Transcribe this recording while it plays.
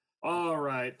All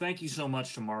right. Thank you so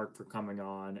much to Mark for coming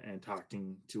on and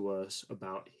talking to us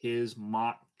about his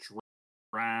mock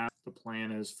draft. The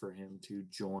plan is for him to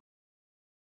join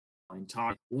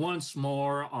talk once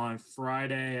more on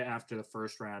Friday after the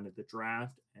first round of the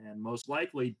draft, and most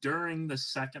likely during the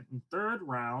second and third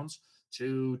rounds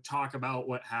to talk about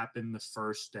what happened the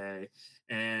first day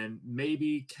and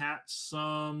maybe catch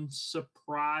some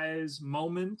surprise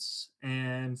moments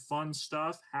and fun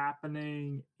stuff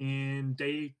happening in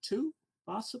day two,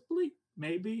 possibly,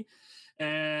 maybe.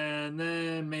 And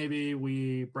then maybe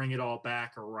we bring it all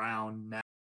back around next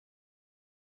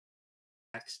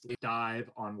dive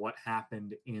on what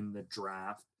happened in the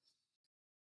draft.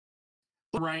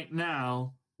 But right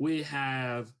now, we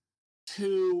have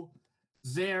two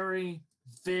very,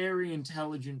 very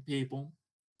intelligent people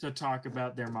to talk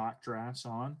about their mock drafts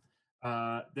on.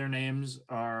 Their names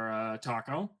are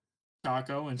Taco.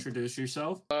 Taco, introduce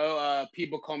yourself. Hello,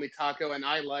 people call me Taco, and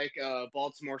I like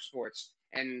Baltimore sports.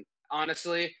 And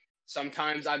honestly,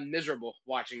 sometimes I'm miserable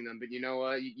watching them, but you know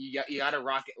what? You got to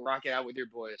rock it out with your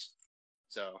boys.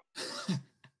 So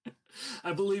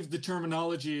I believe the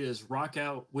terminology is rock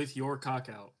out with your cock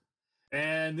out.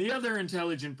 And the other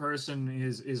intelligent person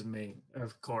is me,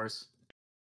 of course.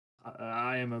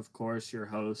 I am, of course, your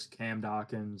host, Cam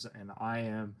Dawkins, and I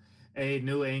am a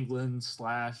New England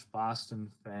slash Boston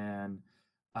fan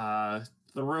uh,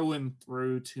 through and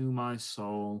through to my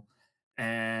soul.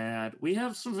 And we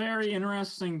have some very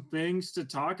interesting things to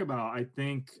talk about. I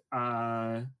think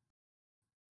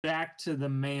back to the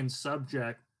main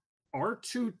subject, our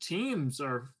two teams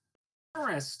are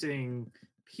interesting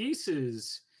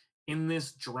pieces in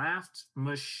this draft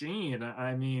machine.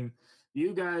 I mean,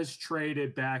 you guys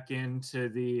traded back into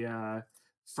the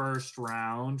first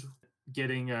round,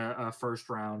 getting a first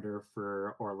rounder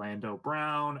for Orlando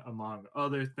Brown, among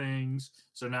other things.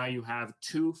 So now you have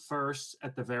two firsts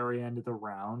at the very end of the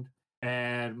round.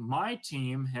 And my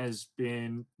team has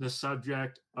been the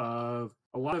subject of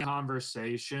a lot of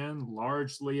conversation,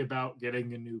 largely about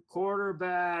getting a new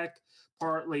quarterback,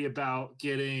 partly about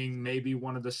getting maybe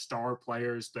one of the star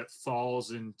players that falls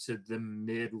into the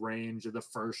mid range of the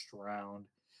first round,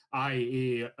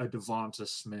 i.e., a Devonta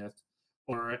Smith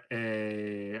or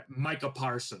a Micah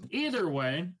Parson. Either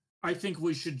way, I think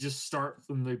we should just start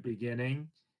from the beginning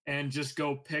and just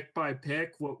go pick by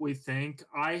pick what we think.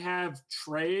 I have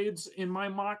trades in my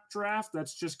mock draft.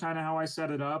 That's just kind of how I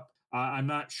set it up. I'm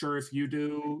not sure if you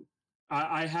do.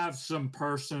 I have some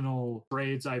personal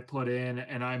trades I put in,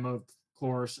 and I'm of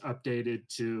course updated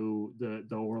to the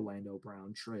Orlando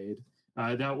Brown trade.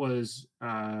 That was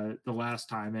the last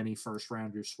time any first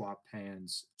rounder swapped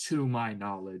hands, to my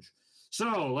knowledge.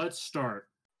 So let's start.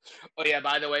 oh yeah,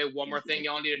 by the way, one more thing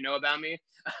y'all need to know about me.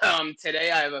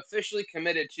 Today I have officially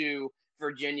committed to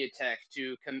Virginia Tech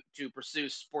to pursue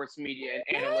sports media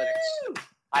and analytics. Woo!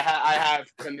 I have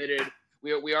committed.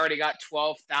 We already got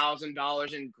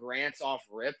 $12,000 in grants off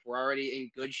RIP. We're already in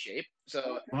good shape.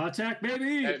 So Tech,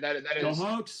 baby! that Go is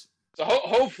Hawks! so.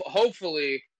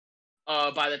 Hopefully,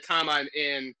 by the time I'm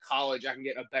in college, I can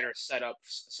get a better setup,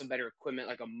 some better equipment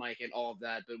like a mic and all of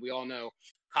that. But we all know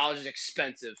college is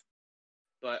expensive.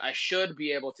 But I should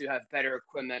be able to have better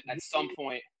equipment at some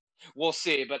point. We'll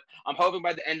see. But I'm hoping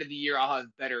by the end of the year I'll have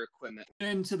better equipment.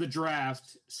 Into the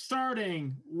draft,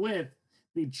 starting with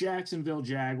the Jacksonville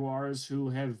Jaguars, who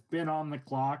have been on the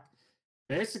clock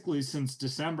basically since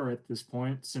December at this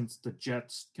point, since the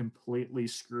Jets completely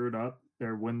screwed up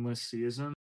their winless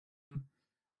season.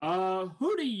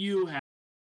 Who do you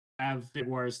have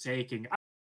Jaguars taking?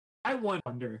 I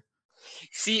wonder.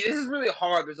 See, this is really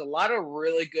hard. There's a lot of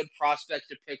really good prospects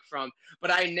to pick from,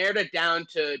 but I narrowed it down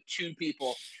to two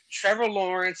people: Trevor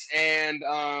Lawrence and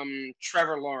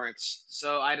Trevor Lawrence.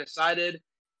 So I decided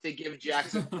to give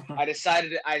Jackson. I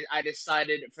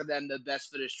decided for them the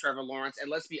best fit is Trevor Lawrence,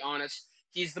 and let's be honest,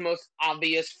 he's the most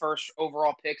obvious first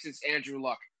overall pick since Andrew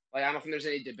Luck. Like I don't think there's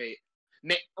any debate.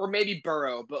 Or maybe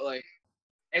Burrow, but like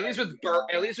at least with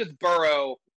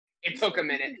Burrow, it took a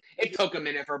minute. It took a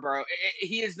minute for Burrow.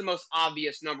 He is the most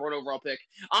obvious number one overall pick.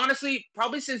 Honestly,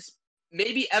 probably since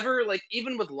maybe ever. Like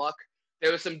even with Luck,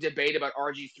 there was some debate about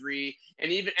RG3,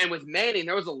 and with Manning,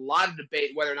 there was a lot of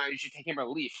debate whether or not you should take him or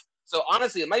Leaf. So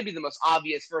honestly, it might be the most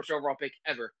obvious first overall pick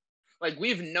ever. Like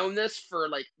we've known this for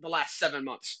like the last 7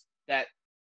 months that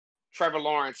Trevor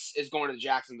Lawrence is going to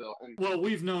Jacksonville. And well,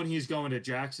 we've known he's going to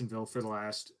Jacksonville for the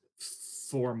last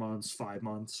 4 months, 5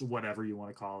 months, whatever you want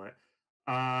to call it.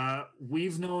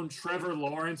 We've known Trevor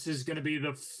Lawrence is going to be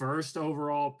the first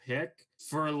overall pick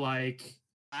for like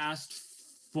last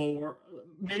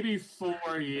maybe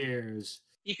 4 years.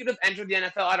 He could have entered the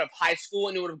NFL out of high school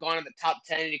and it would have gone in the top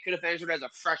 10. And he could have entered as a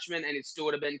freshman and it still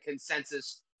would have been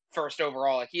consensus first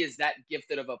overall. Like, he is that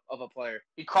gifted of a player.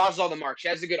 He crosses all the marks. He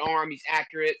has a good arm. He's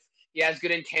accurate. He has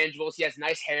good intangibles. He has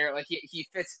nice hair. Like, he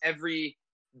fits every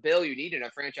bill you need in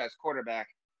a franchise quarterback.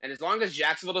 And as long as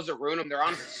Jacksonville doesn't ruin him, they're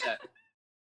honestly set.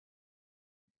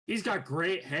 He's got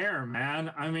great hair,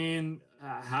 man. I mean,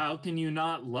 how can you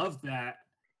not love that?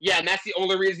 Yeah, and that's the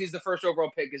only reason he's the first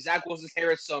overall pick, because Zach Wilson's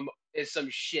hair is some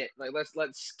shit. Like,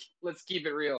 let's keep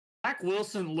it real. Zach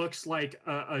Wilson looks like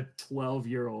a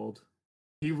 12-year-old.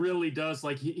 He really does.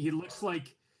 Like, he looks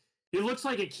like a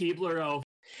Keebler elf.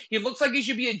 He looks like he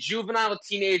should be a juvenile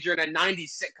teenager in a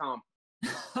 90s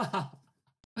sitcom.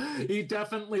 He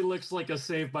definitely looks like a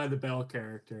Saved by the Bell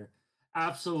character.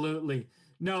 Absolutely.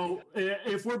 No,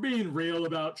 if we're being real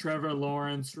about Trevor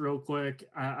Lawrence real quick,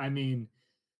 I mean,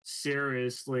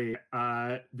 seriously,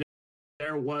 there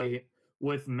was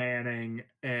with Manning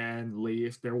and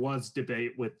Leaf. There was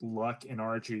debate with Luck and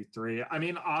RG3. I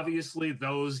mean, obviously,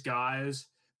 those guys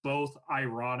both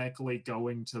ironically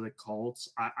going to the Colts.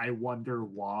 I wonder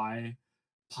why,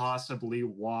 possibly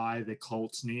why the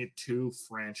Colts need two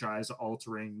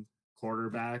franchise-altering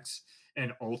quarterbacks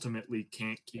and ultimately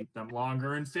can't keep them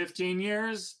longer in 15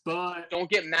 years. But don't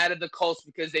get mad at the Colts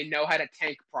because they know how to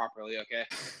tank properly, okay?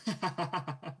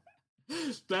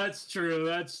 That's true.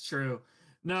 That's true.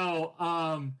 No,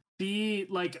 I'm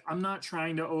not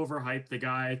trying to overhype the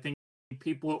guy. I think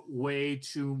people put way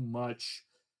too much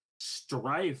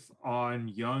strife on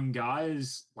young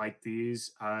guys like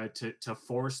these to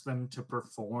force them to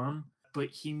perform. But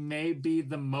he may be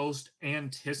the most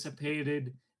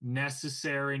anticipated,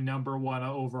 necessary number one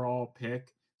overall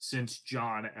pick since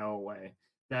John Elway.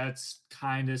 That's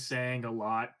kind of saying a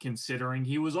lot, considering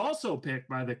he was also picked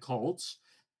by the Colts,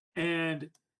 and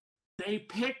they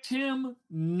picked him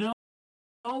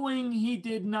knowing he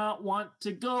did not want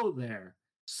to go there.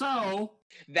 So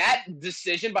that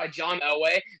decision by John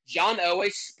Elway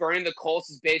spurring the Colts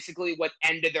is basically what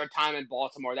ended their time in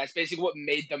Baltimore. That's basically what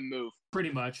made them move.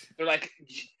 Pretty much. They're like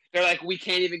we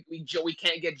can't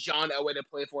get John Elway to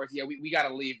play for us. Yeah, we got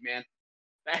to leave, man.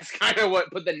 That's kind of what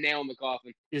put the nail in the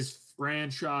coffin. Is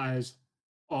franchise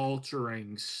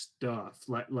altering stuff,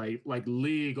 like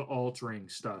league altering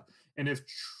stuff. And if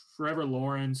Trevor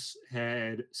Lawrence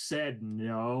had said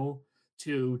no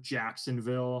to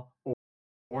Jacksonville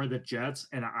or the Jets,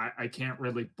 and I can't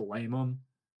really blame him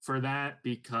for that,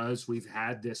 because we've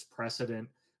had this precedent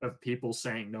of people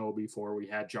saying no before. We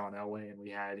had John Elway and we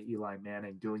had Eli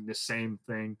Manning doing the same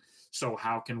thing. So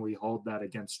how can we hold that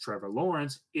against Trevor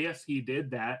Lawrence? If he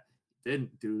did that, he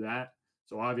didn't do that.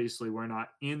 So obviously we're not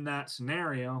in that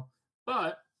scenario,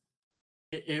 but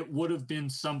it would have been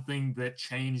something that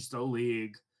changed the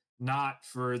league, not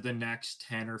for the next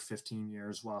 10 or 15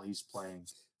 years while he's playing,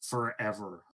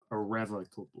 forever,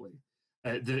 irrevocably.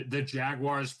 The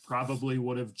Jaguars probably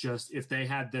would have just, if they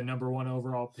had the number one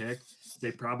overall pick,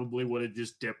 they probably would have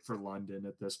just dipped for London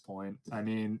at this point. I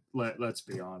mean, let's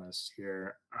be honest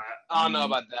here. I don't know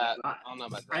about that. I don't know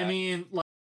about that. I mean,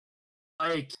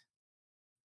 like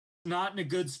not in a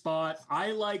good spot.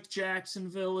 I like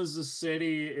Jacksonville as a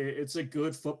city. It's a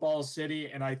good football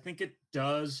city, and I think it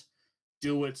does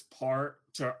do its part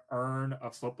to earn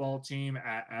a football team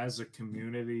as a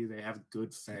community. They have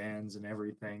good fans and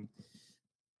everything.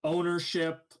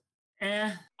 Ownership,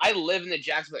 I live in the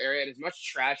Jacksonville area, and as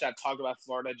much trash I've talked about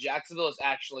Florida, Jacksonville is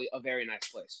actually a very nice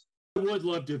place. I would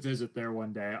love to visit there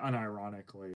one day,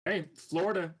 unironically. Hey,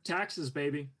 Florida, taxes,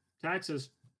 baby.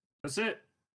 Taxes. That's it.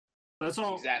 That's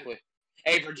all. Exactly.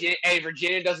 Hey,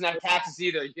 Virginia doesn't have taxes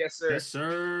either. Yes, sir. Yes,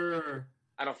 sir.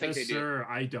 I don't think they do. Yes, sir.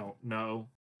 I don't know.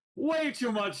 Way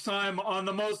too much time on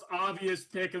the most obvious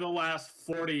pick of the last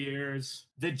 40 years.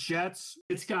 The Jets,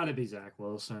 it's got to be Zach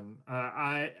Wilson.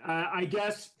 I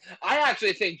guess. I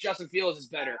actually think Justin Fields is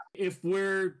better. If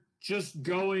we're just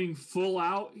going full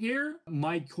out here,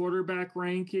 my quarterback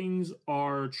rankings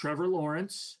are Trevor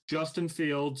Lawrence, Justin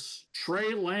Fields,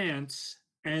 Trey Lance,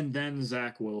 and then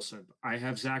Zach Wilson. I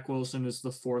have Zach Wilson as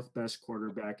the fourth best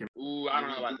quarterback. Ooh, I don't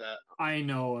know about that. I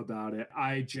know about it.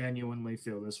 I genuinely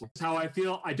feel this way. It's how I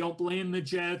feel. I don't blame the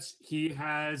Jets. He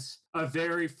has a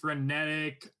very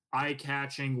frenetic,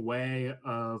 eye-catching way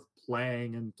of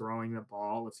playing and throwing the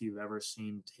ball. If you've ever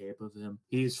seen tape of him,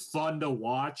 he's fun to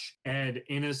watch. And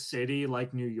in a city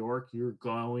like New York, you're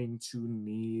going to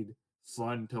need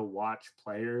fun to watch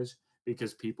players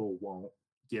because people won't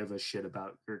give a shit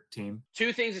about your team.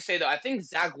 Two things to say, though. I think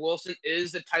Zach Wilson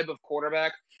is the type of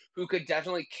quarterback who could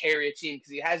definitely carry a team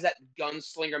because he has that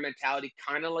gunslinger mentality,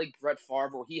 kind of like Brett Favre,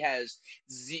 where he has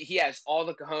all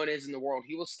the cojones in the world.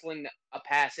 He will sling a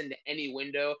pass into any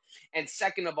window. And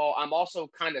second of all, I'm also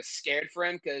kind of scared for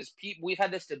him because we've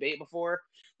had this debate before,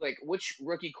 like which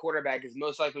rookie quarterback is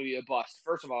most likely to be a bust.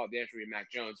 First of all, the answer would be Mac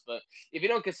Jones. But if you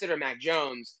don't consider Mac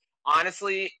Jones,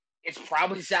 honestly, it's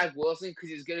probably Zach Wilson because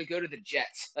he's going to go to the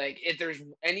Jets. Like, if there's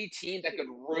any team that could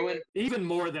ruin even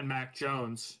more than Mac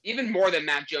Jones,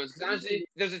 because honestly,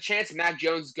 there's a chance Mac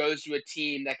Jones goes to a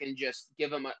team that can just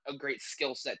give him a great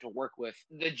skill set to work with.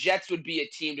 The Jets would be a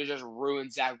team to just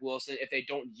ruin Zach Wilson if they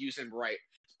don't use him right.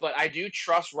 But I do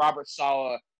trust Robert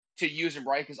Saleh to use him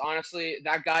right because honestly,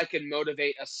 that guy can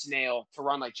motivate a snail to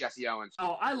run like Jesse Owens.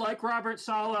 Oh, I like Robert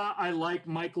Saleh. I like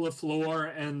Mike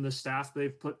LaFleur and the staff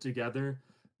they've put together.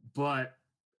 But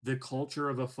the culture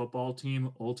of a football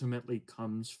team ultimately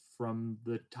comes from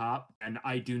the top. And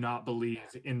I do not believe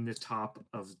in the top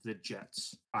of the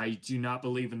Jets. I do not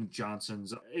believe in the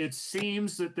Johnsons. It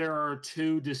seems that there are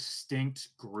two distinct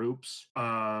groups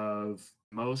of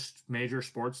most major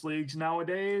sports leagues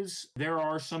nowadays. There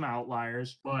are some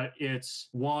outliers, but it's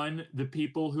one, the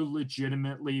people who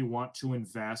legitimately want to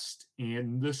invest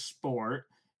in the sport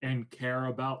and care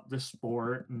about the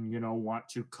sport and, want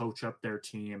to coach up their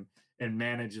team and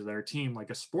manage their team like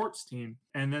a sports team.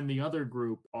 And then the other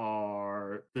group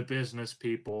are the business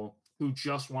people who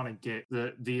just want to get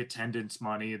the attendance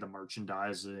money, the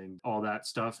merchandising, all that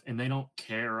stuff. And they don't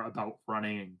care about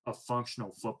running a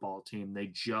functional football team. They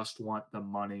just want the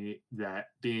money that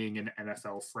being an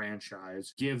NFL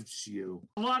franchise gives you.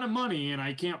 A lot of money, and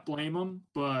I can't blame them,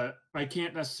 but I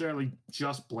can't necessarily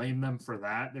just blame them for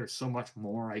that. There's so much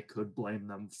more I could blame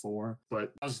them for,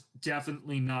 but that was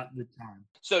definitely not the time.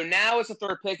 So now it's the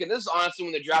third pick, and this is honestly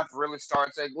when the draft really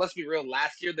starts. Like, let's be real,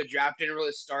 last year the draft didn't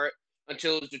really start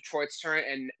until it was Detroit's turn,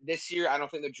 and this year I don't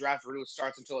think the draft really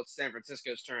starts until it's San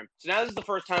Francisco's turn. So now this is the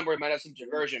first time where we might have some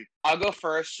diversion. I'll go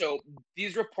first. So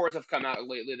these reports have come out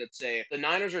lately that say the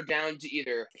Niners are down to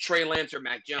either Trey Lance or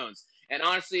Mac Jones. And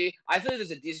honestly, I think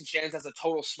there's a decent chance that's a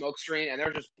total smokescreen, and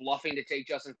they're just bluffing to take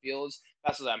Justin Fields.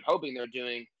 That's what I'm hoping they're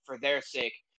doing for their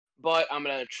sake. But I'm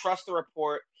going to trust the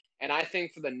report, and I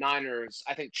think for the Niners,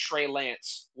 I think Trey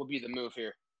Lance will be the move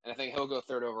here. And I think he'll go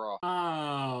third overall.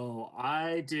 Oh,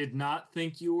 I did not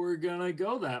think you were going to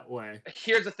go that way.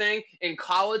 Here's the thing. In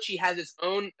college, he has his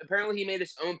own, apparently he made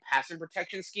his own passing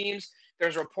protection schemes.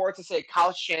 There's reports that say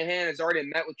Kyle Shanahan has already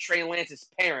met with Trey Lance's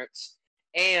parents.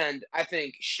 And I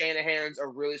think Shanahan's a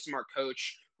really smart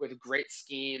coach with great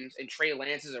schemes, and Trey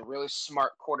Lance is a really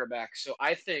smart quarterback. So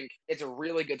I think it's a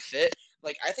really good fit.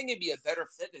 Like, I think it'd be a better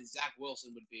fit than Zach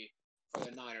Wilson would be for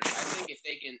the Niners. I think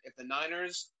if the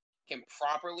Niners can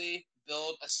properly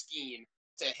build a scheme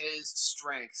to his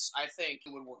strengths, I think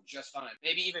it would work just fine.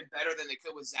 Maybe even better than they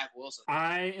could with Zach Wilson.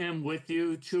 I am with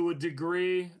you to a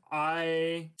degree.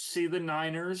 I see the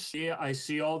Niners. I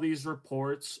see all these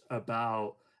reports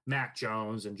about Mac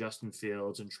Jones and Justin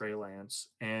Fields and Trey Lance,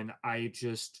 and I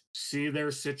just see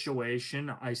their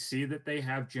situation. I see that they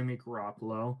have Jimmy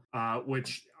Garoppolo,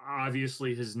 which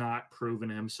obviously has not proven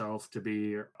himself to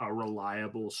be a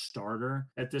reliable starter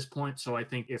at this point. So I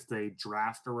think if they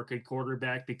draft a rookie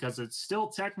quarterback, because it still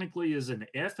technically is an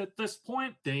if at this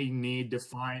point, they need to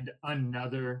find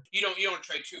another. You don't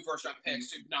trade 2 first-round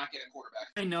picks to not get a quarterback.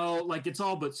 I know, like, it's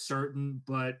all but certain,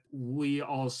 but we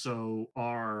also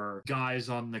are guys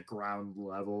on the ground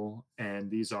level,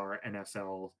 and these are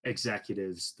NFL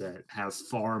executives that have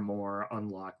far more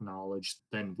unlocked knowledge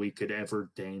than we could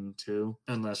ever deign to,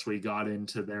 unless we got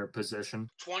into their position.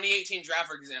 2018 draft,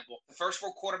 for example, the first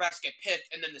 4 quarterbacks get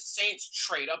picked, and then the Saints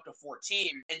trade up to 14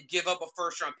 and give up a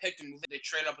first-round pick, and they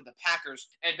trade up with the Packers.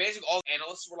 And basically all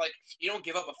analysts were like, you don't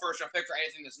give up a first-round pick for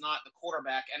anything that's not the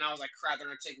quarterback. And I was like, crap, they're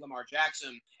going to take Lamar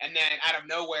Jackson. And then out of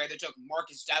nowhere, they took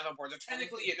Marcus Davenport. So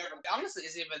technically, honestly,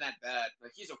 isn't even that bad.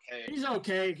 Like, he's okay. He's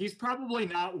okay. He's probably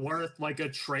not worth like a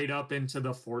trade up into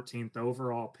the 14th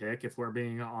overall pick, if we're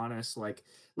being honest. Like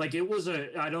it was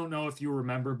I don't know if you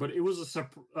remember, but it was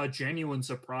a genuine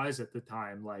surprise at the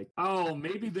time. Like, oh,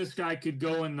 maybe this guy could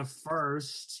go in the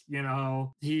first,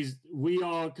 we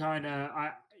all kind of,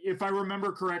 if I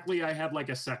remember correctly, I had like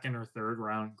a second or third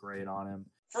round grade on him.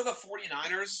 For the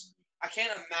 49ers, I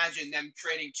can't imagine them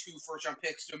trading 2 first-round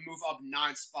picks to move up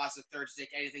 9 spots to third to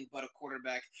take anything but a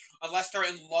quarterback, unless they're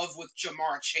in love with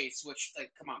Jamar Chase, which,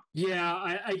 like, come on.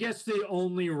 Yeah, I guess the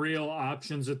only real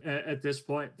options at this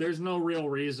point, there's no real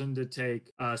reason to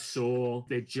take Sewell.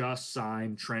 They just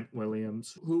signed Trent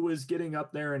Williams, who is getting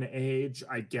up there in age.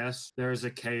 I guess there's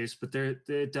a case, but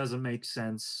it doesn't make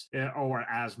sense or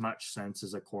as much sense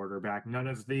as a quarterback. None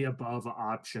of the above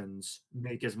options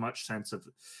make as much sense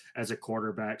as a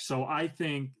quarterback. So I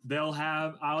think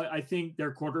I think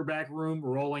their quarterback room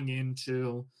rolling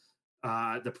into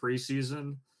the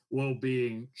preseason will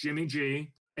be Jimmy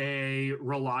G, a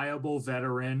reliable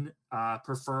veteran,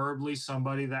 preferably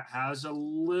somebody that has a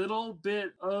little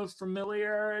bit of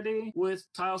familiarity with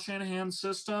Kyle Shanahan's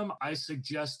system. I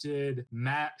suggested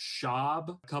Matt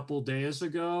Schaub a couple days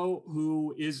ago,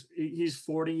 he's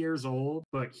 40 years old,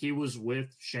 but he was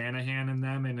with Shanahan and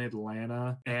them in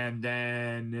Atlanta. And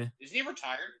then... Is he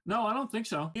retired? No, I don't think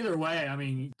so. Either way, I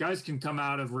mean, guys can come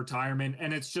out of retirement,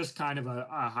 and it's just kind of a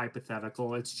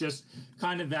hypothetical. It's just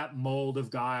kind of that mold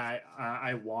of guy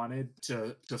I wanted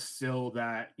to fill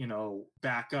that,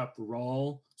 backup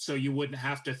role. So you wouldn't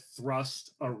have to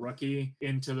thrust a rookie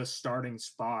into the starting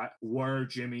spot were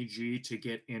Jimmy G to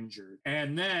get injured.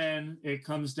 And then it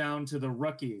comes down to the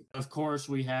rookie. Of course,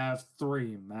 we have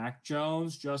 3, Mac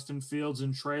Jones, Justin Fields,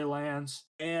 and Trey Lance.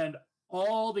 And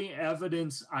all the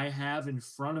evidence I have in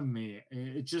front of me,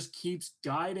 it just keeps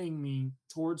guiding me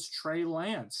towards Trey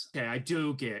Lance. Okay, I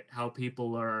do get how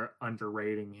people are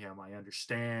underrating him. I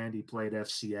understand he played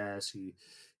FCS.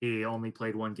 He only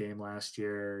played 1 game last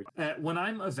year. When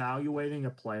I'm evaluating a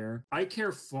player, I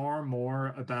care far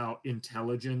more about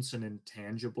intelligence and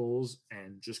intangibles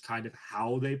and just kind of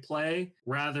how they play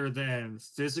rather than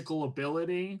physical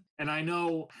ability. And I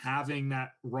know having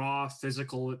that raw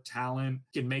physical talent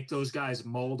can make those guys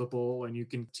moldable and you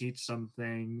can teach some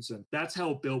things. And that's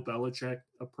how Bill Belichick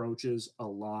approaches a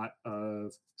lot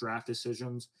of draft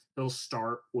decisions. He'll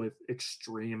start with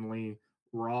extremely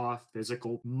raw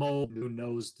physical mold who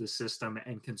knows the system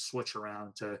and can switch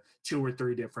around to 2 or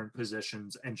 3 different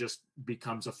positions and just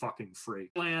becomes a fucking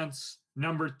freak. Lance,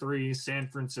 number 3, San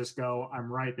Francisco.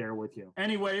 I'm right there with you.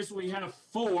 Anyways, we have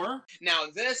 4. Now,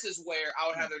 this is where I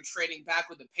would have them trading back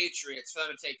with the Patriots for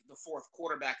them to take the 4th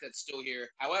quarterback that's still here.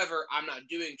 However, I'm not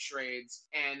doing trades,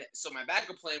 and so my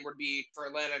backup plan would be for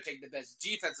Atlanta to take the best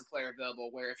defensive player available,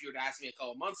 where if you would ask me a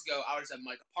couple months ago, I would have said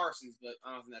Micah Parsons, but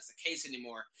I don't think that's the case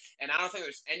anymore. And I don't think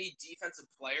there's any defensive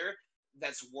player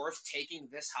that's worth taking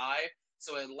this high.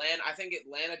 So I think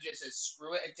Atlanta just says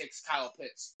screw it and takes Kyle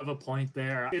Pitts. I have a point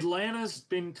there. Atlanta's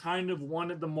been kind of one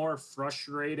of the more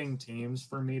frustrating teams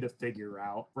for me to figure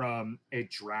out from a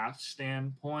draft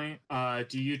standpoint.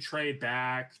 Do you trade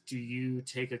back? Do you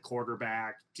take a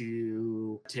quarterback? Do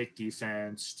you take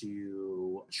defense? Do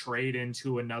you trade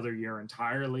into another year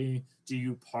entirely? Do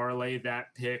you parlay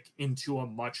that pick into a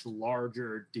much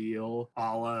larger deal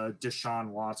a la Deshaun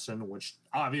Watson, which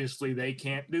obviously they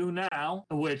can't do now,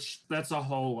 which that's a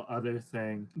whole other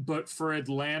thing. But for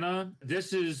Atlanta,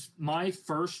 this is my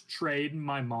first trade in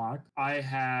my mock. I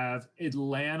have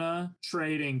Atlanta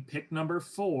trading pick number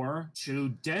 4 to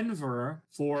Denver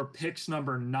for picks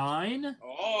number 9,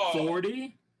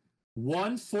 40,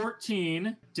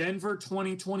 114, Denver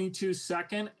 2022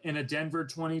 second, and a Denver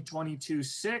 2022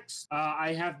 sixth.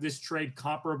 I have this trade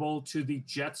comparable to the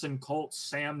Jets and Colts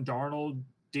Sam Darnold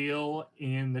deal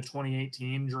in the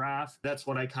 2018 draft. That's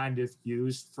what I kind of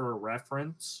used for a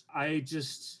reference.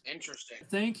 Interesting.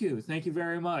 Thank you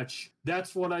very much.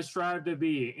 That's what I strive to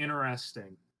be.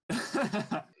 Interesting.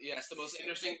 Yes, the most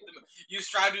interesting. You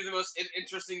strive to be the most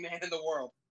interesting man in the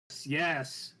world.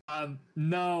 Yes.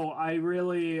 No,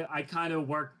 I kind of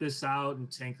worked this out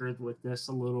and tinkered with this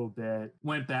a little bit.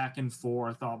 Went back and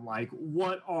forth on like,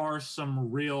 what are some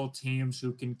real teams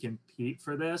who can compete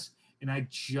for this? And I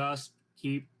just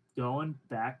keep going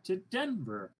back to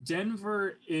Denver.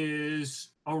 Denver is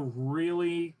a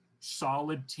really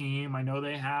solid team. I know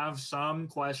they have some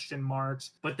question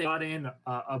marks, but they got in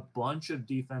a bunch of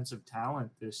defensive talent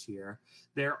this year.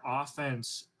 Their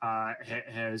offense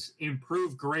has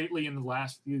improved greatly in the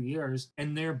last few years,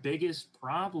 and their biggest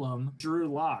problem,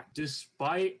 Drew Lock.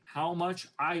 Despite how much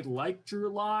I like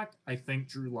Drew Lock, I think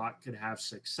Drew Lock could have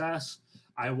success.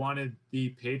 I wanted the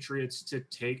Patriots to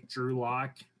take Drew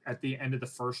Lock at the end of the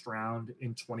first round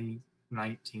in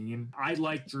 2019. I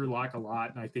like Drew Lock a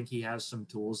lot, and I think he has some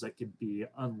tools that could be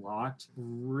unlocked.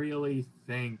 Really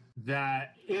think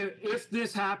that if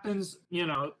this happens,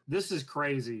 this is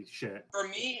crazy shit. For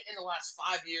me, in the last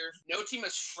 5 years, no team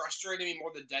has frustrated me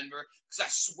more than Denver, because I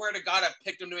swear to God, I've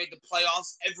picked them to make the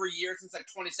playoffs every year since like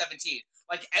 2017.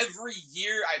 Like every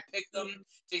year I picked them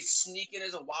to sneak in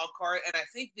as a wild card, and I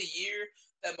think the year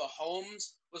that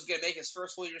Mahomes was going to make his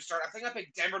first full year start, I think I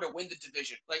picked Denver to win the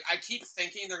division. Like I keep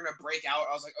thinking they're going to break out.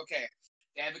 I was like, okay,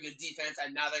 they have a good defense,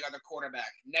 and now they got their quarterback.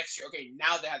 Next year, okay,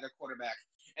 now they have their quarterback.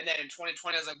 And then in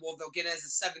 2020, I was like, well, they'll get it as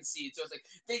a 7th seed. So it's like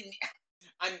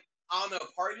I don't know.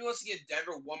 Part of me wants to give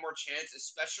Denver one more chance,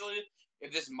 especially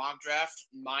if this mock draft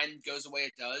mine goes the way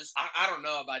it does. I don't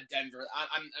know about Denver.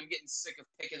 I'm getting sick of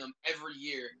picking them every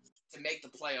year to make the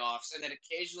playoffs, and then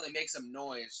occasionally make some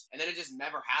noise, and then it just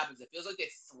never happens. It feels like they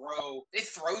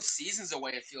throw seasons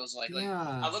away. It feels like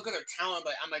Yeah. I look at their talent,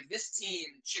 but I'm like, this team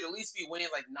should at least be winning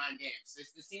like 9 games.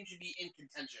 This team should be in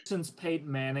contention. Since Peyton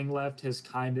Manning left, has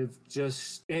kind of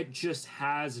just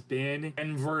has been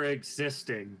Denver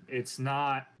existing. It's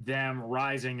not them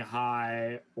rising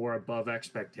high or above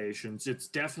expectations. It's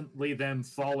definitely them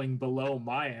falling below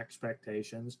my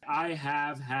expectations. I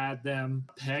have had them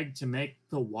pegged to make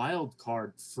the wild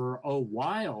card for a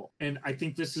while, and I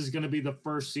think this is going to be the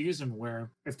first season where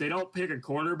if they don't pick a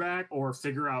quarterback or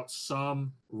figure out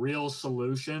some real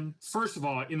solution, first of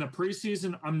all, in the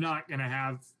preseason, I'm not going to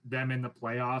have them in the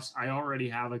playoffs. I already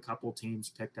have a couple teams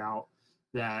picked out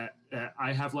that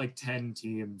I have like 10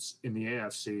 teams in the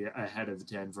AFC ahead of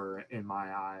Denver in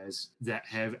my eyes that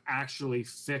have actually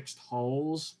fixed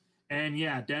holes. And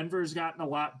yeah, Denver's gotten a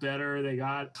lot better. They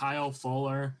got Kyle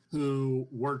Fuller, who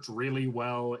worked really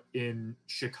well in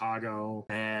Chicago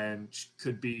and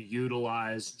could be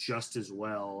utilized just as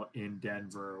well in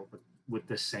Denver with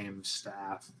the same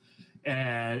staff.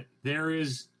 And there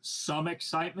is some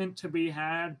excitement to be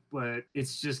had, but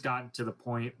it's just gotten to the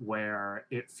point where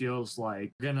it feels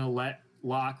like we're going to let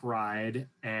Lock ride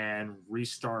and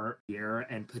restart here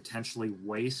and potentially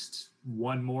waste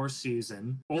one more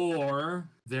season, or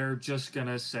they're just going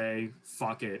to say,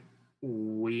 fuck it.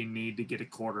 We need to get a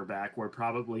quarterback. We're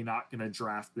probably not going to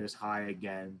draft this high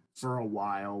again for a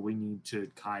while. We need to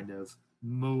kind of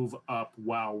move up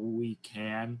while we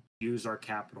can, use our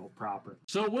capital proper.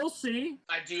 So we'll see.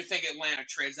 I do think Atlanta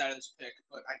trades out of this pick,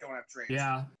 but I don't have trades.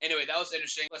 Yeah. Anyway, that was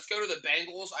interesting. Let's go to the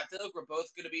Bengals. I feel like we're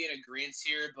both going to be in agreement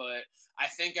here, but I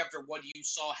think after what you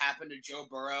saw happen to Joe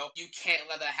Burrow, you can't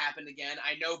let that happen again.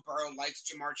 I know Burrow likes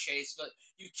Jamar Chase, but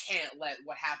you can't let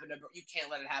what happened to you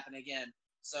can't let it happen again.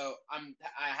 So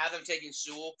I have them taking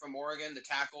Sewell from Oregon, the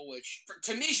tackle, which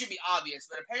to me should be obvious,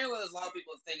 but apparently there's a lot of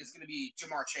people that think it's going to be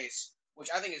Jamar Chase, which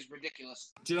I think is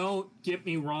ridiculous. Don't get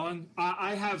me wrong.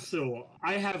 I have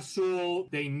Sewell.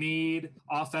 They need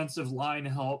offensive line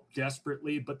help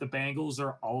desperately, but the Bengals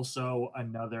are also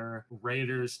another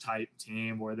Raiders type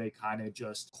team where they kind of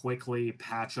just quickly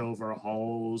patch over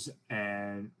holes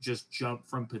and just jump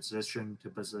from position to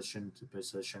position to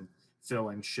position,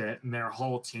 filling shit. And their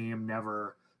whole team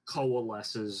never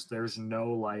coalesces. There's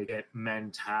no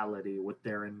mentality with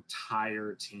their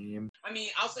entire team. I mean,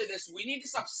 I'll say this: we need to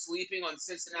stop sleeping on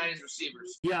Cincinnati's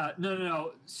receivers. Yeah,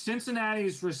 no.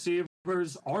 Cincinnati's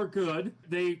receivers are good.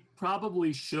 They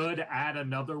probably should add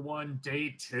another one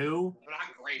day 2. They're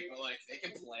not great, but they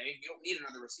can play. You don't need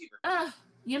another receiver.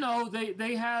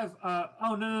 They have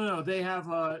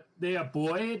they have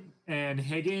Boyd and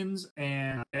Higgins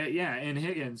and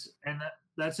Higgins, and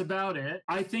that's about it.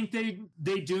 I think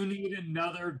they do need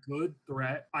another good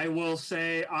threat. I will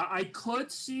say I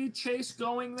could see Chase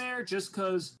going there just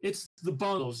because it's the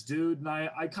Bengals, dude, and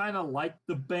I kind of like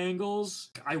the Bengals.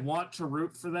 I want to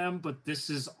root for them, but this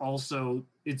is also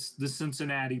it's the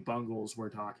Cincinnati Bengals we're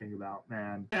talking about,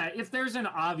 man. Yeah, if there's an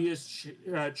obvious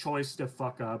choice to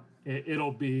fuck up,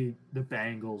 it'll be the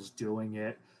Bengals doing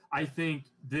it. I think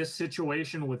this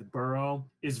situation with Burrow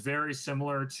is very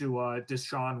similar to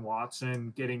Deshaun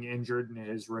Watson getting injured in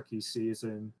his rookie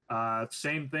season.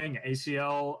 Same thing,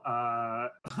 ACL,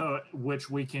 which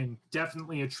we can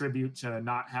definitely attribute to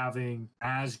not having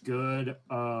as good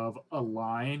of a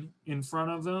line in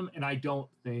front of him. And I don't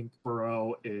think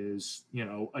Burrow is,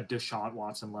 a Deshaun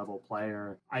Watson level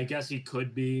player. I guess he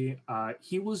could be.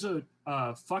 He was a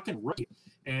fucking rookie,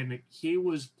 and he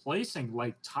was placing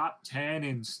top 10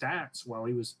 in stats while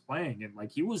he was playing, and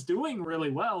he was doing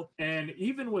really well. And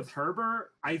even with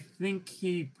Herbert, I think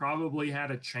he probably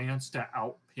had a chance to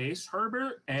outpace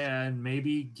Herbert and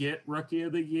maybe get Rookie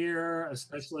of the Year,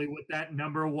 especially with that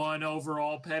number 1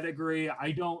 overall pedigree.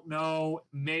 I don't know.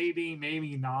 Maybe,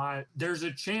 maybe not. There's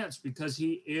a chance because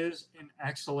he is an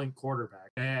excellent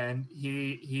quarterback, and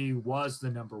he was the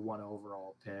number 1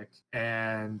 overall pick.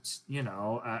 And, you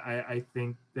know, I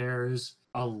think there's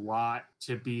a lot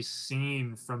to be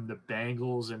seen from the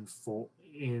Bengals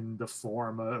in the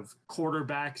form of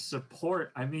quarterback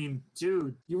support. I mean,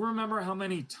 dude, you remember how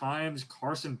many times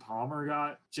Carson Palmer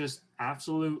got just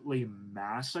absolutely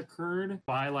massacred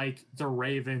by like the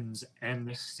Ravens and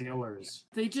the Steelers?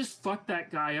 They just fucked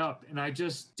that guy up, and I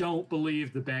just don't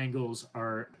believe the Bengals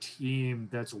are a team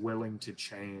that's willing to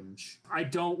change. I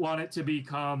don't want it to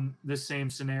become the same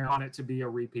scenario. I want it to be a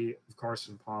repeat of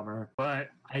Carson Palmer, but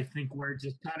I think we're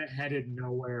just kind of headed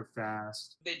nowhere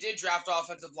fast. They did draft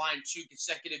offensive line 2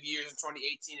 consecutive years in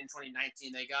 2018 and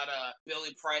 2019. They got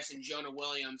Billy Price and Jonah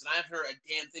Williams, and I haven't heard a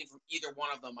damn thing from either one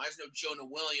of them. I just know Jonah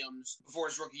Williams, before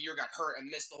his rookie year, got hurt and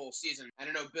missed the whole season. And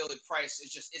I know Billy Price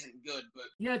just isn't good. But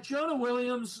yeah, Jonah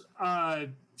Williams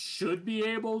should be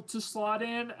able to slot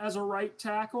in as a right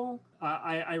tackle.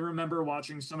 I remember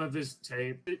watching some of his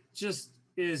tape. It just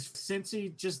is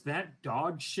Cincy just that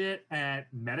dog shit at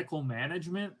medical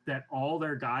management that all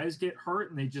their guys get hurt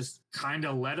and they just kind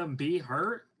of let them be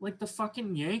hurt? Like the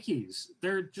fucking Yankees.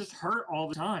 They're just hurt all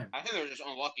the time. I think they're just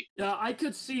unlucky. I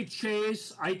could see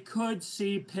Chase. I could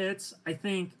see Pitts. I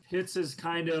think Pitts is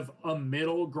kind of a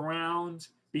middle ground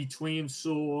between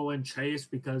Sewell and Chase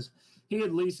because he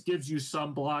at least gives you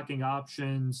some blocking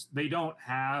options. They don't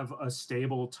have a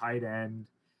stable tight end.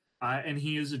 And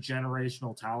he is a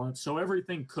generational talent. So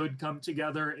everything could come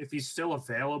together if he's still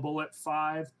available at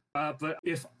 5. But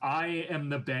if I am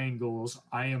the Bengals,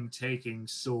 I am taking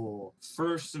Sewell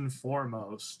first and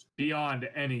foremost, beyond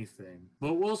anything.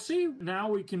 But we'll see. Now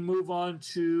we can move on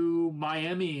to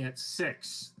Miami at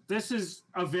 6. This is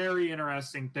a very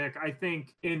interesting pick. I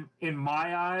think in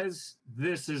my eyes,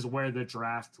 this is where the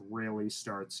draft really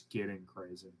starts getting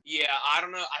crazy. Yeah, I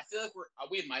don't know. I feel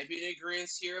like we might be in agreement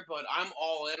here, but I'm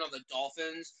all in on the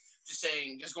Dolphins.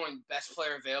 Just going best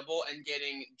player available and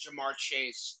getting Jamar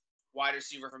Chase, wide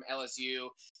receiver from LSU.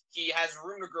 He has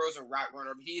room to grow as a route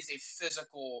runner, but he's a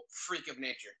physical freak of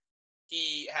nature.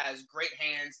 He has great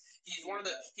hands.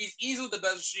 He's easily the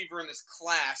best receiver in this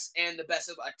class and the best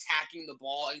at attacking the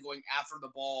ball and going after the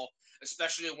ball,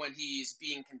 especially when he's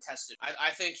being contested. I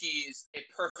think he's a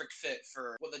perfect fit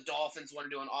for what the Dolphins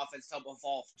want to do on offense to help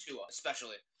evolve Tua,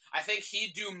 especially. I think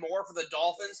he'd do more for the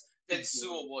Dolphins than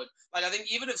Sewell would. Like, I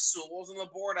think even if Sewell was on the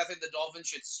board, I think the Dolphins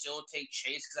should still take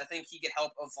Chase because I think he could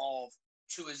help evolve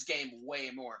Tua's game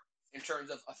way more in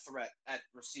terms of a threat at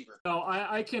receiver. No,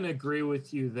 I can agree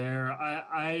with you there.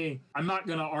 I'm not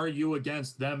going to argue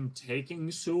against them taking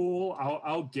Sewell.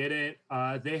 I'll get it.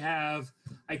 They have,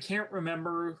 I can't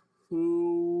remember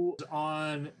who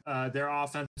on their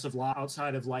offensive line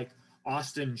outside of like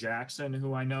Austin Jackson,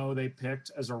 who I know they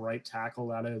picked as a right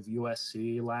tackle out of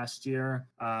USC last year.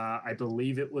 I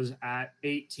believe it was at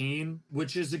 18,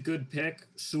 which is a good pick.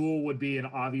 Sewell would be an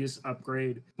obvious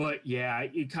upgrade. But yeah,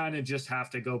 you kind of just have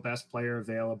to go best player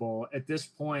available. At this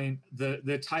point,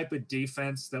 the type of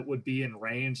defense that would be in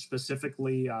range,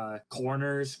 specifically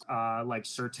corners like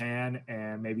Surtain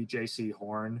and maybe JC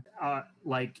Horn,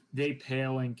 like they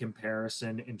pale in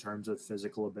comparison in terms of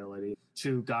physical ability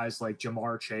to guys like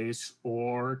Jamar Chase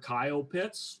or Kyle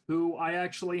Pitts, who I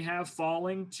actually have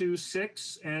falling to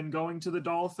 6 and going to the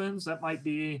Dolphins. That might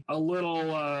be a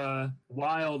little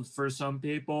wild for some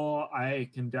people. I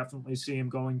can definitely see him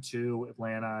going to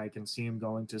Atlanta. I can see him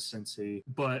going to Cincy.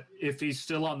 But if he's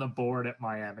still on the board at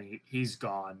Miami, he's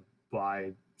gone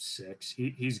by 6.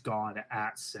 He's gone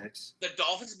at 6. The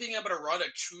Dolphins being able to run a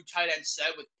true tight end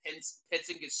set with Pitts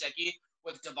and Gesicki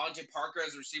with Devontae Parker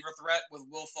as a receiver threat with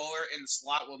Will Fuller in the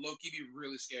slot will low-key be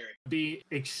really scary. Be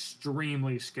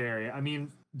extremely scary. I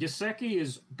mean, Gesicki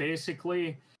is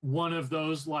basically one of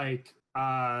those like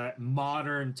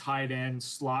modern tight end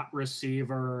slot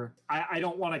receiver. I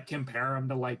don't want to compare him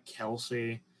to like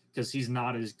Kelsey because he's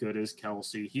not as good as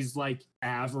Kelsey. He's like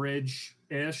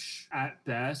average-ish at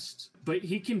best, but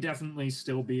he can definitely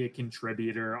still be a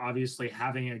contributor. Obviously,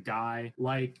 having a guy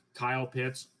like Kyle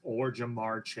Pitts or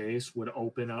Jamar Chase would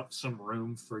open up some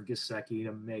room for Gesicki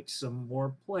to make some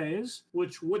more plays,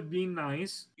 which would be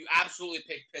nice. You absolutely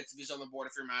pick Pitts if he's on the board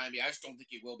if you're Miami. I just don't think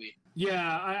he will be.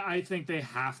 Yeah, I think they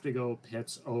have to go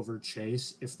Pitts over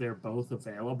Chase if they're both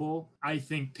available. I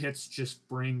think Pitts just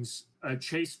brings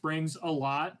Chase brings a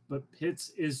lot, but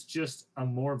Pitts is just a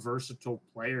more versatile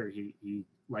player. He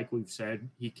like we've said,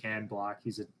 he can block.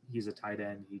 He's a tight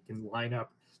end. He can line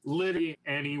up literally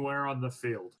anywhere on the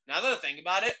field. Now that I think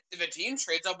about it, if a team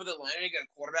trades up with Atlanta to get a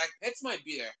quarterback, Pitts might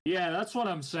be there. Yeah, that's what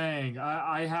I'm saying.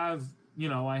 I have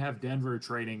Denver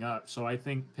trading up, so I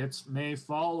think Pitts may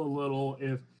fall a little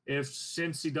if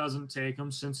Cincy doesn't take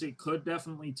him. Cincy could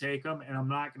definitely take him, and I'm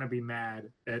not going to be mad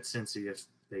at Cincy if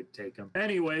they take him.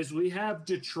 Anyways, we have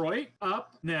Detroit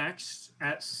up next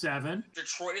at 7.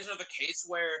 Detroit is another case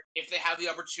where if they have the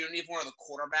opportunity, if one of the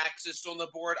quarterbacks is still on the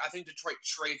board, I think Detroit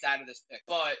trades out of this pick.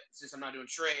 But since I'm not doing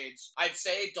trades, I'd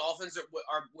say Dolphins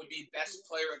would be best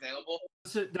player available.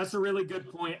 That's a really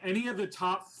good point. Any of the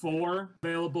top 4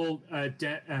 available,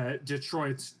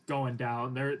 Detroit's going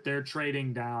down. They're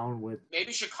trading down with.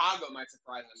 Maybe Chicago might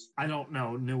surprise us. I don't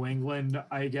know. New England,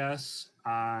 I guess.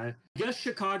 I guess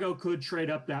Chicago could trade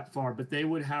up that far, but they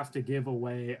would have to give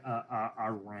away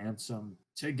a ransom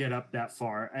to get up that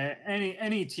far.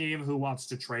 Any team who wants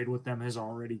to trade with them has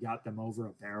already got them over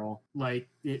a barrel. Like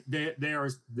they are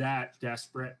that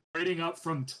desperate. Trading up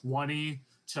from 20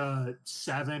 to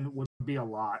 7 would be a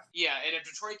lot. Yeah, and if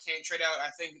Detroit can't trade out,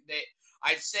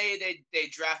 I'd say they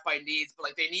draft by needs, but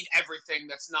like they need everything.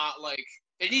 That's not like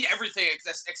they need everything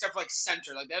except for like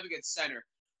center. Like they have a good center.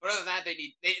 But other than that,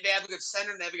 they have a good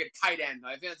center and they have a good tight end.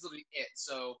 I think that's literally it.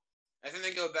 So I think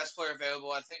they go best player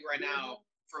available. I think right now,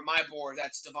 for my board,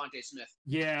 that's Devontae Smith.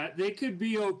 Yeah, they could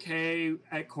be okay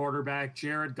at quarterback.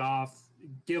 Jared Goff,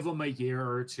 give him a year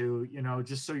or two,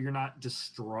 just so you're not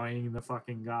destroying the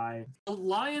fucking guy. The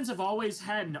Lions have always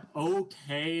had an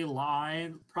okay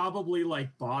line, probably like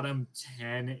bottom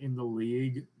 10 in the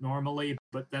league normally,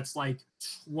 but that's like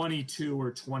 22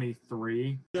 or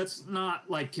 23. That's not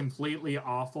like completely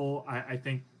awful. I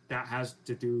think that has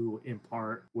to do in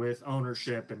part with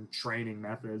ownership and training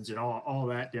methods and all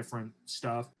that different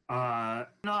stuff.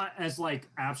 Not as like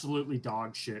absolutely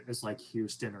dog shit as like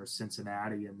Houston or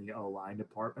Cincinnati in the O-line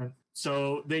department.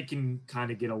 So they can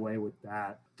kind of get away with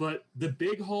that. But the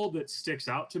big hole that sticks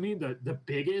out to me, the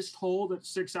biggest hole that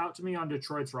sticks out to me on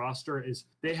Detroit's roster is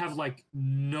they have like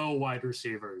no wide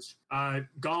receivers.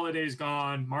 Galladay's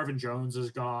gone. Marvin Jones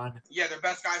is gone. Yeah, their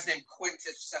best guy's named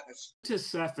Quintus Cephas. Quintus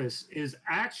Cephas is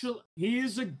actually, he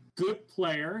is a good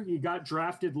player. He got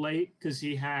drafted late because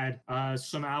he had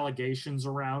some allegations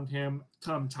around him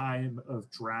come time of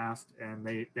draft, and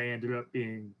they ended up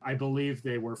being, I believe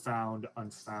they were found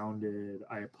unfounded.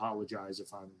 I apologize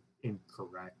if I'm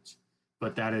incorrect,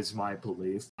 but that is my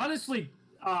belief. Honestly,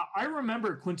 I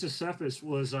remember Quintus Cephas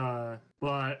was,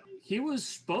 but he was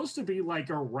supposed to be like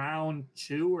a round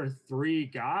 2 or 3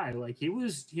 guy. Like he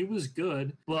was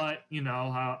good, but you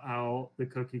know how the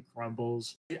cookie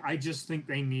crumbles. I just think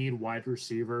they need wide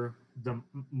receiver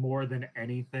more than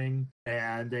anything,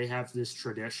 and they have this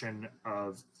tradition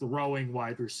of throwing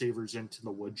wide receivers into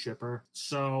the wood chipper.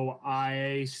 So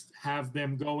I have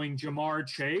them going Jamar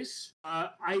Chase.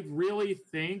 I really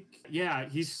think, yeah,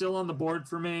 he's still on the board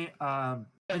for me. And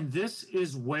this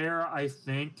is where I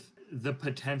think the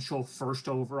potential first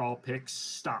overall pick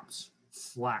stops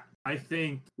flat. I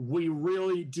think we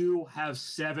really do have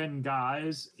 7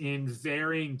 guys in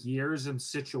varying years and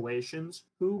situations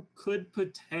who could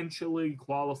potentially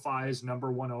qualify as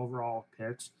number 1 overall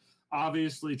picks.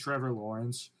 Obviously, Trevor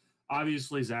Lawrence.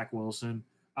 Obviously, Zach Wilson.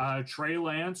 Trey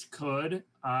Lance could.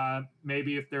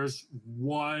 Maybe if there's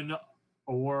 1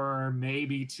 or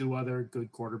maybe 2 other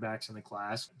good quarterbacks in the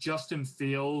class. Justin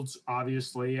Fields,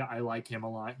 obviously, I like him a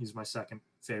lot. He's my second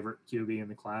favorite QB in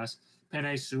the class.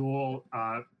 Penei Sewell,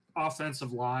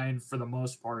 offensive line, for the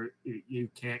most part, you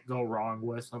can't go wrong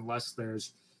with unless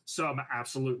there's some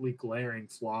absolutely glaring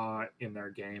flaw in their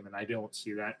game, and I don't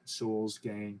see that in Sewell's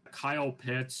game. Kyle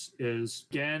Pitts is,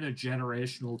 again, a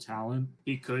generational talent.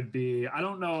 He could be, I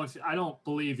don't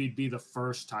believe he'd be the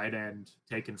first tight end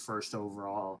taken first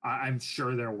overall. I'm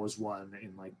sure there was one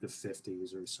in like the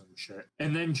 50s or some shit.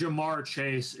 And then Jamar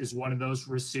Chase is one of those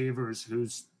receivers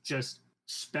who's just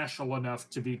special enough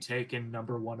to be taken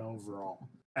number 1 overall.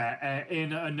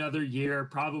 In another year,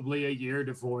 probably a year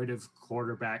devoid of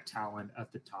quarterback talent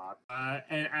at the top.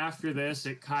 And after this,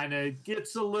 it kind of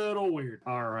gets a little weird.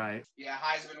 All right. Yeah,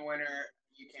 Heisman winner.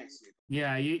 You can't see it.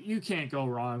 Yeah, you can't go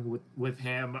wrong with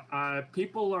him.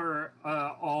 People are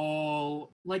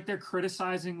all like, they're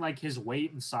criticizing like his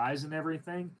weight and size and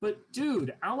everything. But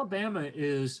dude, Alabama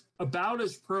is about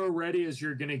as pro ready as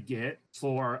you're gonna get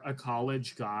for a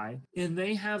college guy, and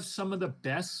they have some of the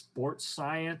best sports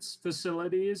science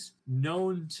facilities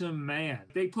known to man.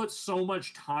 They put so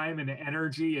much time and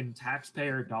energy and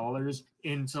taxpayer dollars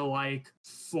into like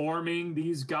forming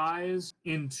these guys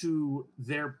into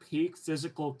their peak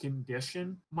physical condition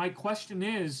fruition. My question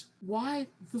is, why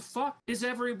the fuck is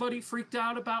everybody freaked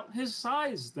out about his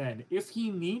size then? If he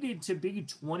needed to be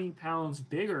 20 pounds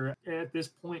bigger at this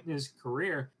point in his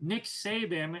career, Nick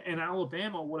Saban and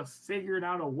Alabama would have figured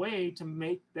out a way to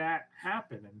make that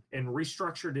happen and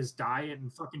restructured his diet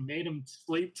and fucking made him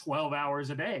sleep 12 hours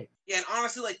a day. Yeah, and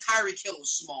honestly, like, Tyreek Hill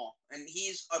is small, and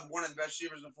he's one of the best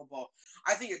receivers in football.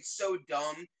 I think it's so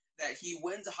dumb that he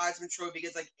wins a Heisman Trophy,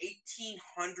 gets like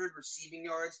 1,800 receiving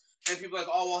yards, and people are like,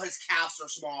 oh, well, his calves are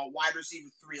small, wide receiver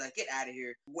 3, like, get out of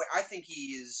here. I think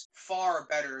he is far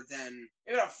better than,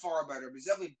 maybe not far better, but he's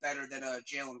definitely better than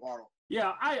Jalen Waddle.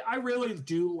 Yeah, I really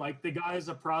do like the guy as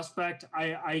a prospect.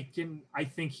 I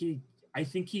think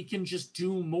he can just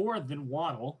do more than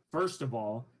Waddle. First of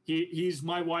all, he's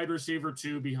my wide receiver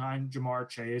 2 behind Jamar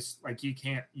Chase. Like, you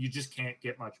just can't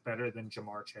get much better than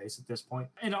Jamar Chase at this point.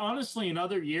 And honestly, in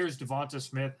other years, Devonta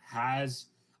Smith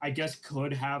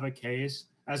could have a case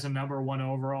as a number 1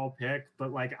 overall pick,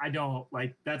 but like, I don't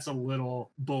like, that's a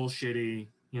little bullshitty,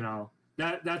 you know.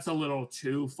 That's a little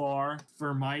too far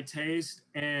for my taste,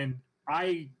 and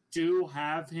I do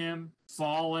have him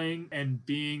falling and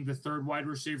being the 3rd wide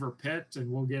receiver picked,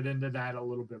 and we'll get into that a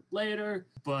little bit later,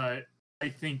 but I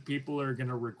think people are going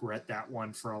to regret that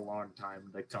one for a long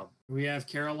time to come. We have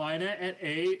Carolina at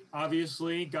 8,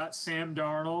 obviously got Sam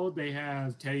Darnold. They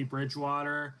have Teddy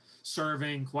Bridgewater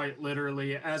serving quite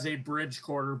literally as a bridge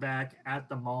quarterback at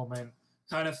the moment,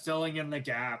 kind of filling in the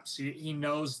gaps. He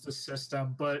knows the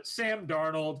system, but Sam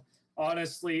Darnold,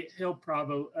 honestly, he'll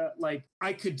probably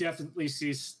I could definitely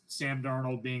see Sam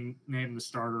Darnold being named the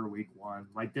starter week 1.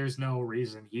 Like, there's no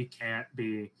reason he can't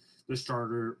be the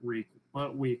starter week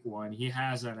 1. He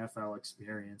has NFL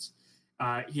experience.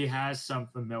 He has some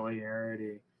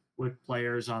familiarity with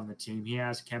players on the team. He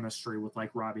has chemistry with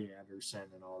like Robbie Anderson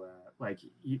and all that. Like,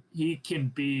 he can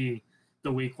be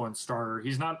the week 1 starter.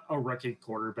 He's not a rookie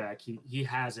quarterback. He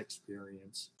has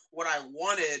experience. What I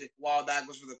wanted a while back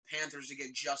was for the Panthers to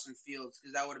get Justin Fields,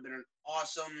 because that would have been an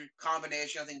awesome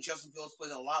combination. I think Justin Fields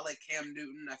plays a lot like Cam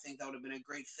Newton. I think that would have been a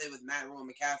great fit with Matt Rule and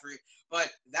McCaffrey. But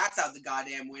that's out the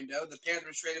goddamn window. The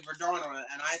Panthers traded for Darnold,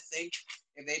 and I think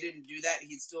if they didn't do that,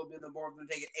 he'd still be on the board for them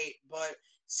to take it 8. But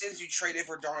since you traded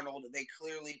for Darnold, they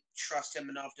clearly trust him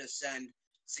enough to send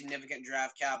significant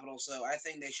draft capital. So I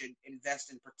think they should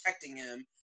invest in protecting him.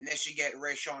 And they should get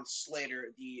Rashawn Slater,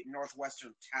 the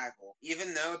Northwestern tackle.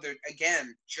 Even though they're,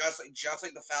 again, just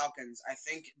like the Falcons, I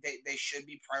think they should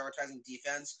be prioritizing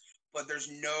defense, but there's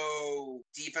no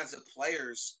defensive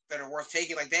players that are worth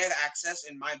taking. Like, they have access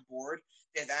in my board.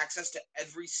 They have access to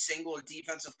every single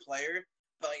defensive player,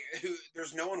 but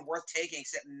there's no one worth taking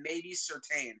except maybe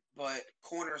Surtain. But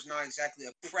corner is not exactly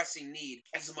a pressing need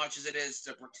as much as it is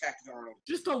to protect Darnold.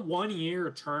 Just a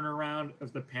 1-year turnaround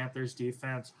of the Panthers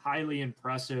defense. Highly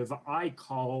impressive. I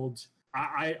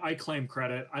claim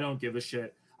credit. I don't give a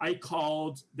shit. I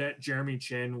called that Jeremy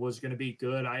Chin was going to be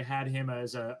good. I had him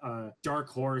as a dark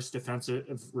horse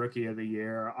defensive rookie of the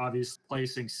year, obviously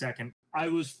placing 2nd. I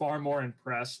was far more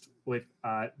impressed with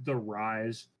the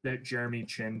rise that Jeremy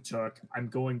Chin took. I'm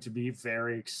going to be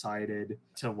very excited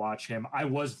to watch him. I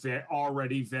was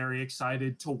already very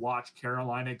excited to watch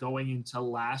Carolina going into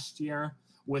last year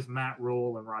with Matt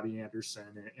Rule and Robbie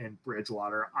Anderson and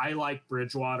Bridgewater. I like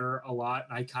Bridgewater a lot,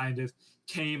 and I kind of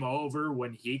came over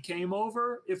when he came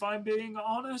over, if I'm being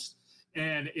honest,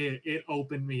 and it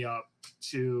opened me up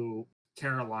to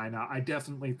Carolina. I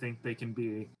definitely think they can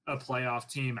be a playoff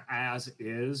team as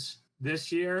is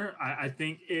this year. I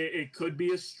think it could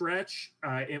be a stretch.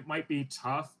 It might be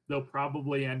tough. They'll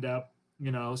probably end up,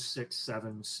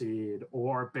 6-7 seed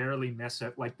or barely miss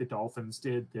it like the Dolphins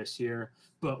did this year,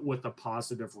 but with a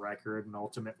positive record and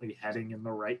ultimately heading in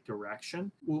the right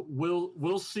direction.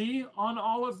 We'll see on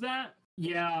all of that.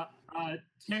 Yeah,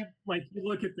 you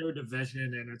look at their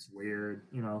division and it's weird.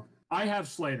 I have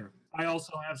Slater. I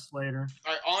also have Slater.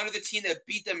 All right, on to the team that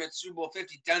beat them at Super Bowl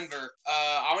 50, Denver.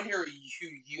 I want to hear who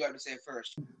you have to say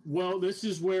first. Well, this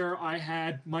is where I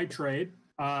had my trade.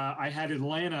 I had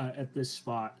Atlanta at this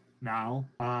spot now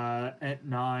at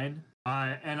 9.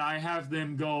 And I have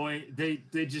them going.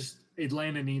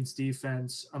 Atlanta needs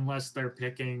defense unless they're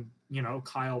picking,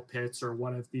 Kyle Pitts or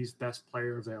one of these best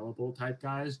player available type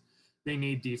guys. They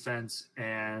need defense,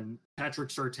 and Patrick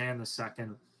Surtain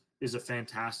II is a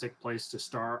fantastic place to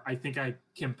start. I think I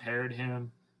compared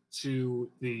him to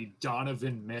the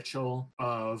Donovan Mitchell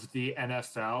of the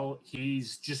NFL.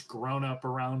 He's just grown up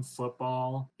around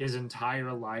football his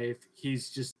entire life.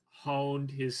 He's just honed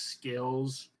his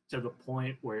skills to the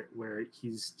point where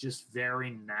he's just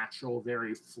very natural,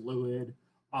 very fluid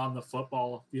on the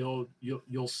football field.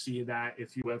 You'll see that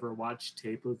if you ever watch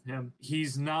tape of him.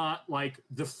 He's not like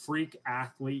the freak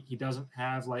athlete. He doesn't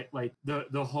have like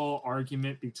the whole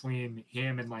argument between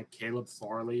him and like Caleb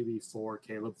Farley before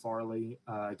Caleb Farley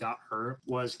got hurt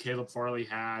was Caleb Farley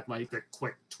had like the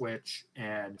quick twitch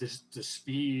and the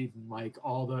speed and like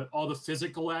all the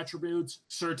physical attributes.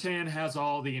 Surtain has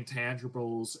all the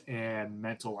intangibles and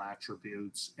mental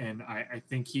attributes, and I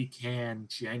think he can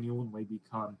genuinely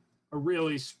become a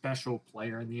really special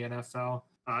player in the NFL.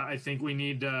 I think we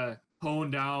need to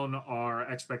hone down our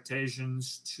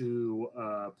expectations to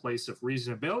a place of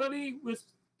reasonability with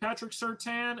Patrick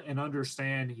Surtain and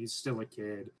understand he's still a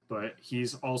kid, but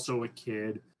he's also a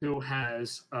kid who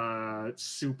has a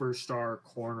superstar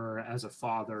corner as a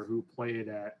father who played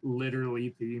at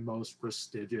literally the most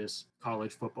prestigious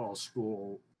college football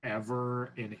school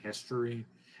ever in history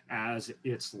as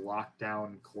its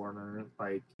lockdown corner.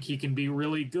 Like, he can be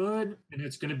really good, and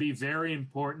it's going to be very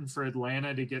important for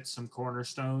Atlanta to get some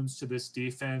cornerstones to this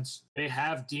defense. They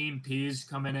have Dean Pease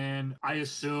coming in. I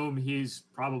assume he's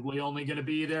probably only going to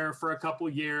be there for a couple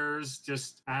years,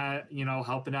 just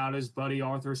helping out his buddy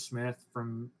Arthur Smith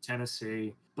from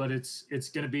Tennessee. But it's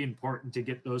going to be important to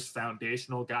get those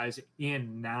foundational guys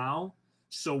in now,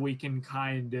 so we can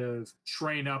kind of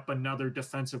train up another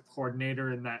defensive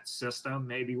coordinator in that system,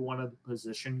 maybe one of the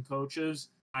position coaches,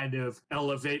 kind of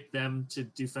elevate them to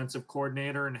defensive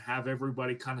coordinator and have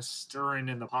everybody kind of stirring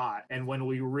in the pot. And when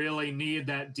we really need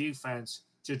that defense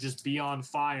to just be on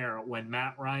fire, when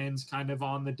Matt Ryan's kind of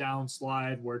on the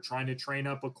downslide, we're trying to train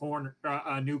up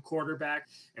a new quarterback,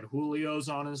 and Julio's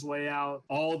on his way out.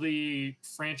 All the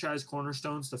franchise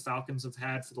cornerstones the Falcons have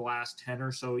had for the last 10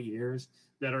 or so years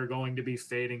that are going to be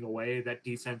fading away. That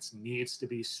defense needs to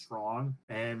be strong,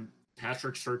 and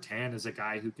Patrick Surtain is a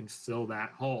guy who can fill that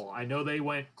hole. I know they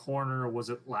went corner, was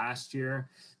it last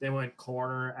year? They went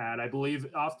corner at, I believe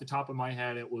off the top of my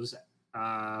head, it was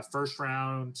first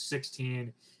round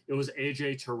 16. It was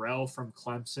AJ Terrell from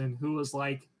Clemson, who was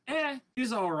like,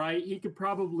 he's all right. He could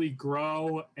probably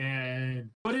grow,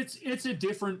 but it's a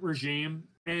different regime,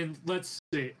 and let's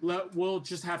see. We'll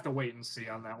just have to wait and see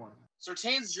on that one.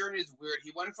 Surtain's journey is weird.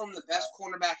 He went from the best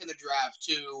cornerback in the draft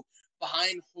to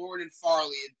behind Horn and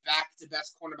Farley and back to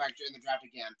best cornerback during the draft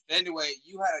again. But anyway,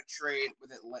 you had a trade with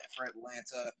for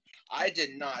Atlanta. I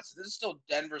did not. So this is still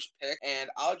Denver's pick, and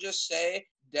I'll just say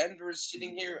Denver's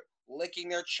sitting here licking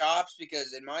their chops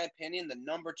because, in my opinion, the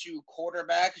number 2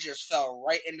 quarterback just fell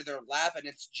right into their lap, and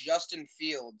it's Justin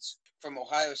Fields from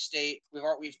Ohio State.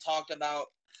 We've talked about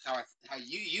how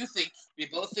you think, we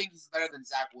both think he's better than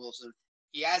Zach Wilson.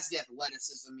 He has the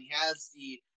athleticism. He has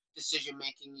the decision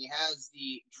making. He has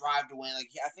the drive to win.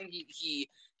 I think he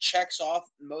checks off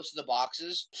most of the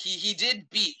boxes. He did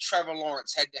beat Trevor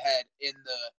Lawrence head to head in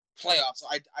the playoffs. So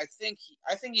I think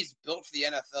he's built for the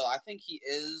NFL. I think he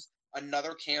is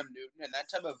another Cam Newton, and that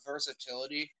type of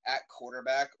versatility at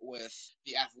quarterback with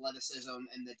the athleticism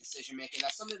and the decision making.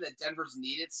 That's something that Denver's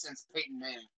needed since Peyton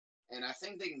Manning. And I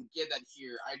think they can get that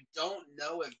here. I don't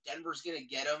know if Denver's going to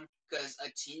get him because a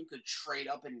team could trade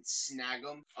up and snag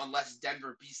him unless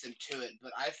Denver beats them to it.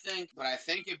 But I think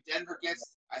if Denver gets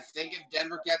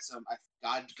him,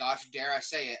 gosh dare I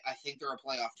say it, I think they're a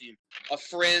playoff team. A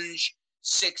fringe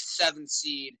 6th, 7th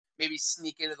seed, maybe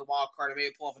sneak into the wild card and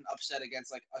maybe pull off an upset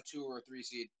against like a 2 or a 3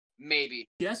 seed. Maybe.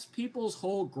 Yes, people's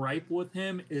whole gripe with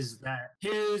him is that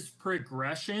his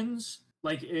progressions,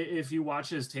 like if you watch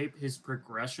his tape, his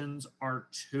progressions are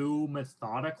too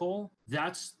methodical.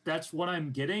 That's what I'm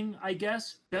getting, I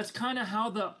guess. That's kind of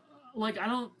how I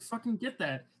don't fucking get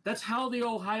that. That's how the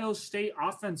Ohio State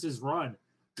offense is run.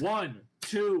 1,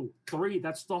 2, 3.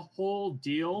 That's the whole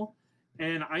deal.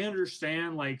 And I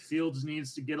understand like Fields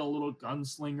needs to get a little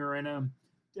gunslinger in him.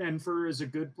 Denver is a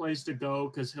good place to go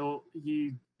because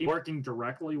he's working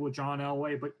directly with John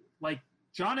Elway, but like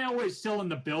John Elway's still in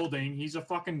the building. He's a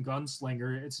fucking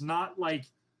gunslinger. It's not like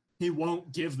he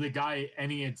won't give the guy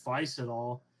any advice at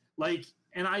all. Like,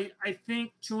 and I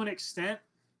think to an extent,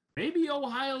 maybe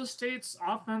Ohio State's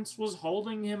offense was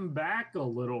holding him back a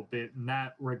little bit in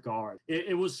that regard.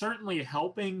 It was certainly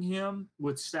helping him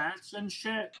with stats and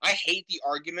shit. I hate the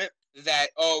argument that,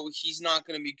 he's not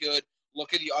going to be good.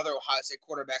 Look at the other Ohio State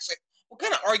quarterbacks. Like, what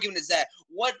kind of argument is that?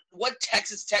 What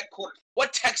Texas Tech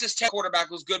quarterback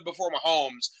was good before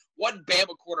Mahomes? What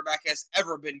Bama quarterback has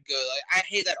ever been good? Like, I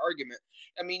hate that argument.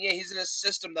 I mean, yeah, he's in a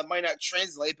system that might not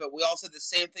translate, but we all said the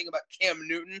same thing about Cam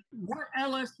Newton. What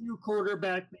LSU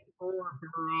quarterback before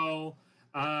Burrow?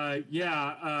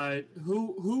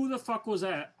 Who the fuck was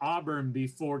at Auburn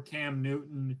before Cam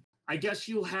Newton? I guess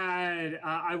you had,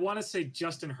 I want to say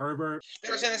Justin Herbert. They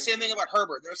were saying the same thing about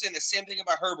Herbert.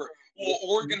 Well,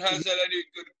 Oregon hasn't had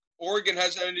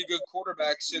any good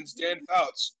quarterbacks since Dan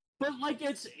Fouts. But like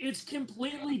it's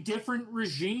completely different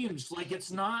regimes. Like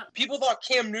it's not. People thought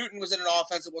Cam Newton was in an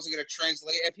offense that wasn't going to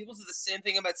translate, and people said the same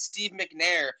thing about Steve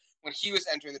McNair when he was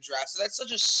entering the draft. So that's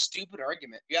such a stupid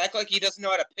argument. You act like he doesn't know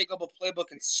how to pick up a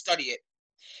playbook and study it.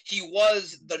 He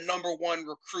was the number one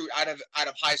recruit out of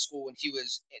high school when he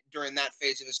was during that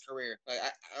phase of his career. Like,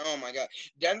 oh my god,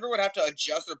 Denver would have to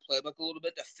adjust their playbook a little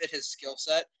bit to fit his skill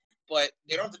set, but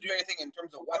they don't have to do anything in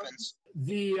terms of weapons.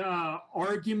 The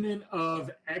argument of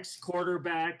X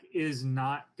quarterback is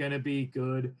not going to be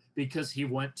good because he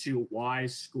went to Y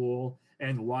school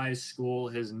and Y school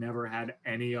has never had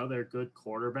any other good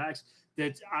quarterbacks.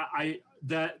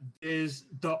 That is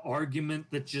the argument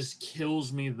that just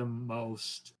kills me the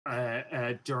most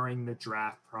during the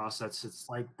draft process. It's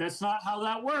like, that's not how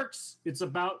that works. It's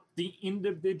about the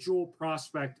individual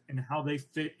prospect and how they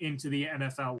fit into the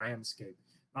NFL landscape.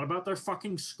 Not about their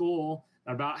fucking school,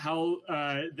 not about how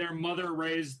their mother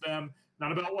raised them,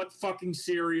 not about what fucking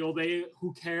cereal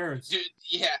who cares? Dude,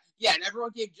 yeah, and everyone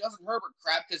gave Justin Herbert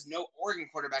crap because no Oregon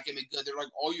quarterback can be good. They're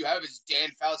like, all you have is Dan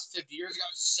Fouts 50 years ago.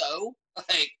 So,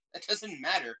 like, that doesn't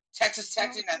matter. Texas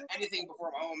Tech didn't have anything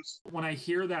before Mahomes. When I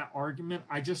hear that argument,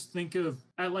 I just think of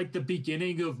at like the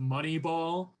beginning of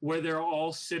Moneyball, where they're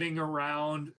all sitting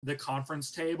around the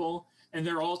conference table and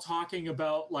they're all talking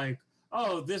about like,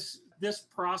 oh, this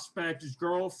prospect's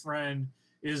girlfriend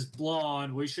is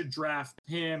blonde. We should draft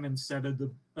him instead of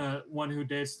the one who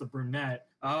dates the brunette.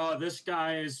 Oh, this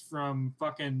guy is from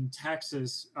fucking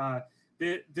Texas.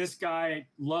 This guy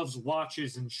loves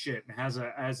watches and shit and has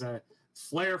a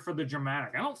flair for the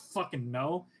dramatic. I don't fucking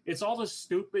know. It's all the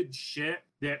stupid shit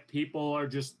that people are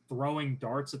just throwing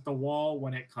darts at the wall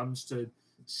when it comes to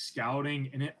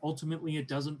scouting, and it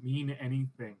doesn't mean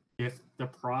anything if the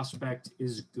prospect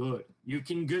is good. You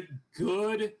can get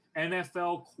good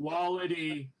NFL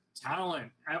quality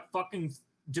talent at fucking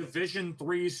Division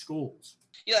III schools.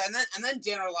 Yeah, and then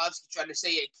Dan Orlovsky tried to say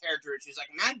a character. She was like,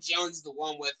 Matt Jones is the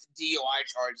one with DUI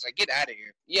charges. Like, get out of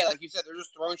here. Yeah, like you said, they're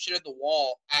just throwing shit at the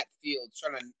wall at Fields,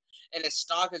 and his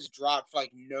stock has dropped for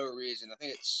like no reason. I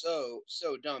think it's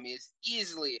so dumb. He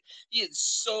is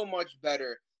so much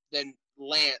better than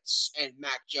Lance and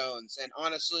Mac Jones. And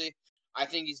honestly, I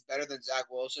think he's better than Zach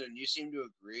Wilson, and you seem to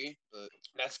agree, but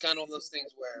that's kind of one of those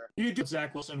things where you do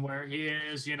Zach Wilson, where he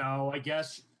is, I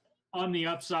guess on the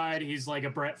upside, he's like a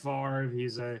Brett Favre.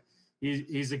 He's a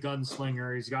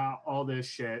gunslinger. He's got all this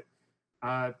shit.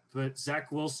 But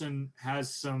Zach Wilson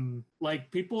has some,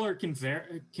 like, people are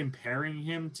comparing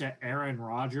him to Aaron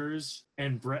Rodgers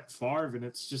and Brett Favre, and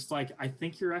it's just like, I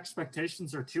think your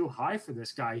expectations are too high for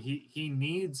this guy. He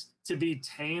needs to be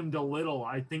tamed a little.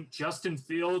 I think Justin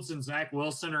Fields and Zach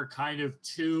Wilson are kind of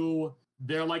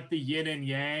they're like the yin and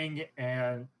yang,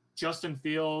 and Justin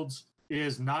Fields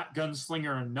is not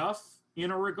gunslinger enough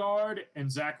in a regard,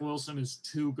 and Zach Wilson is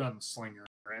too gunslinger.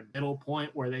 And middle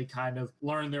point where they kind of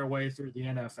learn their way through the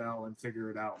NFL and figure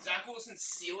it out. Zach Wilson's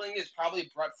ceiling is probably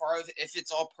Brett Favre if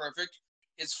it's all perfect.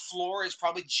 His floor is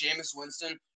probably Jameis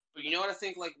Winston. But you know what I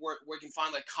think, like, where we can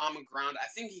find, like, common ground? I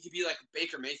think he could be like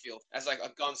Baker Mayfield as, like, a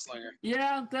gunslinger.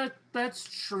 Yeah,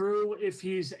 that's true if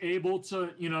he's able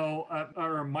to,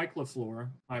 or Mike LaFleur,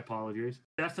 my apologies,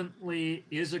 definitely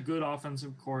is a good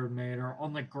offensive coordinator.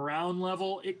 On the ground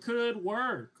level, it could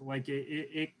work. Like,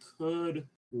 it could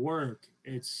work.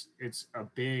 It's a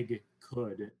big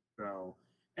could, though.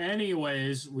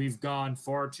 Anyways, we've gone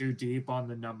far too deep on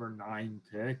the number 9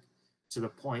 pick, to the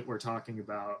point we're talking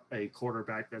about a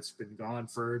quarterback that's been gone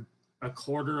for a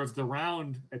quarter of the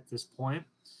round at this point.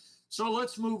 So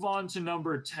let's move on to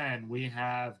number 10. We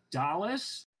have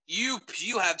Dallas. You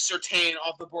have Surtain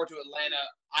off the board to Atlanta.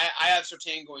 I have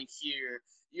Surtain going here.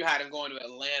 You had him going to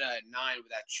Atlanta at 9 with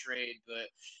that trade. But,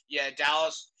 yeah,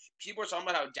 Dallas, people are talking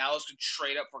about how Dallas could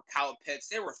trade up for Kyle Pitts.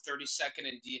 They were 32nd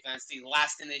in defense. The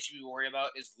last thing they should be worried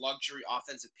about is luxury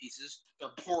offensive pieces.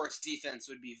 Their porous defense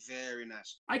would be very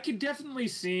nice. I could definitely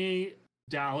see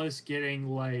Dallas getting,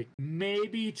 like,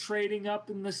 maybe trading up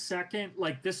in the second.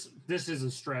 Like, this is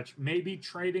a stretch. Maybe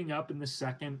trading up in the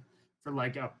second for,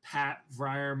 like, a Pat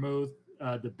Freiermuth,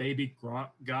 the baby Gronk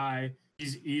guy.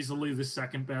 He's easily the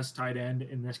second best tight end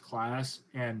in this class.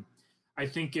 And I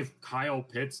think if Kyle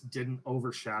Pitts didn't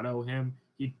overshadow him,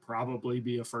 he'd probably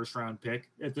be a first-round pick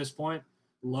at this point.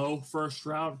 Low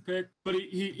first-round pick. But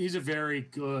he's a very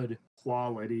good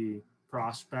quality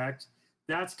prospect.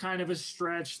 That's kind of a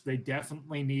stretch. They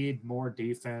definitely need more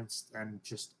defense than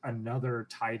just another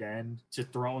tight end to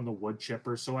throw in the wood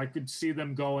chipper. So I could see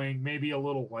them going maybe a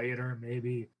little later,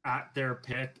 maybe at their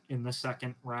pick in the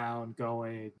second round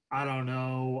going, I don't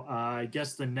know, I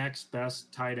guess the next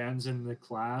best tight ends in the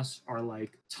class are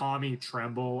like Tommy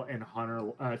Tremble and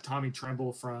Tommy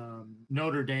Tremble from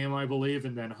Notre Dame, I believe,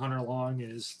 and then Hunter Long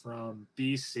is from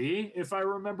BC, if I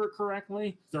remember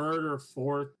correctly. Third or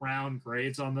fourth round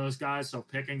grades on those guys, so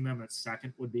picking them at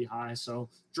second would be high. So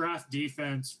draft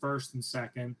defense first and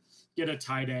second, get a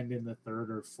tight end in the third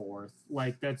or fourth.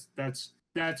 Like that's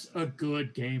a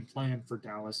good game plan for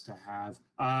Dallas to have.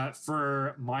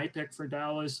 For my pick for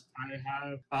Dallas,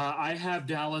 I have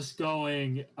Dallas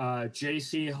going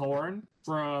J.C. Horn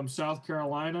from South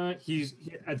Carolina.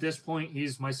 At this point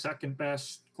he's my second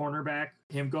best cornerback.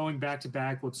 Him going back to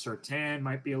back with Surtain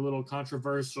might be a little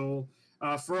controversial.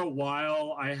 For a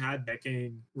while, I had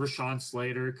picking Rashawn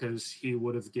Slater because he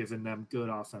would have given them good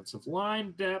offensive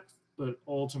line depth. But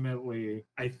ultimately,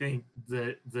 I think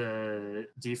that the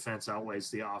defense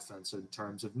outweighs the offense in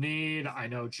terms of need. I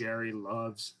know Jerry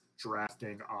loves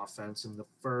drafting offense in the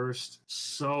first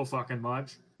so fucking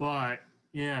much, but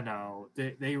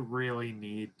they really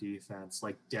need defense,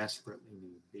 like desperately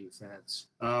need defense.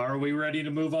 Are we ready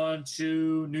to move on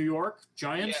to New York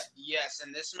Giants? Yes,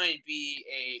 and this might be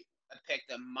a pick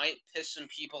that might piss some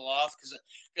people off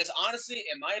because honestly,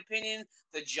 in my opinion,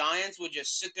 the Giants would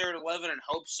just sit there at 11 and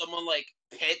hope someone like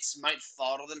Pitts might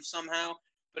fall to them somehow.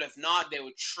 But if not, they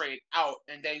would trade out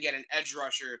and then get an edge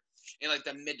rusher in like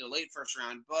the mid to late first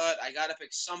round. But I got to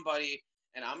pick somebody,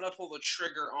 and I'm going to pull the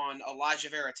trigger on Elijah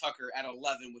Vera Tucker at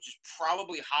 11, which is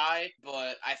probably high,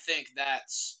 but I think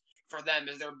that's for them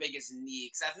is their biggest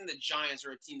need. Because I think the Giants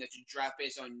are a team that should draft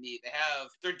based on need.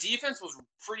 Their defense was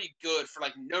pretty good for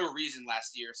like no reason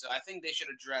last year, so I think they should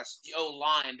address the O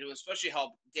line to especially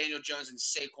help Daniel Jones and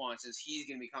Saquon since he's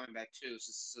going to be coming back too.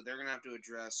 So they're going to have to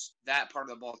address that part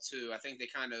of the ball too. I think they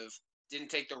kind of didn't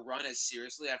take the run as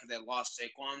seriously after they lost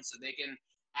Saquon, so they can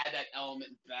add that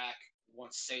element back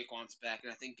once Saquon's back.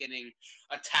 And I think getting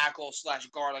a tackle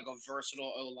 / guard, like a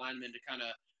versatile O lineman to kind of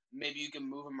maybe you can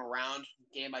move him around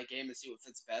game by game and see what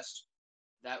fits best.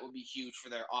 That would be huge for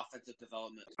their offensive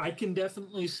development. I can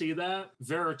definitely see that.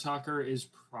 Vera Tucker is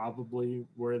probably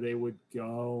where they would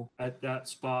go at that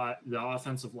spot. The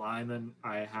offensive lineman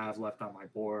I have left on my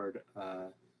board,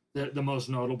 the most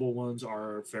notable ones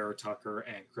are Vera Tucker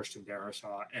and Christian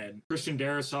Darrisaw. And Christian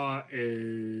Darrisaw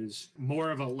is more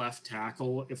of a left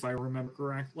tackle, if I remember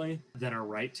correctly, than a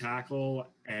right tackle.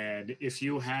 And if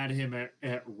you had him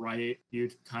at right,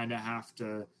 you'd kind of have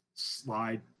to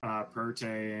slide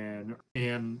Perte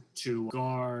in to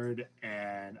guard,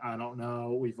 and I don't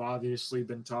know. We've obviously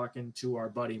been talking to our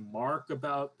buddy Mark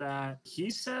about that.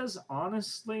 He says,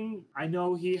 honestly, I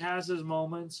know he has his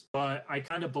moments, but I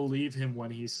kind of believe him when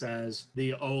he says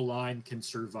the O-line can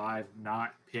survive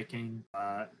not picking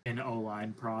an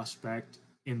O-line prospect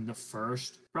in the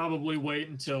first. Probably wait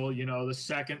until, the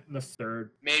second and the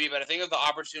third. Maybe, but I think if the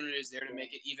opportunity is there to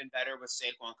make it even better with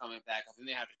Saquon coming back, I think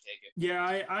they have to take it. Yeah,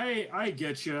 I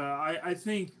get you. I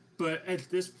think, but at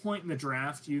this point in the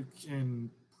draft, you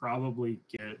can probably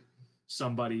get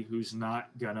somebody who's not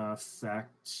going to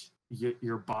affect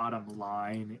your bottom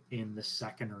line in the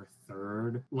second or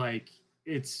third. Like,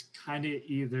 it's kind of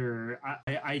either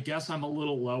I guess I'm a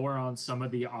little lower on some of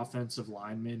the offensive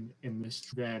linemen in this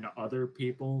than other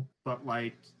people, but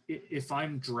like if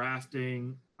I'm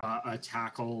drafting a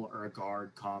tackle or a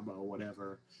guard combo,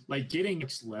 whatever, like getting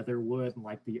Leatherwood in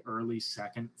like the early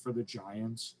second for the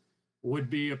Giants would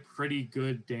be a pretty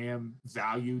good damn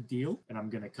value deal. And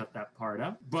I'm going to cut that part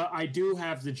out. But I do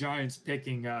have the Giants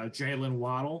picking Jalen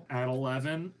Waddle at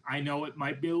 11. I know it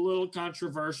might be a little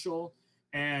controversial,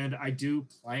 and I do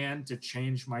plan to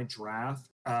change my draft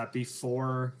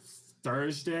before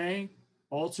Thursday.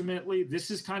 Ultimately,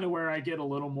 this is kind of where I get a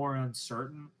little more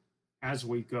uncertain as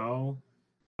we go.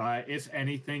 If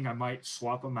anything, I might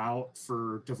swap them out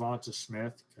for Devonta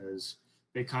Smith because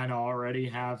they kind of already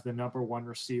have the number one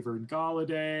receiver in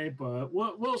Galladay, but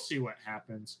we'll see what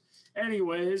happens.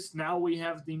 Anyways, now we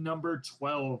have the number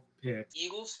 12 pick.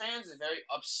 Eagles fans are very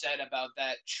upset about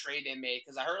that trade they made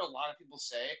because I heard a lot of people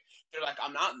say, they're like,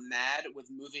 I'm not mad with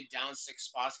moving down 6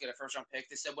 spots to get a first-round pick.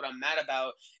 They said what I'm mad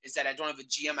about is that I don't have a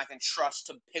GM I can trust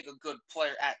to pick a good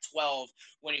player at 12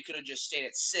 when he could have just stayed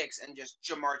at 6 and just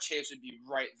Jamar Chase would be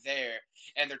right there.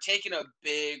 And they're taking a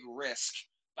big risk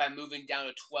by moving down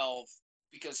to 12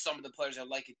 because some of the players I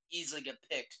like could easily get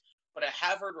picked. But I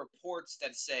have heard reports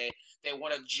that say they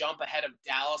want to jump ahead of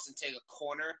Dallas and take a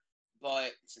corner.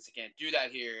 But since they can't do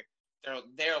that here, they're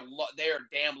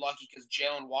damn lucky because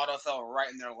Jalen Waddle fell right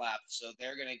in their lap. So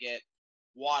they're gonna get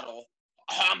Waddle.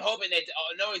 I'm hoping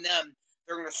knowing them,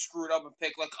 they're gonna screw it up and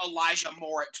pick like Elijah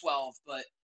Moore at 12. But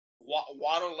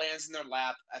Waddle lands in their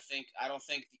lap. I don't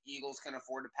think the Eagles can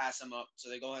afford to pass him up, so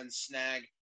they go ahead and snag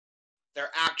their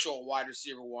actual wide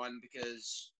receiver one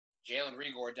because Jalen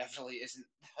Rigor definitely isn't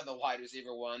the wide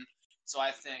receiver one. So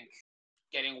I think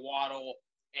getting Waddle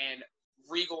and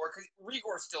Rigor, because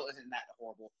Rigor still isn't that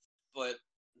horrible, but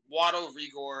Waddle,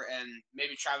 Rigor, and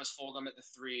maybe Travis Fulgham at the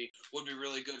 3 would be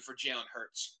really good for Jalen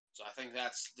Hurts. So I think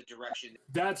that's the direction.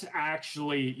 That's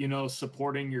actually,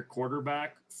 supporting your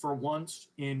quarterback for once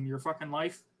in your fucking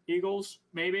life, Eagles.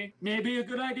 Maybe a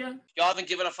good idea. Y'all haven't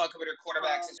given a fuck about your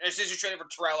quarterbacks since you traded for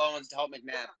Terrell Owens to help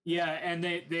McNabb. Yeah, and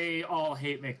they all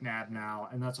hate McNabb now,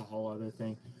 and that's a whole other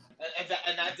thing.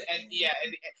 And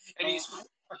he's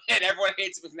and everyone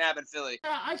hates McNabb in Philly.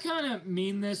 I kind of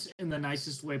mean this in the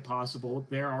nicest way possible.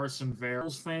 There are some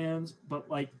Bears fans, but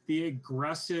like the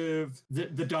aggressive,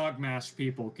 the dog mash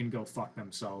people can go fuck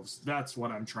themselves. That's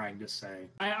what I'm trying to say.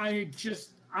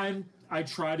 I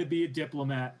try to be a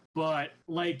diplomat, but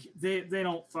like they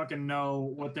don't fucking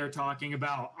know what they're talking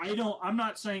about. I'm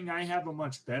not saying I have a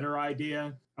much better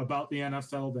idea about the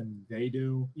NFL than they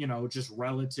do, just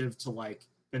relative to like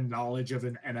the knowledge of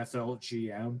an NFL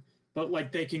GM, but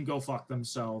like they can go fuck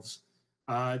themselves.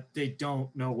 They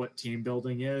don't know what team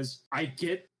building is. I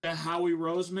get the Howie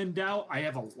Roseman doubt. I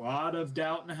have a lot of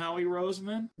doubt in Howie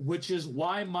Roseman, which is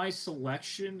why my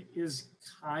selection is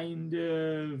kind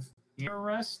of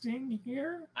interesting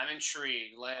here. I'm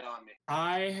intrigued. Lay it on me.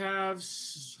 I have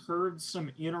heard some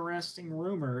interesting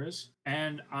rumors,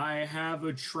 and I have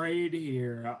a trade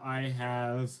here. I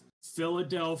have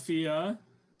Philadelphia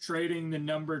trading the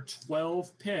number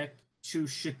 12 pick to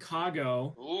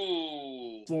Chicago.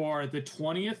 Ooh. For the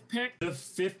 20th pick, the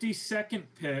 52nd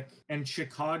pick, and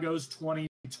Chicago's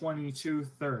 2022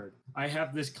 third. I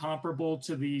have this comparable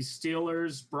to the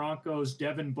Steelers Broncos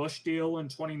Devin Bush deal in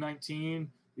 2019.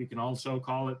 You can also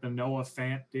call it the Noah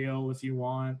Fant deal if you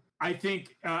want. I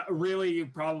think really you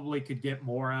probably could get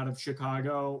more out of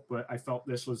Chicago, but I felt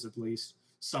this was at least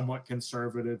somewhat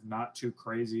conservative, not too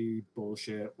crazy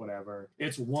bullshit, whatever.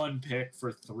 It's one pick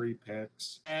for 3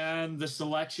 picks. And the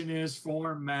selection is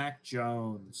for Mac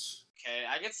Jones. Okay,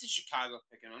 I can see Chicago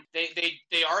picking him.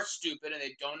 They are stupid and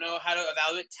they don't know how to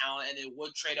evaluate talent, and they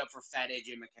would trade up for fat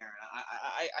AJ McCarron.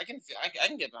 I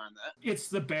can get behind that. It's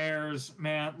the Bears,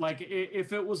 man. Like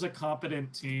if it was a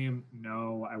competent team,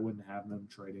 no, I wouldn't have them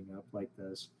trading up like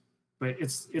this. But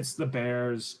it's the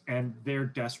Bears, and they're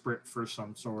desperate for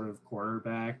some sort of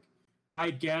quarterback. I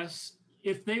guess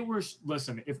if they were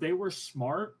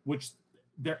smart, which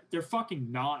they're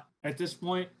fucking not at this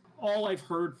point. All I've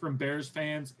heard from Bears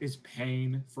fans is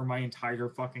pain for my entire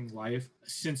fucking life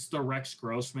since the Rex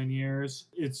Grossman years.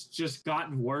 It's just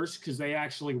gotten worse because they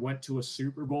actually went to a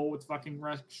Super Bowl with fucking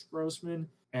Rex Grossman,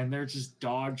 and they're just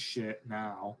dog shit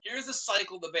now. Here's the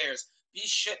cycle of the Bears. Be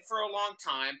shit for a long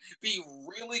time, be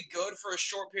really good for a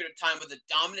short period of time with a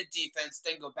dominant defense,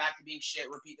 then go back to being shit,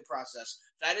 repeat the process.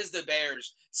 That is the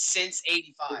Bears since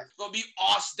 85. They'll be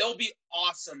awesome. They'll be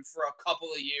awesome for a couple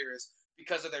of years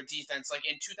because of their defense. Like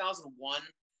in 2001,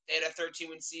 they had a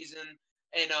 13-win season.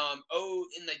 And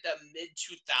in like that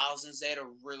mid-2000s, they had a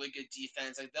really good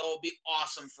defense. Like they'll be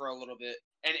awesome for a little bit.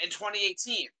 And in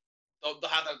 2018, they'll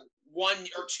have like 1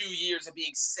 or 2 years of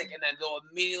being sick, and then they'll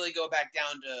immediately go back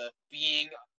down to being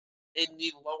in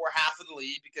the lower half of the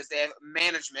league because they have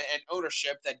management and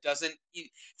ownership that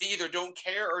they either don't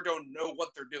care or don't know what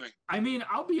they're doing. I mean,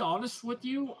 I'll be honest with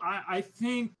you. I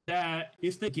think that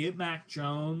if they get Mac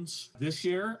Jones this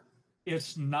year,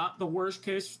 it's not the worst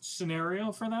case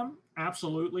scenario for them.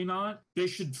 Absolutely not. They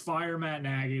should fire Matt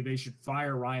Nagy. They should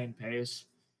fire Ryan Pace.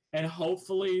 And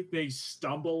hopefully they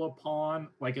stumble upon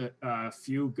like a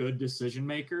few good decision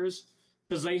makers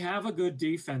because they have a good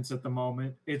defense at the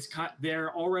moment.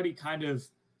 They're already kind of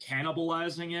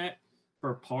cannibalizing it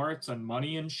for parts and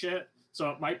money and shit. So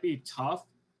it might be tough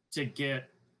to get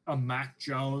a Mac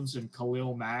Jones and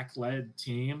Khalil Mack led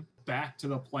team back to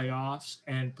the playoffs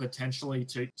and potentially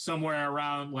to somewhere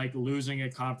around like losing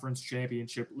a conference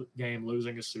championship game,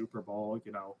 losing a Super Bowl,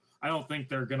 I don't think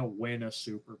they're going to win a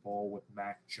Super Bowl with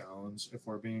Mac Jones, if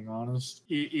we're being honest.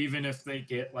 Even if they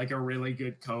get like a really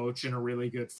good coach and a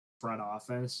really good front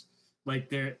office,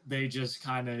 like they just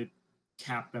kind of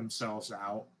cap themselves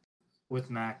out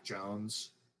with Mac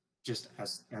Jones just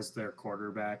as their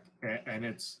quarterback. And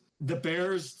it's the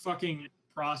Bears fucking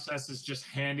process is just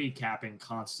handicapping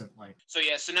constantly. So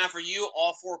now for you,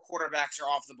 all 4 quarterbacks are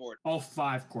off the board. All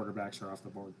 5 quarterbacks are off the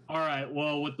board. All right,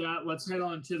 well, with that, let's head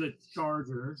on to the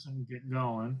Chargers and get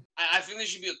going. I think this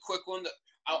should be a quick one.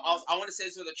 I want to say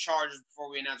this with the Chargers before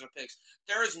we announce our picks.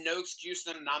 There is no excuse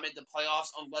for them to not make the playoffs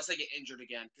unless they get injured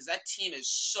again, because that team is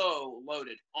so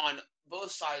loaded on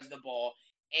both sides of the ball.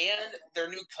 and their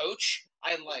new coach,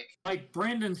 I like. Like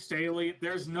Brandon Staley,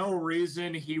 there's no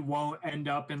reason he won't end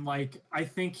up in like. I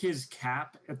think his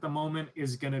cap at the moment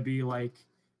is going to be like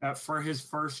for his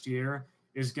first year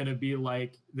is going to be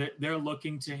like they're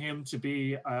looking to him to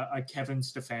be a Kevin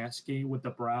Stefanski with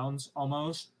the Browns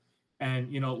almost,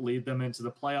 and lead them into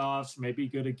the playoffs. Maybe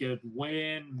get a good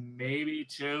win, maybe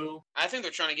two. I think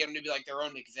they're trying to get him to be like their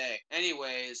own McVay.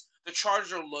 Anyways, the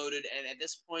Chargers are loaded, and at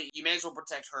this point, you may as well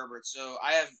protect Herbert. So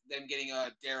I have them getting a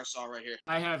Darisaw right here.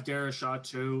 I have Darashaw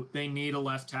too. They need a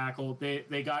left tackle.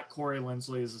 They got Corey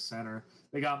Linsley as a center.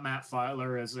 They got Matt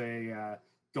Filer as a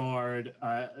guard.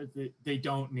 They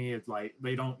don't need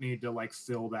to like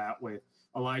fill that with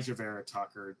Elijah Vera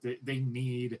Tucker. They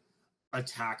need a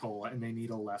tackle and they need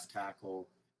a left tackle.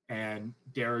 And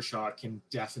Darashaw can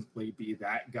definitely be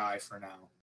that guy for now.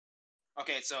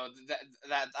 Okay, so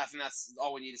that I think that's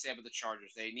all we need to say about the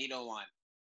Chargers. They need O-line.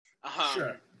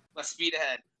 Sure. Let's speed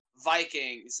ahead.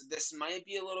 Vikings. This might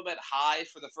be a little bit high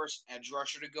for the first edge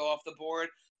rusher to go off the board,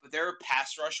 but their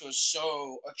pass rush was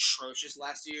so atrocious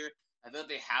last year. I feel like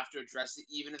they have to address it,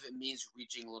 even if it means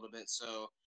reaching a little bit. So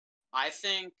I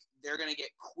think they're going to get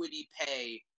Kwity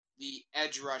Paye, the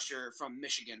edge rusher from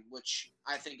Michigan, which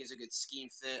I think is a good scheme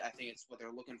fit. I think it's what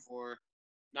they're looking for.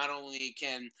 Not only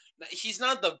can he's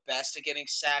not the best at getting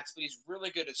sacks, but he's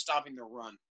really good at stopping the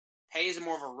run. Paye is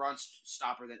more of a run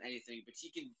stopper than anything, but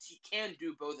he can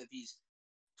do both if he's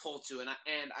told to. And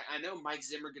I know Mike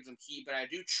Zimmer gives him heat, but I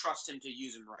do trust him to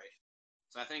use him right.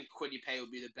 So I think Kwity Paye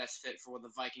would be the best fit for what the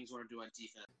Vikings want to do on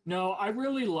defense. No, I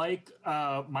really like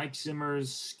Mike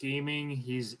Zimmer's scheming.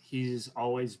 He's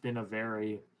always been a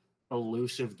very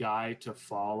elusive guy to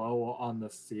follow on the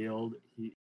field.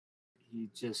 He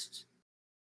just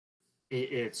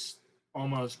it's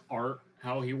almost art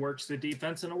how he works the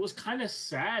defense, and it was kind of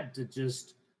sad to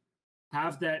just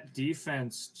have that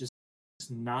defense just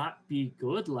not be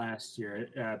good last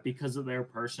year because of their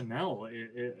personnel.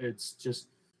 It's just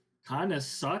kind of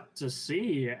sucked to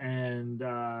see, and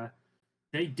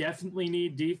they definitely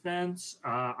need defense.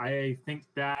 I think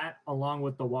that, along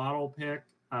with the Waddle pick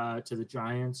to the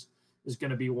Giants, is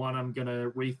going to be one I'm going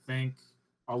to rethink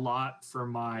a lot for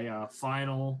my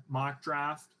final mock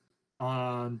draft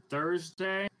on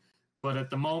Thursday. But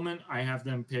at the moment, I have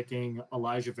them picking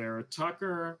Elijah Vera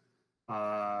Tucker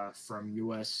from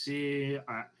USC.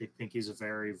 I think he's a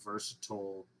very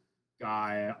versatile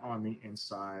guy on the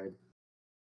inside.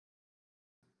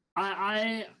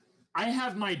 I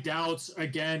have my doubts.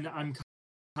 Again, I'm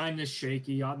kind of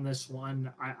shaky on this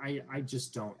one. I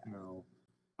just don't know.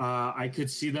 I could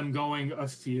see them going a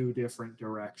few different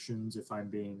directions, if I'm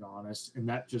being honest, and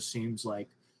that just seems like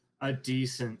a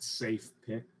decent, safe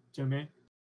pick to me.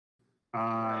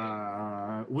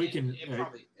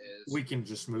 We can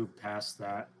just move past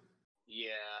that.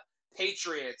 Yeah.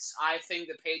 Patriots. I think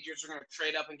the Patriots are going to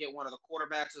trade up and get one of the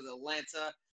quarterbacks with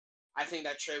Atlanta. I think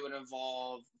that trade would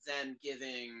involve them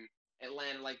giving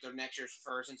Atlanta like their next year's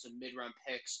first and some mid-round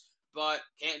picks, but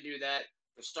can't do that.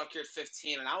 They're stuck here at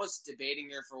 15, and I was debating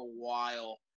here for a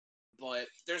while, but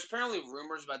there's apparently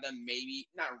rumors about them. Maybe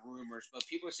not rumors, but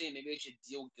people are saying maybe they should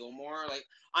deal Gilmore. Like,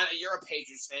 you're a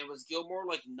Patriots fan. Was Gilmore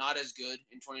like not as good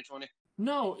in 2020?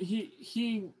 No,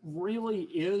 he really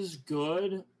is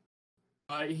good.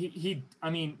 I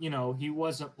mean, he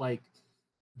wasn't like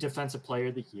defensive player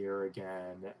of the year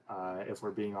again, if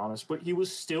we're being honest, but he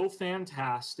was still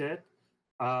fantastic.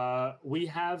 We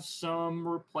have some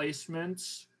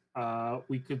replacements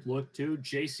we could look to.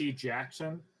 JC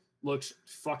Jackson looks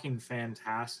fucking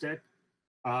fantastic.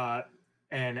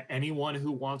 And anyone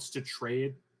who wants to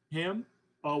trade him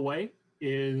away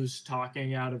is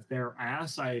talking out of their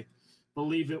ass. I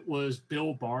believe it was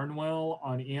Bill Barnwell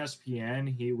on ESPN.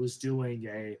 He was doing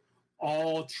a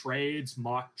all trades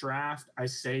mock draft. I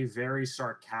say very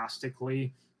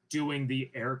sarcastically, doing the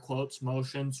air quotes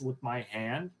motions with my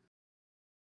hand.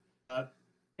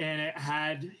 And it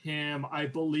had him, I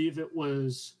believe it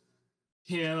was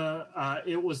him,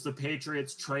 it was the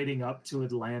Patriots trading up to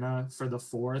Atlanta for the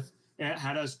fourth. And it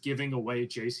had us giving away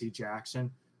JC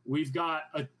Jackson. We've got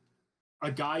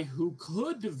a guy who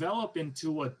could develop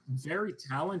into a very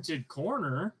talented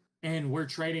corner, and we're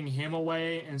trading him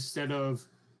away instead of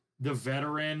the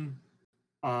veteran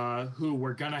who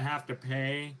we're going to have to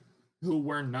pay, who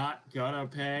we're not going to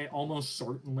pay, almost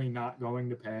certainly not going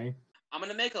to pay. I'm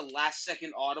going to make a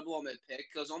last-second audible on my pick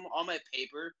because on my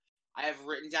paper, I have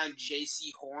written down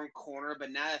J.C. Horn corner,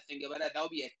 but now that I think about it, that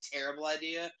would be a terrible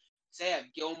idea. Say I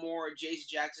have Gilmore, J.C.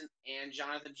 Jackson, and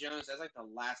Jonathan Jones. That's like the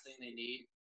last thing they need.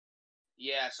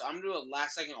 Yeah, so I'm going to do a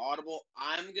last-second audible.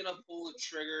 I'm going to pull the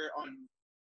trigger on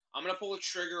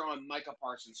Micah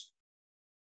Parsons.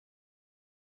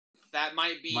 That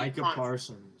might be Micah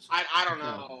Parsons. I don't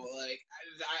know. Like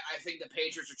I think the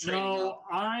Patriots are trading up.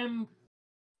 I'm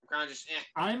kind of just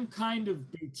I'm kind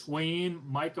of between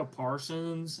Micah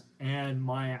Parsons and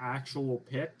my actual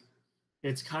pick.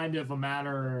 It's kind of a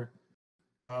matter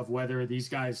of whether these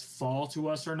guys fall to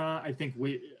us or not. I think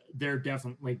they're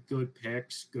definitely good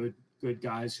picks, good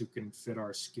guys who can fit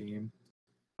our scheme.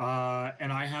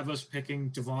 And I have us picking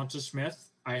Devonta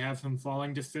Smith. I have him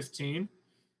falling to 15.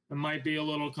 It might be a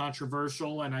little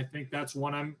controversial, and I think that's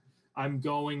one I'm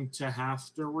going to have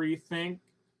to rethink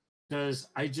because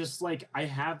I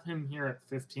have him here at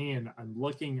 15. I'm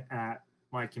looking at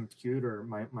my computer,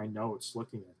 my notes,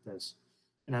 looking at this,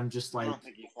 and I'm just like, I don't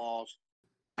think he falls.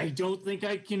 I don't think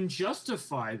I can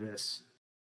justify this.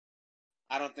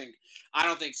 I don't think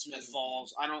Smith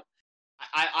falls.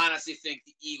 I honestly think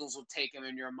the Eagles will take him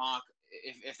in your mock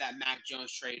if that Mac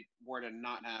Jones trade were to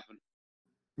not happen.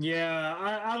 Yeah,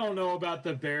 I don't know about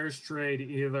the Bears trade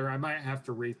either. I might have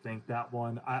to rethink that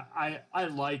one. I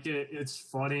like it. It's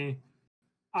funny.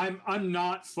 I'm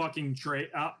not fucking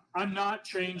I'm not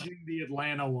changing the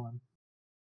Atlanta one.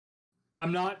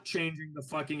 I'm not changing the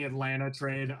fucking Atlanta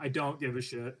trade. I don't give a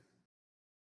shit.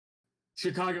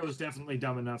 Chicago is definitely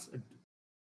dumb enough.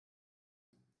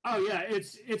 Oh yeah,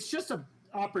 it's just an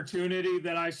opportunity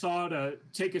that I saw to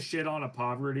take a shit on a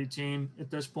poverty team at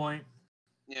this point.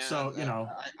 Yeah, so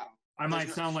I might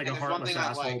sound like a heartless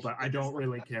asshole, but I don't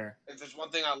really care. If there's one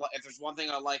thing I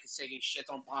like, it's taking shit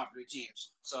on poverty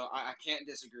teams. So I can't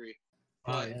disagree.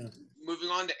 But moving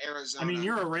on to Arizona. I mean,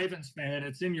 you're a Ravens fan.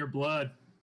 It's in your blood.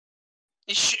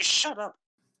 Shut up.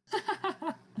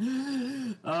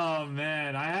 Oh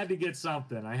man, I had to get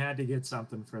something.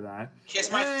 For that. Kiss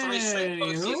my 3 straight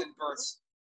postseason berths.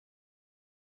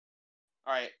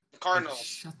 All right, the Cardinals.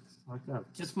 Shut the fuck up.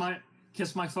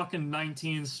 Kiss my fucking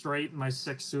 19 straight and my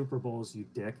 6 Super Bowls, you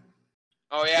dick.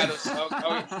 Oh yeah,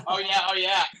 oh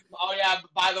yeah.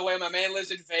 By the way, my man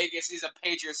lives in Vegas. He's a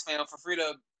Patriots fan. Feel free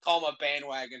to call him a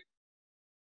bandwagon.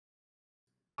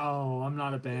 Oh, I'm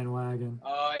not a bandwagon.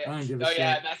 Oh yeah. I don't give a shit.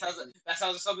 That sounds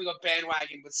like something a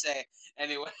bandwagon would say.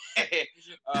 Anyway.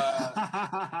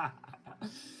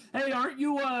 Hey, aren't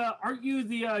you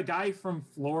the guy from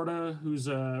Florida who's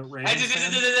a Ravens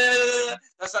fan?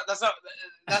 That's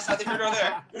not the hero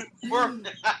there.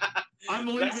 I'm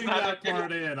leaving that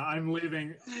part in. I'm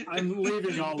leaving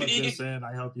all of this in.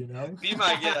 I hope you know. Be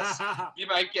my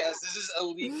guest. This is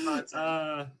elite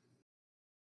content.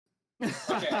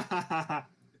 Okay.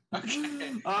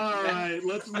 All right,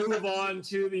 let's move on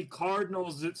to the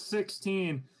Cardinals at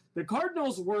 16. The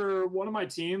Cardinals were one of my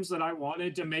teams that I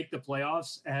wanted to make the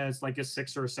playoffs as like a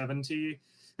 6 or 7 seed.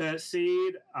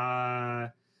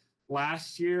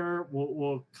 Last year,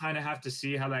 we'll kind of have to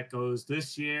see how that goes.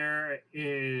 This year,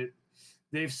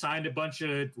 they've signed a bunch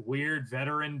of weird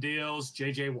veteran deals,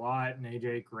 J.J. Watt and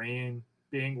A.J. Green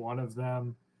being one of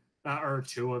them, or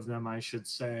 2 of them, I should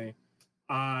say.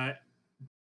 I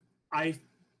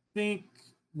think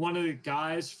one of the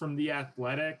guys from The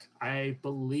Athletic, I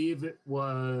believe it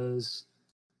was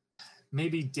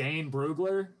maybe Dane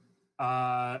Brugler,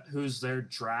 who's their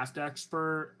draft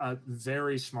expert, a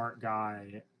very smart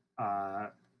guy. I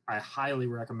highly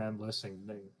recommend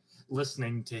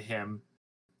listening to him.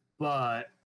 But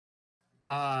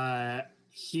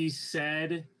he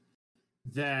said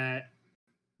that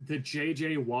the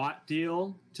J.J. Watt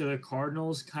deal to the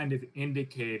Cardinals kind of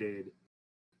indicated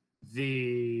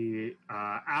the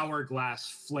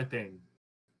hourglass flipping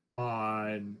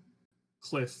on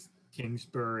Cliff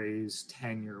Kingsbury's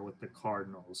tenure with the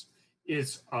Cardinals.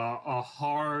 It's a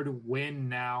hard win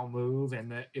now move,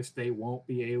 and that if they won't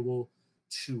be able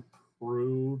to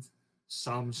prove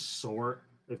some sort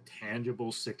of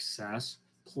tangible success,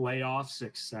 playoff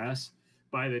success,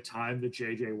 by the time the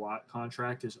J.J. Watt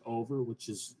contract is over, which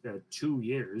is 2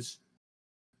 years,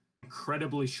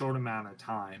 incredibly short amount of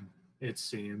time, it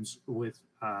seems, with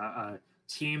a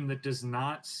team that does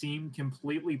not seem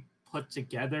completely put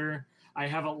together. I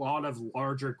have a lot of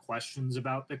larger questions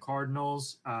about the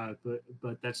Cardinals,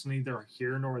 but that's neither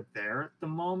here nor there at the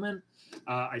moment.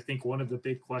 I think one of the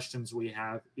big questions we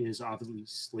have is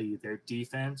obviously their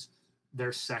defense,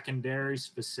 their secondary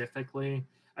specifically.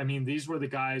 I mean, these were the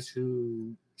guys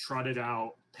who trotted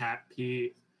out Pat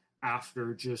Pete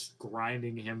after just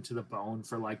grinding him to the bone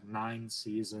for like 9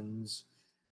 seasons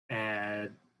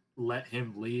and let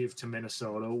him leave to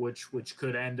Minnesota, which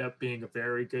could end up being a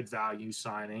very good value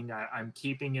signing. I'm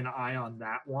keeping an eye on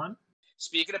that one.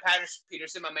 Speaking of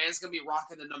Peterson, my man's going to be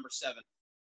rocking the number 7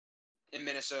 in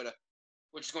Minnesota,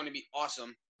 which is going to be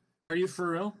awesome. Are you for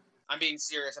real? I'm being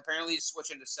serious. Apparently he's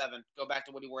switching to 7. Go back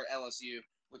to what he wore at LSU,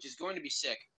 which is going to be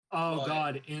sick. Oh But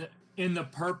God, in the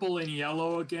purple and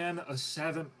yellow again, a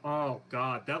 7. Oh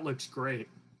God, that looks great.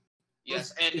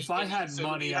 yes, and If I and had so who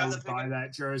do money, you I have them would buy picking?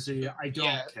 that jersey. I Yeah,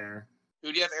 don't care.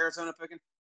 who do you have Arizona picking?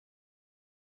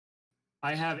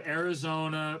 I have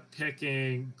Arizona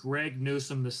picking Greg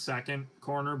Newsome the second Oh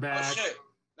cornerback, shit,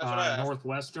 that's what I have.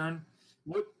 Northwestern.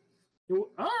 What? All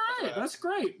That's what right, I have. that's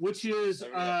great. Which is There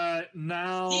we go. He's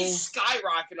now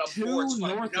skyrocketed up boards two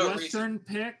for like no reason. Northwestern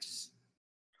picks.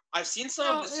 I've seen some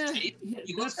of Well, his tape.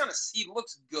 He looks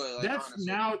good. Like that's honestly,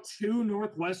 now two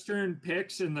Northwestern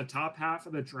picks in the top half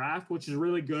of the draft, which is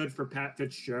really good for Pat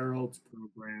Fitzgerald's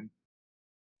program.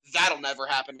 that'll never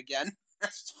happen again.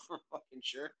 That's for fucking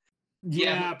sure.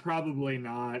 Yeah, probably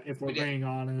not, if we're yeah, being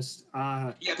honest.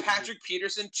 yeah. Patrick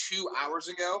Peterson 2 hours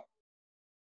ago.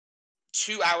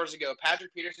 2 hours ago,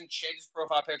 Patrick Peterson changed his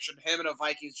profile picture to him in a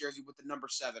Vikings jersey with the number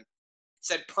 7. It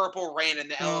said purple rain and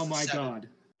the L Oh is a my 7. God.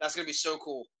 That's gonna be so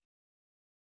cool.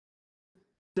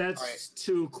 That's right.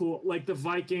 too cool. Like the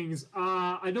Vikings,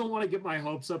 I don't want to get my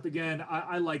hopes up again.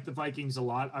 I like the Vikings a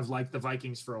lot. I've liked the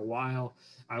Vikings for a while.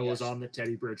 I was on the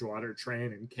Teddy Bridgewater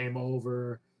train and came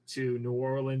over to New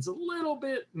Orleans a little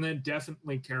bit, and then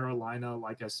definitely Carolina,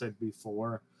 like I said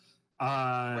before.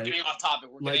 We're getting off topic.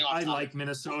 I like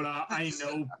Minnesota. I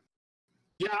know.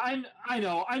 Yeah, I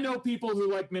know. I know people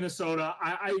who like Minnesota.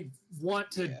 I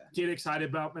want to get excited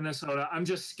about Minnesota. I'm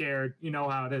just scared. You know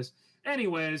how it is.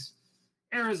 Anyways,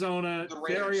 Arizona,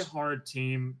 very hard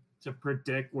team to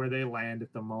predict where they land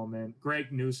at the moment.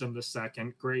 Greg Newsome the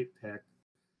second, great pick.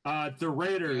 The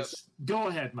Raiders, go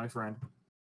ahead, my friend.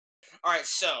 All right,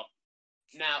 so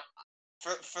now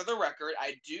for the record,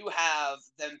 I do have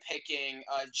them picking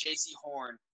J.C.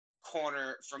 Horn,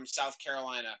 corner from South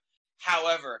Carolina.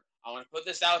 However, I want to put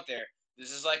this out there.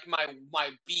 This is like my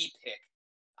B pick.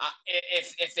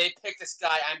 If they pick this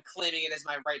guy, I'm claiming it as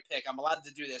my right pick. I'm allowed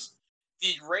to do this.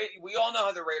 We all know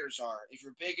how the Raiders are. If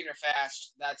you're big and you're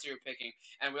fast, that's who you're picking.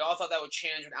 And we all thought that would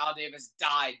change when Al Davis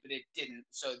died, but it didn't.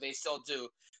 So they still do.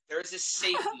 There is a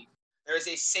safety. There is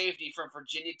a safety from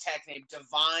Virginia Tech named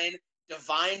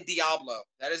Divine Diablo.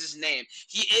 That is his name.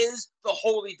 He is the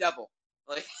Holy Devil.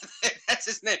 Like that's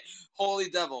his name, Holy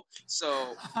Devil.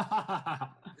 So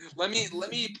let me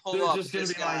pull They're up just gonna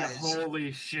this be guy. like,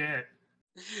 holy shit.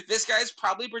 This guy's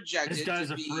probably projected This guy's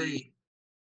to a be. freak.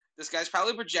 This guy's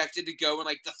probably projected to go in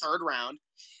like the 3rd round,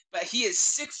 but he is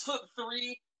 6'3",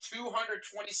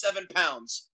 227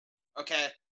 pounds. Okay,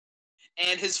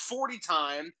 and his 40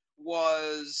 time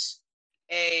was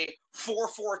a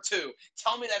 4.42.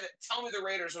 Tell me the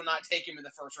Raiders will not take him in the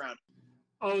 1st round.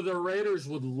 Oh, the Raiders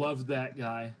would love that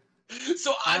guy.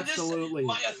 So Absolutely.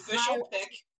 My official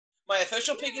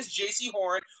pick is J.C.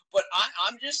 Horn, but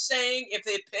I'm just saying if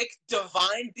they pick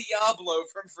Divine Diablo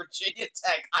from Virginia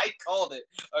Tech, I called it.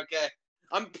 Okay,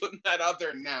 I'm putting that out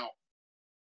there now.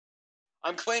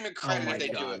 I'm claiming credit if they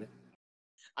do it.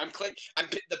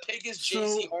 The pick is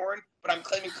J.C. Horn, but I'm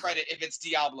claiming credit if it's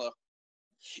Diablo,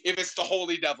 if it's the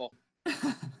Holy Devil.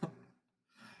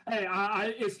 Hey,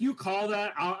 if you call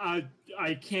that,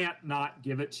 I can't not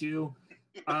give it to you.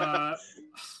 The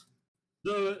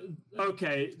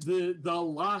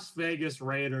Las Vegas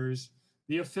Raiders,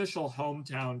 the official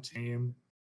hometown team.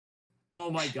 Oh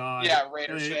my God! Yeah,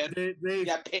 Raiders fan.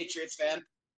 Yeah, Patriots fan.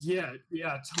 Yeah,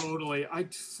 totally. I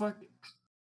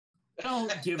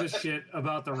don't give a shit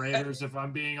about the Raiders if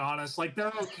I'm being honest. Like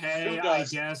they're okay, I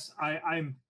guess.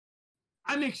 I'm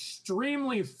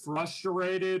extremely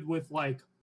frustrated with like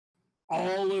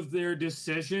all of their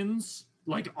decisions,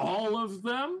 like all of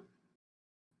them.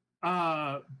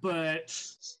 But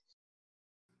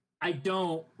I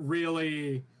don't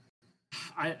really.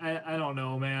 I don't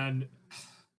know, man.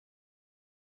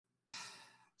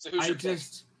 So who's your pick?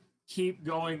 Keep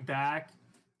going back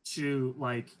to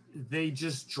like they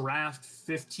just draft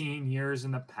 15 years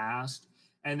in the past,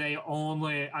 and they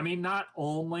not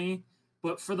only,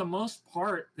 but for the most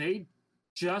part, they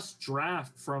just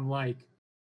draft from like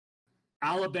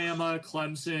Alabama,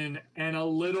 Clemson, and a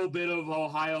little bit of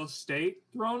Ohio State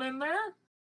thrown in there.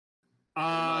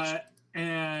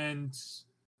 And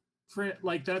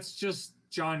like that's just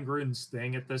John Gruden's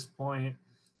thing at this point.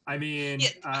 I mean,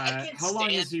 how long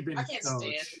has he been coach? I can't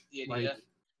stand the idea.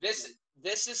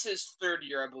 This is his 3rd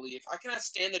year, I believe. I cannot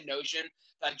stand the notion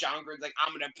that John Gruden's like,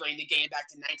 I'm going to bring the game back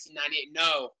to 1998.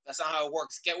 No, that's not how it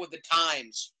works. Get with the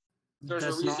times.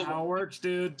 That's not how it works,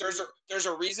 dude. There's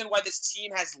a reason why this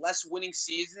team has less winning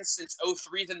seasons since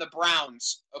 03 than the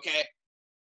Browns, okay?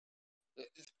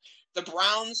 The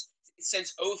Browns,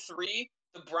 since 03,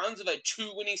 the Browns have had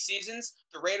 2 winning seasons.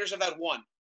 The Raiders have had 1.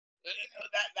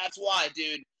 That's why,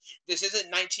 dude. This isn't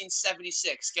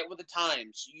 1976. Get with the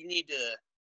times. You need to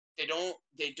they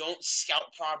don't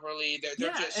scout properly.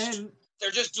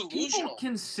 They're just people delusional.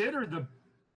 consider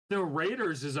the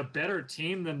Raiders is a better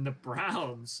team than the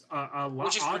Browns,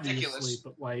 Which is obviously, ridiculous.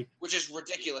 but like, Which is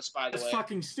ridiculous, by the that's way.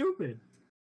 fucking stupid.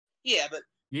 Yeah, but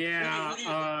Yeah,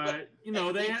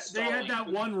 they had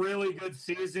that one really good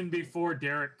season before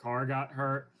Derek Carr got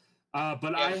hurt.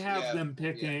 But I have them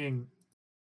picking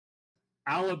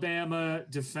Alabama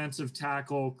defensive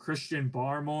tackle Christian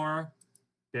Barmore.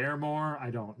 I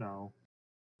don't know.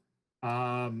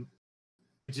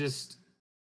 Just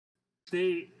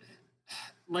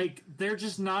they're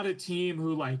just not a team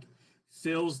who like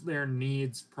fills their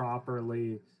needs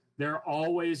properly. They're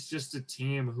always just a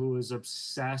team who is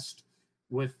obsessed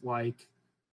with like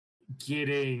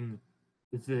getting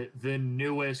the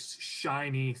newest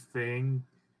shiny thing,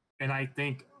 and I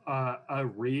think a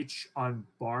reach on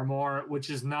Barmore, which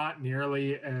is not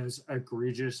nearly as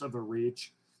egregious of a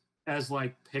reach as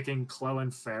like picking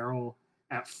Clelin Ferrell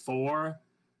at 4.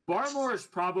 Barmore is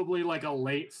probably like a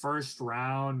late first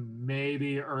round,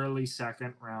 maybe early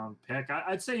second round pick.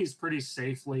 I'd say he's pretty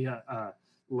safely a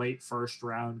late first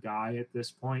round guy at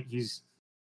this point. He's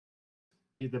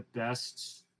the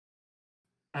best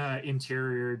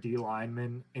interior D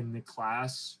lineman in the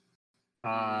class,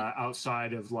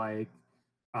 outside of like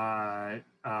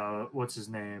what's his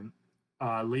name,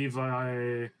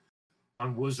 Levi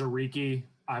Onwuzurike.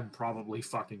 I'm probably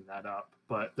fucking that up,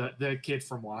 but the kid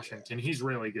from Washington, he's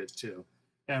really good too,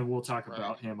 and we'll talk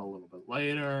about him a little bit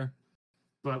later.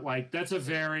 But like,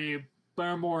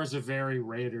 Barmore is a very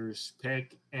Raiders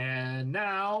pick, and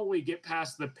now we get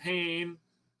past the pain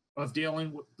of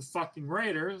dealing with the fucking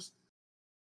Raiders.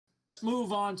 Let's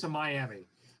move on to Miami,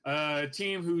 a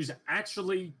team who's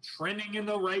actually trending in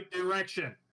the right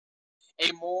direction.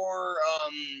 A more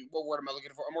what word am I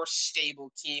looking for? A more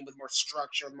stable team with more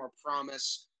structure, with more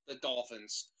promise. The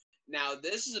Dolphins. Now,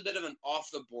 this is a bit of an off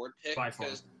the board pick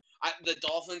because the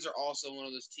Dolphins are also one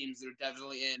of those teams that are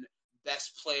definitely in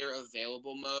best player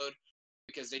available mode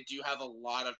because they do have a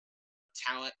lot of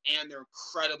talent and they're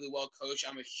incredibly well coached.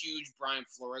 I'm a huge Brian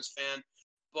Flores fan,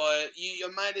 but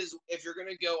you might as if you're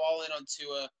gonna go all in on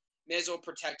Tua, may as well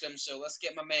protect him. So let's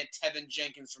get my man Tevin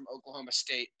Jenkins from Oklahoma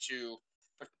State to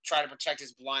try to protect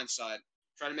his blind side,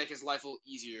 try to make his life a little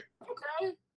easier.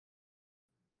 Okay.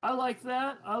 I like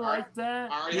that.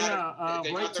 Yeah,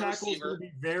 right tackle is going to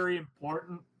be very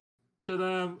important to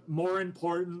them, more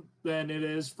important than it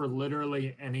is for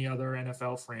literally any other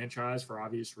NFL franchise for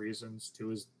obvious reasons.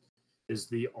 Tua is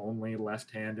the only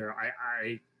left-hander.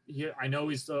 I know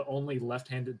he's the only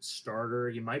left-handed starter.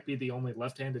 He might be the only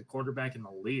left-handed quarterback in the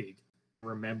league, if I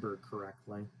remember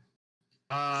correctly.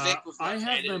 I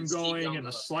have them going in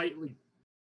a slightly...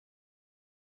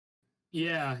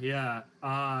 Yeah.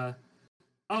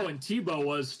 Oh, and Tebow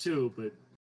was too, but...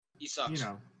 He sucks. You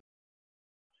know.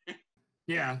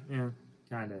 Yeah,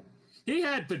 kind of. He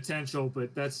had potential,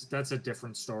 but that's a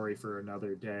different story for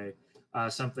another day.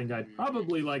 Something I'd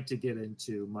probably like to get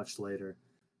into much later.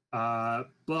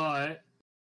 But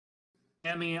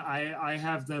Miami, I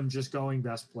have them just going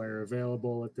best player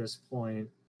available at this point,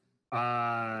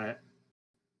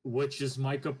 which is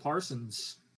Micah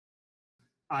Parsons.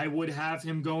 I would have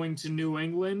him going to New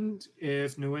England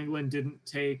if New England didn't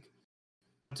take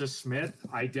to Smith.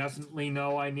 I definitely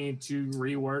know I need to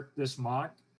rework this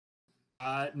mock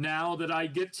now that I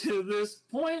get to this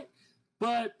point,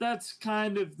 but that's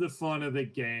kind of the fun of the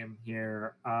game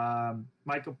here.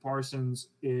 Micah Parsons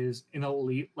is an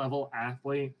elite level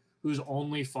athlete who's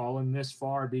only fallen this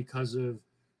far because of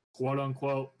quote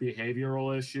unquote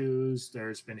behavioral issues.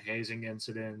 There's been hazing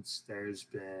incidents. There's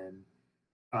been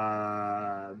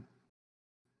I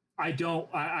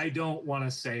don't want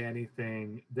to say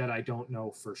anything that I don't know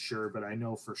for sure, but I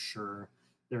know for sure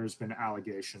there's been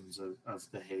allegations of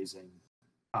the hazing.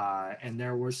 And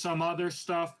there was some other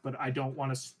stuff, but I don't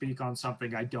want to speak on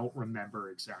something I don't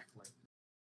remember exactly.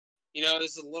 You know,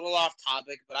 this is a little off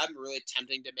topic, but I'm really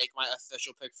tempting to make my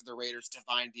official pick for the Raiders,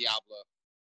 Divine Diablo.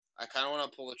 I kind of want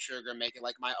to pull the trigger and make it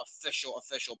like my official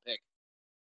pick.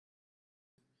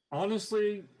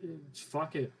 Honestly,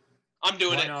 fuck it. I'm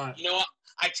doing it. Not? You know what?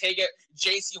 I take it.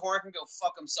 J.C. Horn can go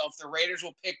fuck himself. The Raiders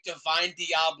will pick Divine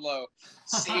Diablo,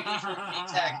 safety from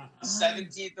VTech,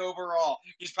 17th overall.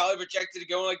 He's probably projected to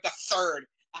go like the 3rd.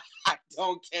 I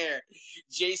don't care.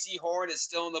 J.C. Horn is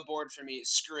still on the board for me.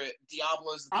 Screw it.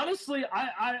 Diablo's the honestly,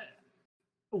 I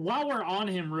while we're on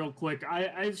him real quick,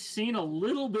 I've seen a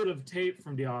little bit of tape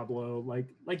from Diablo. Like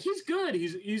he's good.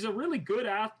 He's a really good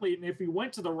athlete, and if he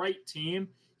went to the right team,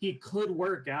 he could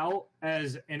work out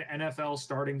as an NFL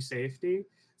starting safety,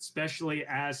 especially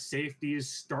as safeties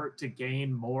start to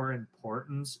gain more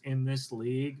importance in this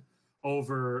league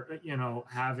over,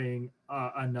 having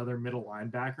another middle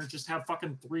linebacker. Just have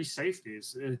fucking 3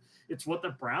 safeties. It's what the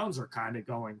Browns are kind of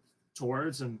going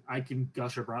towards, and I can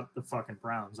gush about the fucking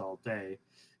Browns all day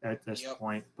at this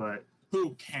point, but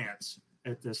who can't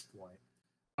at this point?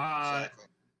 Exactly.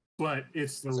 But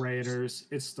it's the Raiders.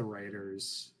 It's the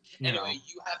Raiders. Anyway,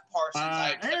 you have Parsons.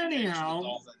 I have Kevin anyhow, the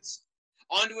Dolphins.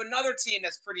 On to another team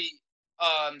that's pretty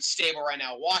stable right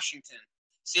now, Washington.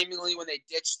 Seemingly, when they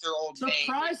ditched their old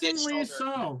surprisingly name,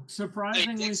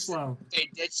 surprisingly slow. They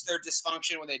ditched their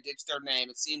dysfunction when they ditched their name.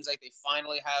 It seems like they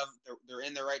finally they're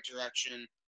in the right direction.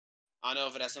 I don't know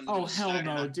if it has something. Oh hell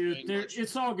no, dude!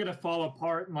 It's all gonna fall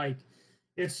apart, Mike.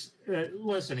 It's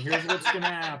listen. Here's what's gonna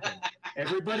happen.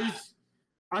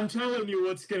 I'm telling you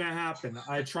what's gonna happen.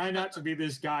 I try not to be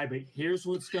this guy, but here's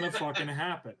what's gonna fucking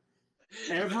happen.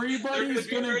 Everybody's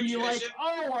gonna be like,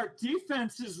 "Oh, our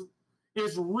defense is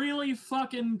really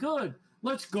fucking good.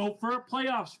 Let's go for a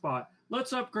playoff spot.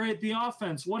 Let's upgrade the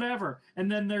offense, whatever."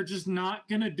 And then they're just not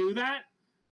gonna do that.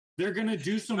 They're gonna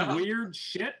do some weird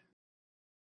shit.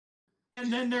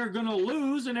 And then they're going to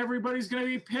lose, and everybody's going to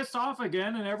be pissed off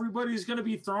again, and everybody's going to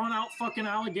be throwing out fucking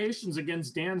allegations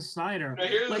against Dan Snyder. No,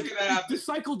 here's what's going to happen. The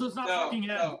cycle does not fucking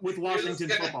end with Washington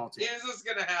football team. Here's what's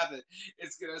going to happen.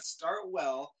 It's going to start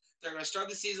well. They're going to start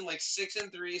the season like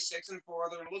 6-3, 6-4. They're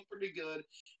going to look pretty good.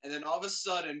 And then all of a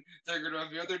sudden, they're going to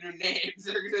reveal their new names.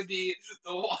 They're going to be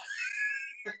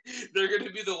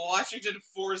the Washington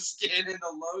foreskin, and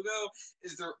the logo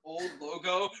is their old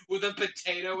logo with a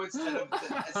potato instead of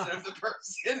the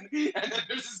person, and then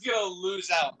they're just gonna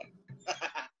lose out.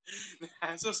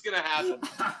 That's what's gonna happen.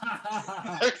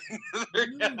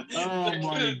 Oh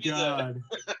my god!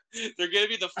 They're gonna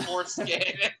be the foreskin.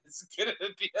 And it's gonna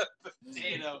be a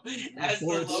potato as the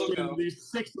logo. The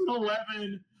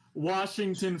 6-11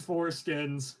 Washington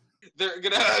foreskins. They're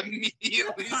gonna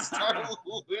immediately start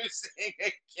losing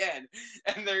again,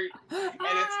 and they're gonna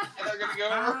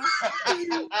go. They're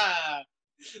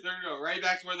gonna go right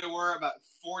back to where they were about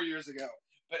 4 years ago.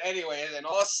 But anyway, in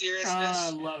all seriousness,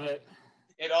 I love it.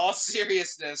 In all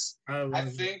seriousness, I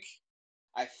think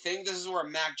this is where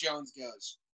Mac Jones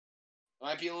goes. It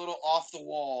might be a little off the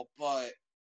wall, but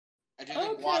I do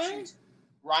think Washington.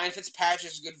 Ryan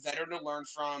Fitzpatrick is a good veteran to learn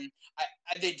from.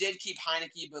 They did keep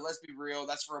Heineke, but let's be real,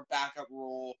 that's for a backup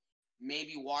role.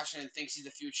 Maybe Washington thinks he's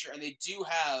the future, and they do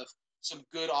have some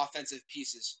good offensive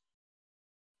pieces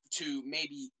to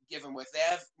maybe give him with. They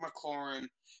have McLaurin.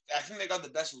 I think they got the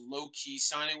best low-key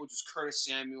signing, which was Curtis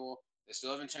Samuel. They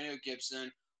still have Antonio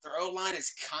Gibson. Their O-line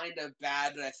is kind of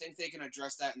bad, but I think they can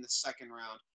address that in the second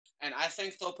round. And I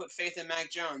think they'll put faith in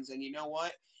Mac Jones. And you know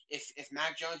what? If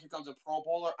Mac Jones becomes a Pro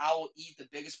Bowler, I will eat the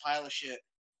biggest pile of shit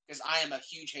because I am a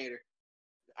huge hater.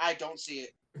 I don't see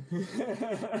it.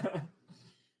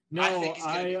 No,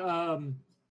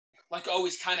 like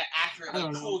always kind of accurate,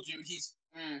 like cool dude. He's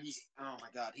oh my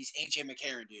god, he's AJ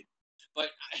McCarron, dude.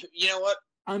 But you know what?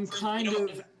 I'm kind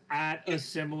of at a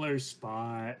similar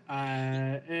spot.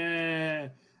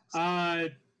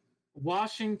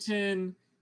 Washington,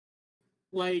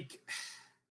 like,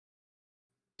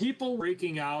 people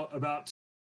freaking out about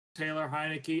Taylor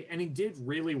Heineke, and he did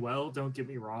really well. Don't get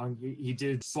me wrong; he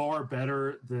did far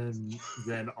better than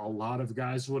a lot of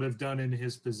guys would have done in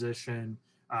his position.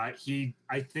 I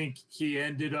think he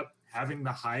ended up having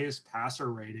the highest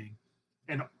passer rating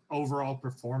and overall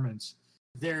performance.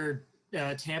 Their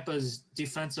Tampa's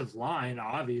defensive line,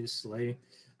 obviously,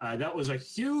 that was a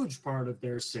huge part of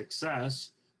their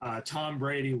success. Tom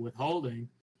Brady withholding.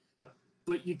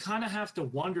 But you kind of have to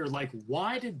wonder, like,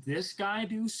 why did this guy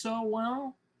do so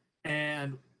well?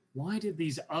 And why did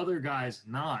these other guys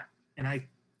not? And I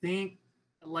think,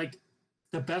 like,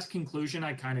 the best conclusion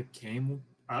I kind of came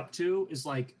up to is,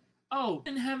 like, oh,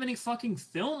 didn't have any fucking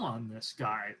film on this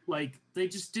guy. Like, they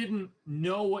just didn't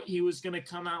know what he was going to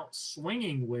come out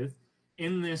swinging with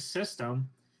in this system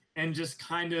and just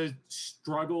kind of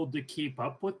struggled to keep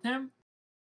up with him.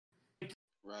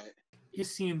 Right. He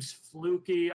seems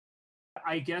fluky.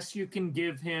 I guess you can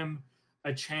give him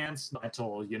a chance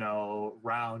until,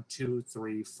 round 2,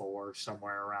 3, 4,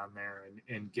 somewhere around there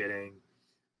in getting,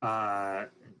 a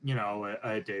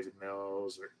David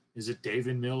Mills, or is it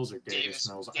David Mills or Davis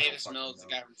Mills? Davis Mills, the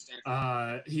guy from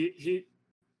Stanford.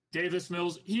 Davis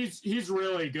Mills, he's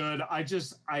really good.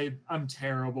 I'm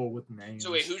terrible with names.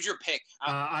 So wait, who's your pick?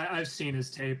 I've seen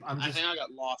his tape. I think I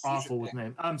got lost. Awful with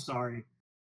names. I'm sorry.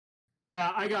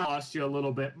 I got lost you a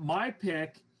little bit. My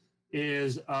pick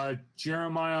is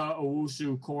Jeremiah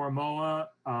Owusu-Koramoah.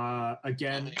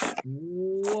 Again,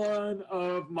 one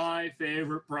of my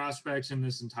favorite prospects in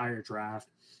this entire draft.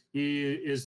 He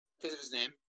is because of his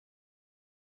name.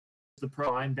 the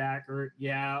pro linebacker,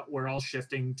 yeah, we're all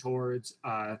shifting towards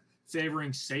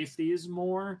favoring safeties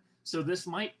more. So this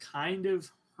might kind of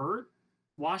hurt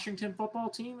Washington football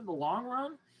team in the long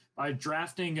run by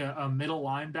drafting a middle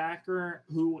linebacker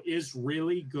who is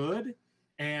really good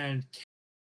and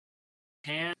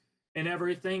can and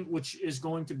everything, which is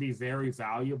going to be very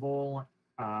valuable.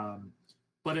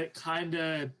 But it kind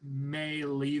of may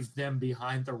leave them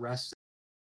behind the rest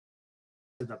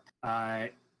of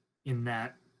the in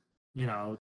that, you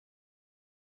know,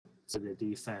 to the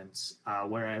defense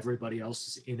where everybody else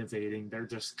is innovating. They're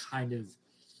just kind of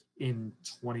in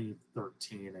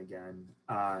 2013 again.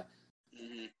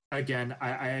 Again,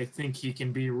 I think he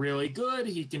can be really good.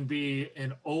 He can be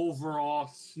an overall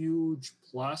huge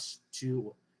plus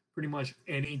to pretty much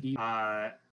any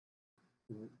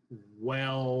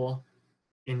well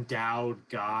endowed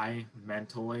guy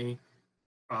mentally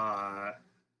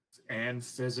and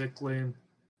physically.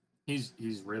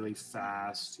 He's really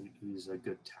fast. He's a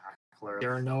good tackler.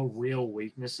 There are no real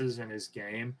weaknesses in his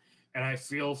game, and I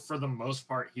feel for the most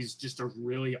part he's just a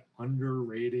really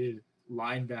underrated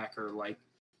linebacker. Like,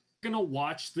 gonna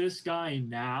watch this guy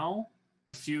now.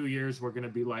 A few years we're gonna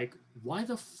be like, why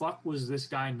the fuck was this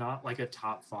guy not like a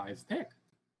top 5 pick?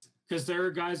 Because there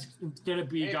are gonna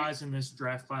be guys in this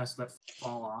draft class that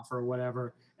fall off or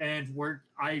whatever, and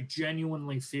I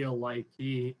genuinely feel like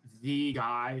the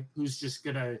guy who's just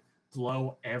gonna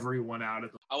blow everyone out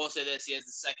of the. I will say this: he has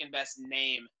the second best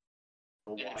name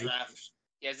in the draft.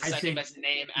 He has the second best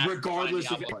name after regardless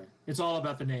of it's all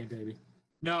about the name, baby.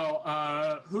 No,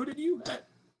 who did you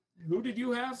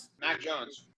have? Mac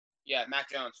Jones. Yeah, Mac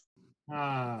Jones.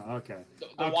 Okay.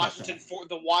 The Washington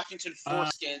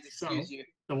Foreskins. Excuse you.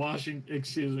 The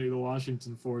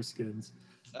Washington Foreskins.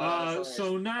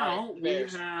 So now we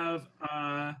have.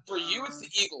 For you, it's the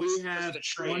Eagles. We have the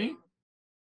trade. 20.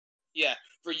 Yeah,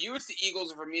 for you it's the Eagles,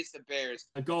 and for me it's the Bears.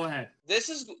 Go ahead. This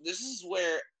is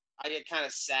where I get kind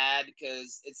of sad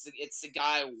because it's the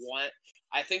guy I want.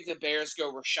 I think the Bears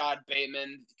go Rashad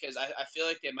Bateman because I feel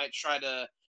like they might try to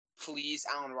please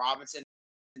Allen Robinson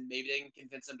and maybe they can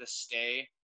convince him to stay.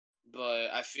 But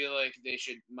I feel like they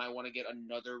might want to get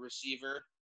another receiver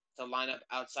to line up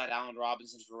outside Allen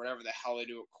Robinson for whatever the hell they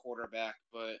do at quarterback.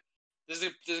 But this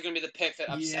is going to be the pick that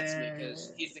upsets me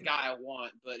because he's the guy I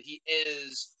want, but he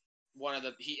is one of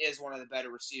the better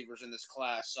receivers in this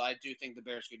class. So I do think the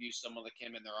Bears could use someone like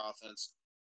him in their offense,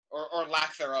 or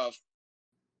lack thereof.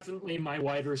 Definitely my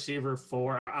wide receiver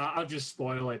 4. I'll just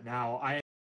spoil it now. I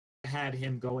had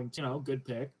him going, good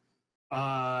pick.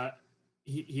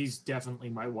 He's definitely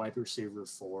my wide receiver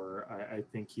 4. I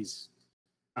think he's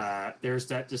there's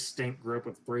that distinct group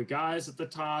of 3 guys at the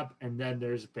top, and then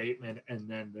there's Bateman, and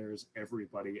then there's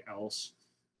everybody else.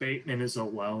 Bateman is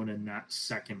alone in that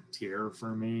second tier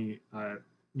for me.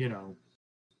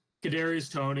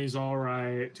 Kadarius Toney's all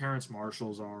right, Terrence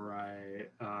Marshall's all right,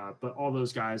 but all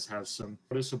those guys have some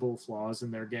noticeable flaws in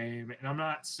their game. And I'm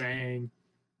not saying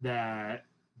that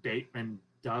Bateman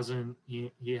doesn't.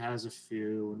 He has a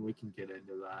few, and we can get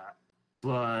into that.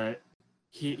 But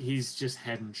he's just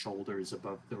head and shoulders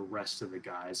above the rest of the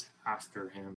guys after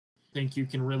him. I think you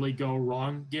can really go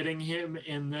wrong getting him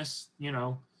in this,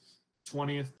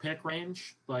 20th pick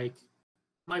range. Like,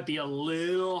 might be a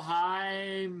little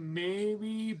high,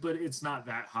 maybe, but it's not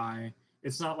that high.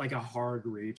 It's not like a hard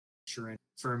reach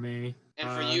for me. And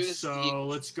for you, so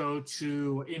let's go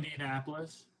to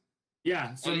Indianapolis.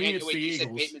 Yeah, for me, it's the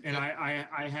Eagles. And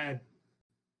I had,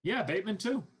 Bateman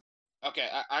too. Okay,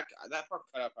 I that part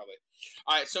cut out probably.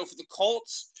 All right, so for the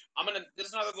Colts, this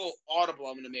is another little audible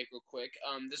I'm gonna make real quick.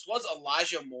 This was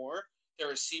Elijah Moore, their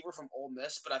receiver from Ole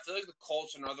Miss, but I feel like the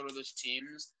Colts are another of those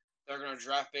teams they're going to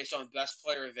draft based on best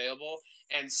player available.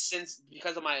 And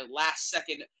because of my last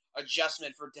second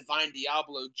adjustment for Divine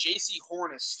Diablo, J.C.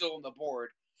 Horn is still on the board.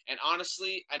 And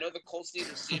honestly, I know the Colts need a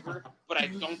receiver, but I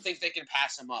don't think they can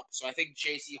pass him up. So I think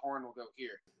J.C. Horn will go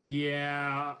here.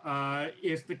 Yeah,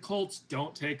 if the Colts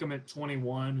don't take him at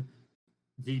 21,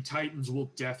 the Titans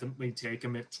will definitely take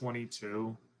him at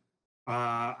 22.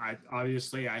 I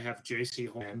have J.C.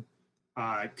 Horn.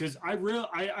 Because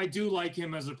I do like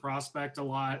him as a prospect a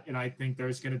lot, and I think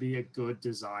there's going to be a good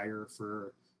desire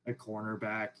for a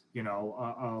cornerback,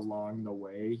 along the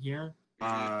way here.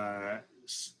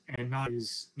 And not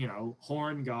his,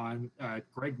 Horn gone.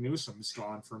 Greg Newsome's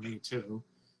gone for me too.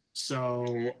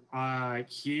 So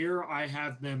here I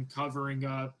have them covering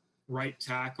up right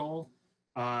tackle.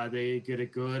 They get a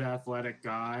good athletic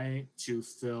guy to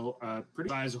fill a pretty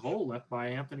size hole left by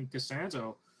Anthony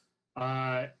Costanzo.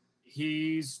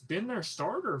 He's been their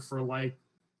starter for like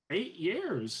 8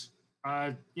 years,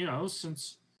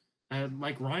 since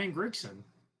like Ryan Grigson.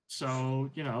 So,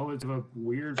 it's a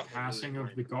weird passing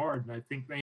of the guard. And I think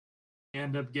they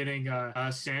end up getting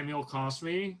Samuel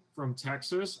Cosme from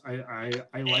Texas. I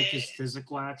like his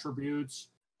physical attributes.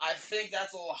 I think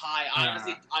that's a little high.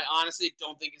 I honestly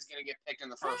don't think he's going to get picked in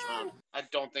the first round. I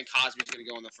don't think Cosby's going to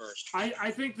go in the first.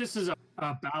 I think this is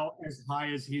about as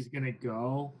high as he's going to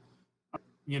go.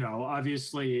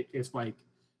 Obviously, if like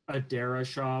a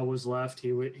Darashaw was left,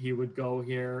 he would go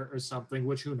here or something,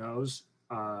 which who knows.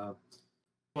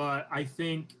 But I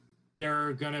think there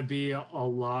are going to be a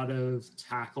lot of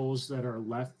tackles that are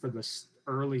left for the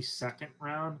early second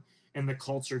round, and the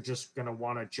Colts are just going to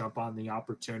want to jump on the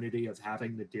opportunity of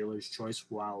having the dealer's choice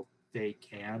while they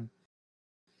can.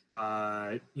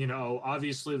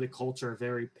 Obviously the Colts are a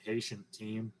very patient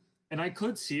team, and I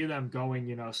could see them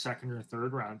going, second or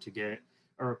third round to get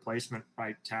a replacement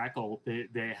right tackle.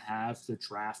 They have the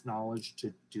draft knowledge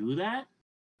to do that.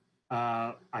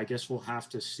 I guess we'll have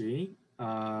to see.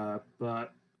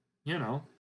 But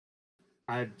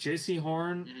J.C.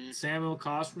 Horn, Samuel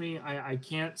Cosme. I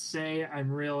can't say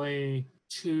I'm really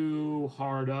too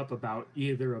hard up about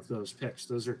either of those picks.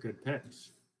 Those are good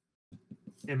picks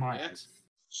in my eyes.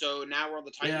 So now we're on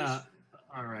the Titans. Yeah.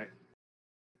 All right.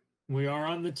 We are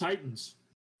on the Titans.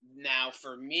 Now,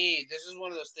 for me, this is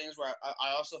one of those things where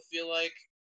I also feel like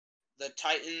the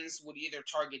Titans would either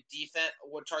target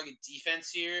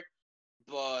defense here,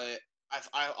 but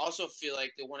I also feel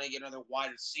like they want to get another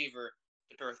wide receiver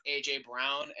to pair with A.J.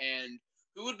 Brown, and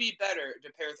who would be better to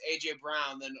pair with A.J.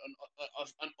 Brown than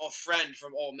a friend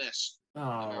from Ole Miss? Oh.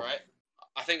 Am I right?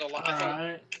 I think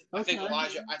Elijah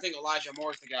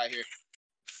Moore's the guy here.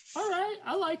 All right,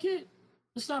 I like it.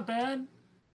 It's not bad.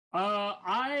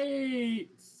 I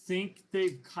think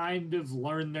they've kind of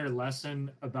learned their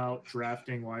lesson about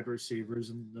drafting wide receivers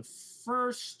in the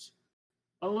first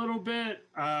a little bit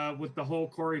with the whole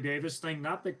Corey Davis thing.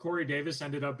 Not that Corey Davis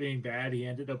ended up being bad. He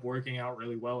ended up working out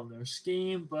really well in their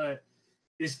scheme, but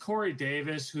is Corey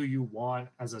Davis who you want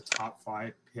as a top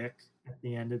 5 pick at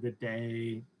the end of the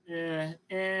day?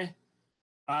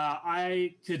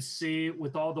 I could see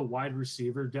with all the wide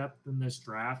receiver depth in this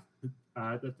draft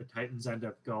that the Titans end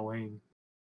up going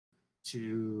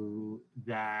to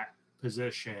that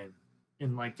position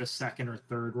in like the second or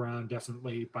third round.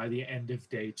 Definitely by the end of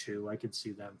day 2, I could see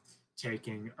them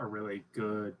taking a really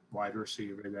good wide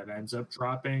receiver that ends up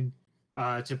dropping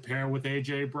to pair with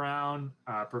A.J. Brown,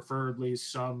 preferably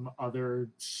some other,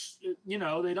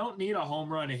 they don't need a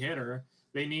home run hitter.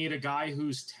 They need a guy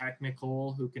who's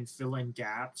technical, who can fill in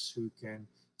gaps, who can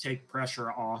take pressure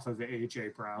off of A.J.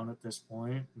 Brown at this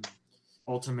point. And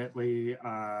ultimately,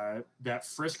 that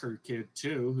Frisker kid,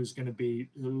 too, who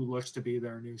looks to be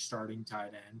their new starting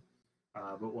tight end.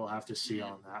 But we'll have to see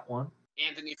on that one.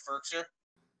 Anthony Firkser?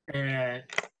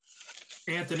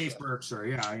 Anthony Firkser,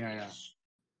 yeah.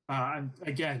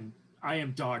 Again, I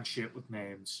am dog shit with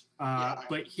names.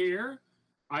 But here,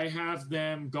 I have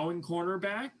them going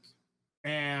cornerback.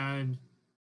 And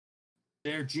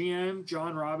their GM,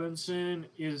 John Robinson,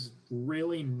 is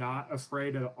really not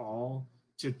afraid at all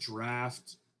to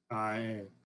draft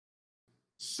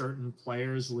certain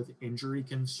players with injury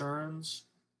concerns.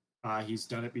 He's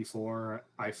done it before.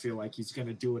 I feel like he's going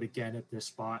to do it again at this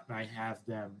spot, and I have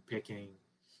them picking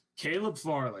Caleb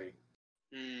Farley.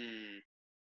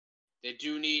 They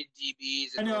do need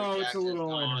DBs. I know, it's a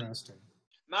little interesting.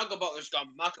 Malcolm Butler's gone.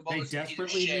 They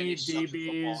desperately need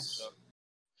DBs.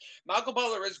 Malcolm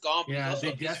Butler is gone. Yeah,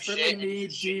 they desperately need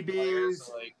DBs.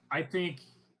 So I think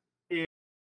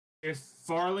if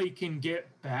Farley can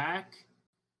get back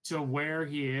to where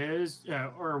he is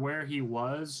or where he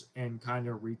was and kind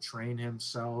of retrain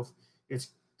himself,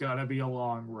 it's gonna be a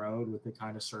long road with the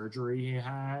kind of surgery he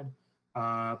had.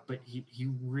 But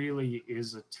he really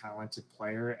is a talented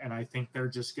player, and I think they're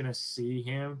just gonna see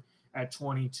him at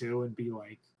 22 and be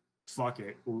like, "Fuck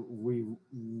it, we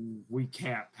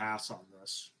can't pass on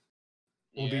this.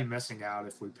 We'll be missing out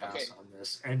if we pass on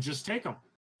this," and just take them.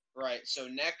 Right. So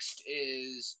next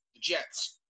is the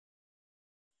Jets.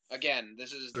 Again,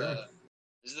 this is the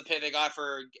pick they got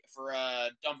for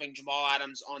dumping Jamal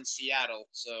Adams on Seattle.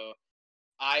 So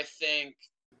I think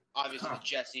obviously the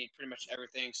Jets need pretty much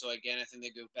everything. So again, I think they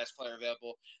go best player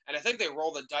available, and I think they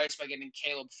roll the dice by getting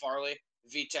Caleb Farley,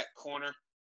 VTech corner.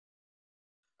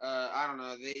 I don't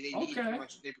know. They need pretty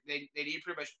much they need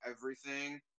pretty much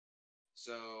everything.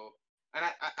 So. And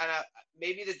I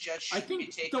maybe the Jets should be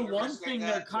taking the one thing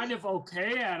they're kind of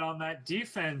okay at on that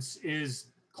defense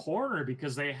is corner,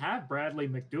 because they have Bradley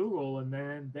McDougall, and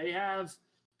then they have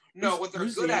what they're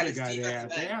good at is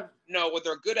defensive end. What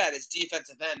they're good at is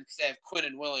defensive end, because they have Quinn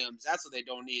and Williams. That's what they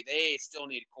don't need. They still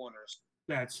need corners.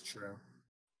 That's true.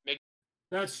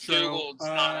 That's true. Google's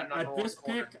not a number At one this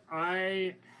corner. pick,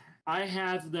 I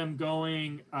have them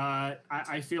going.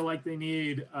 I feel like they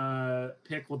need a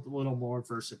pick with a little more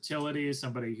versatility,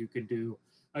 somebody who can do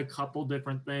a couple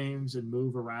different things and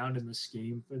move around in the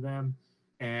scheme for them.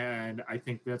 And I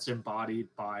think that's embodied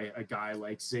by a guy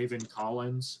like Zaven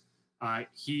Collins.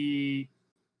 He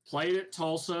played at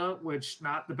Tulsa, which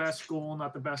not the best school,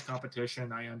 not the best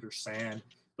competition. I understand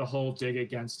the whole dig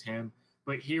against him,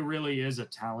 but he really is a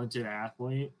talented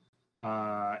athlete.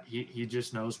 He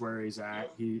just knows where he's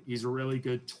at. He's a really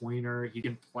good tweener. He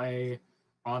can play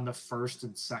on the first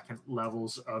and second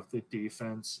levels of the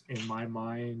defense. In my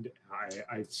mind,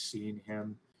 I've seen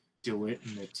him do it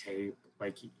in the tape.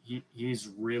 Like he's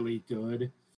really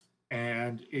good,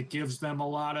 and it gives them a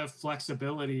lot of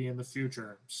flexibility in the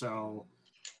future. So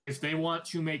if they want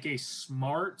to make a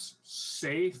smart,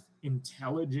 safe,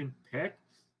 intelligent pick,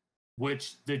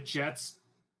 which the Jets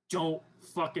don't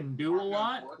fucking do a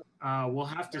lot, we'll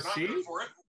have to see. They're not good for it.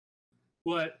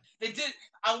 But they did.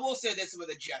 I will say this with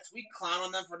the Jets: we clown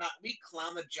on them for not. We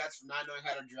clown the Jets for not knowing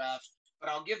how to draft. But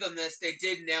I'll give them this: they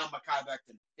did nail Mekhi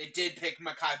Becton. They did pick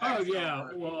Mekhi Becton. Oh yeah,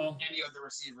 well, any of the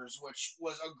receivers, which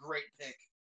was a great pick.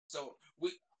 So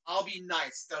I'll be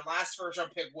nice. Their last first round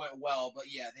pick went well, but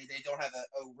yeah, they don't have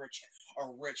a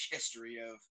rich history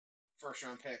of first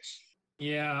round picks.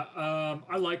 Yeah,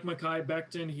 I like Mekhi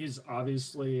Becton. He's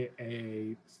obviously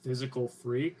a physical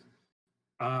freak,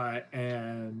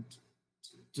 and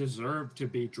deserved to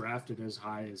be drafted as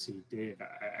high as he did.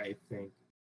 I think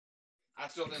I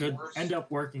still think could end up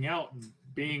working out and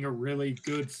being a really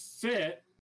good fit.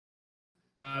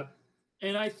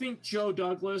 And I think Joe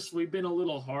Douglas, we've been a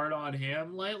little hard on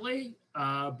him lately,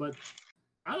 but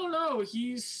I don't know.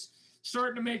 He's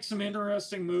starting to make some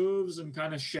interesting moves and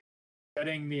kind of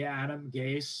shedding the Adam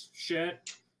Gase shit.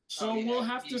 So we'll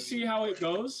have to see how it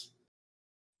goes.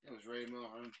 It was ready to move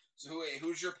on. So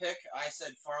who's your pick? I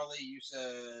said Farley. You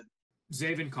said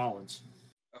Zaven Collins.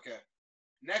 Okay.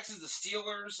 Next is the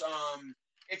Steelers.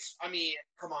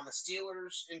 Come on, the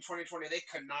Steelers in 2020 they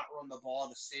could not run the ball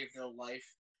to save their life.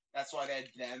 That's why they had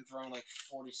Ben throwing like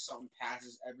 40-something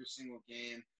passes every single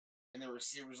game, and their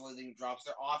receivers leading drops.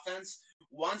 Their offense,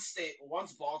 once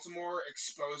Baltimore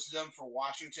exposed them for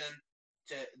Washington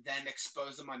to then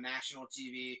expose them on national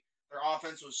TV, their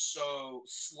offense was so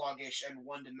sluggish and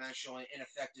one-dimensional and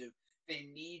ineffective. They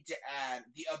need to add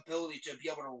the ability to be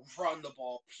able to run the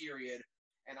ball, period.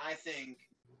 And I think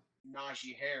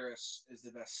Najee Harris is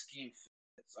the best scheme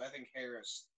fit. So I think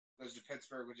Harris goes to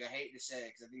Pittsburgh, which I hate to say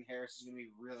because I think Harris is going to be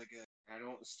really good. And I don't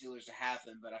want the Steelers to have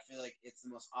him, but I feel like it's the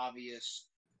most obvious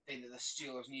thing that the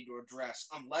Steelers need to address,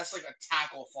 unless like a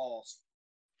tackle falls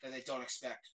that they don't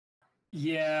expect.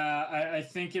 Yeah, I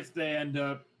think if they end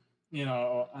up,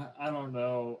 I don't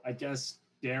know. I guess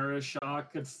Darashaw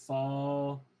could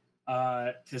fall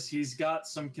because he's got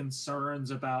some concerns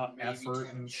about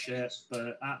effort and shit.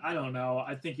 But I don't know.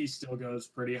 I think he still goes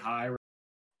pretty high,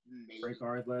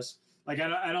 regardless. Like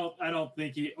I don't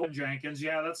think he. Oh, Jenkins,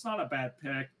 yeah, that's not a bad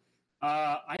pick.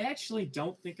 I actually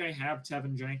don't think I have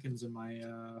Tevin Jenkins in my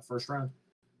first round.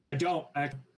 I don't.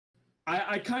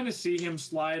 I kind of see him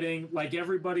sliding. Like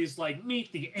everybody's like,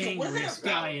 meet the angriest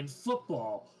guy in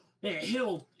football.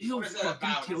 He'll fucking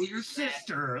kill your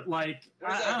sister. Like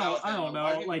I don't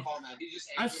know. Like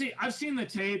I've seen the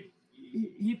tape.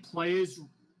 He plays.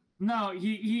 No,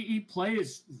 he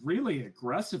plays really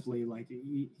aggressively. Like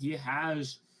he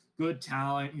has good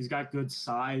talent. He's got good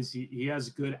size. He has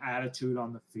good attitude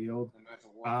on the field.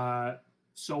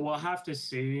 So we'll have to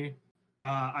see.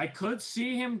 I could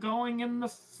see him going in the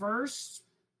first,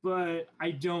 but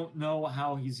I don't know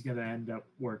how he's going to end up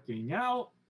working out.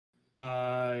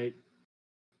 I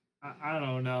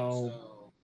don't know.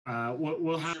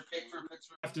 We'll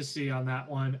have to see on that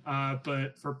one.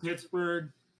 But for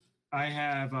Pittsburgh, I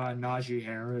have Najee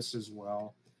Harris as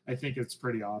well. I think it's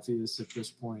pretty obvious at this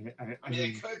point. I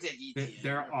mean,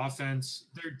 their offense,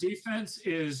 their defense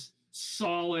is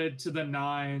solid to the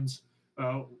nines.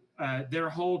 Their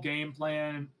whole game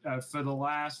plan for the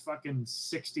last fucking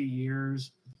 60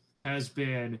 years has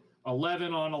been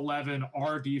 11 on 11.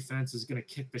 Our defense is going to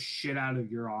kick the shit out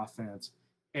of your offense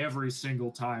every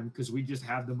single time because we just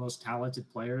have the most talented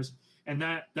players. And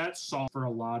that's solved for a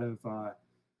lot of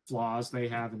flaws they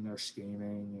have in their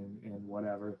scheming and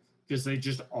whatever because they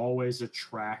just always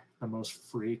attract the most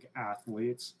freak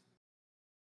athletes.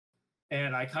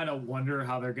 And I kind of wonder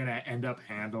how they're going to end up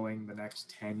handling the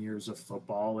next 10 years of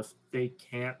football if they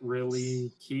can't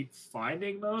really keep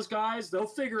finding those guys. They'll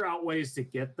figure out ways to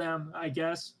get them, I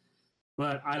guess,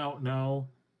 but I don't know.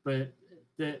 But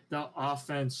the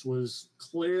offense was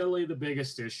clearly the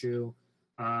biggest issue.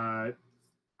 I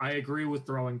I agree with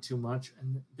throwing too much,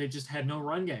 and they just had no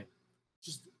run game.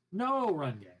 Just no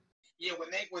run game. Yeah,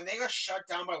 when they got shut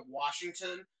down by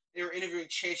Washington, they were interviewing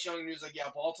Chase Young, and he was like, "Yeah,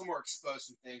 Baltimore exposed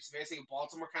some things. So basically,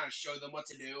 Baltimore kind of showed them what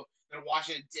to do. Then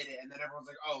Washington did it, and then everyone's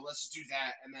like, "Oh, let's do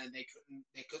that." And then they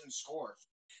couldn't score.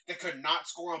 They could not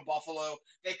score on Buffalo.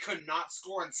 They could not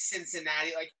score on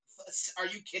Cincinnati. Like, are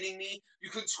you kidding me? You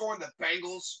couldn't score on the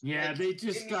Bengals. Yeah, like, they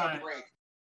just give me a break.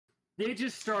 They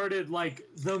just started like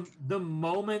the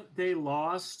moment they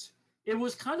lost. It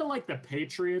was kind of like the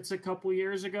Patriots a couple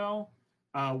years ago.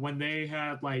 When they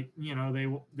had like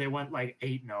they went like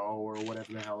 8-0 or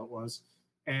whatever the hell it was,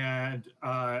 and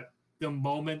the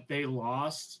moment they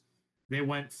lost, they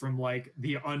went from like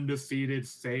the undefeated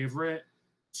favorite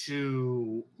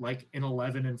to like an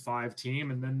 11-5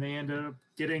 team, and then they ended up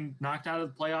getting knocked out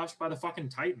of the playoffs by the fucking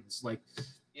Titans. Like,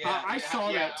 I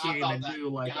saw that team and knew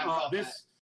like, oh, this.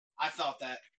 I felt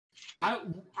that.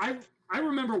 I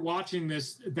remember watching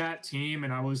that team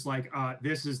and I was like,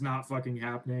 this is not fucking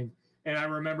happening. And I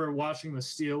remember watching the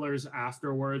Steelers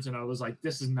afterwards and I was like,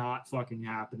 this is not fucking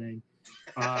happening.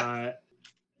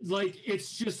 Like,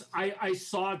 it's just I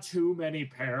saw too many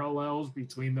parallels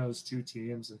between those two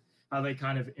teams and how they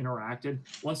kind of interacted.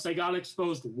 Once they got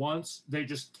exposed once, they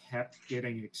just kept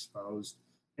getting exposed.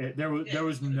 There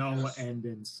was no end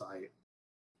in sight.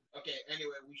 Okay,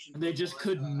 anyway, we should. They just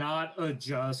could not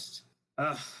adjust.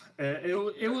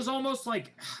 It was almost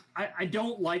like I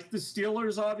don't like the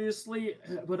Steelers, obviously,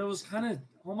 but it was kind of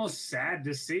almost sad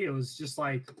to see. It was just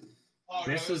like,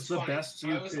 this is the best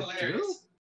you could do.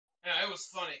 Yeah, it was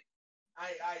funny.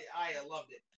 I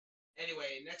loved it.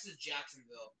 Anyway, next is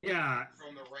Jacksonville. Yeah.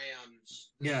 From the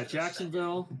Rams. Yeah,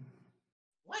 Jacksonville.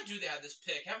 Why do they have this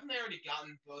pick? Haven't they already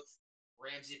gotten both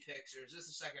Ramsey picks, or is this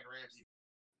the second Ramsey?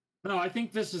 No, I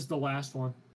think this is the last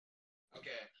one. Okay.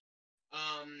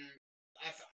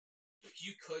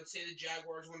 You could say the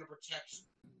Jaguars want to protect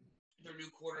their new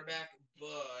quarterback,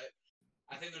 but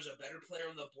I think there's a better player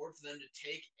on the board for them to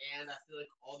take, and I feel like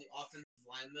all the offensive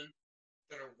linemen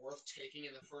that are worth taking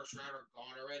in the first round are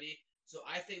gone already. So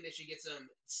I think they should get some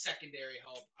secondary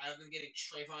help. I've been getting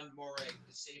Trayvon Moehrig,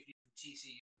 the safety from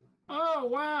TCU. Oh,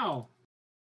 wow.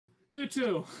 You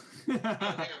too. They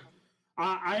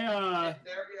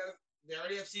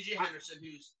already have C.J. Henderson,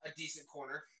 who's a decent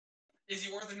corner. Is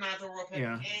he worth a ninth overall pick?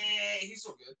 Yeah. He's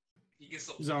still good.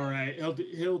 He's all right.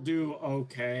 He'll do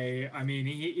okay. I mean,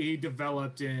 he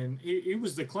developed he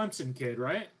was the Clemson kid,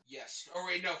 right? Yes. Oh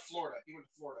wait, no, Florida. He went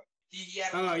to Florida. He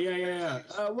had yeah. He had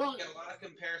a lot of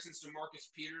comparisons to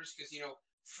Marcus Peters because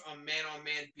a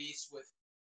man-on-man beast with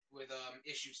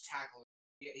issues tackling.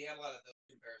 He had a lot of those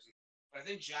comparisons. But I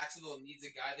think Jacksonville needs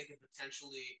a guy that can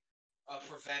potentially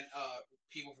prevent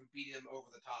people from beating them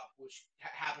over the top, which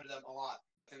happened to them a lot.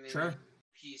 And they need a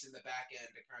piece in the back end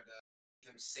to kind of keep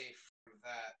them safe from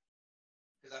that.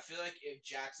 Because I feel like if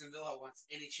Jacksonville wants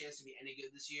any chance to be any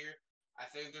good this year,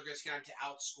 I think they're just going to have to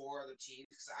outscore other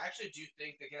teams. Because I actually do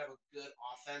think they can have a good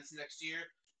offense next year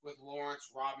with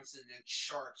Lawrence, Robinson, and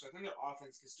Sharp. So I think their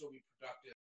offense can still be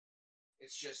productive.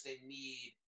 It's just they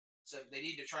need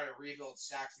to try to rebuild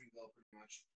Jacksonville pretty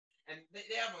much. And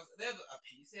they have a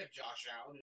piece. They have Josh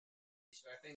Allen.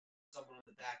 But I think someone on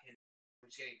the back end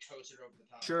is getting toasted over the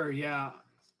top. Sure, yeah.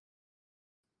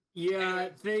 Yeah,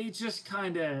 anyway, they just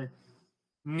kind of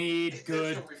need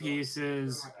good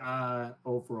pieces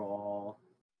overall.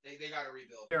 They got to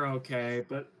rebuild. They're okay,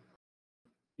 but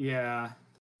yeah.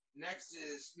 Next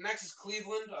is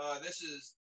Cleveland. This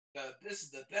is the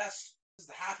best. This is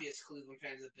the happiest Cleveland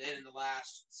fans have been in the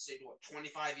last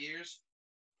 25 years,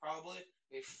 probably.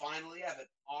 They finally have an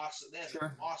awesome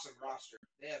roster.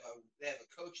 They have a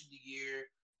coach of the year.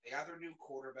 They got their new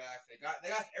quarterback. They got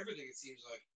everything, it seems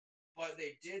like. But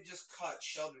they did just cut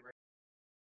Sheldon.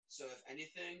 So if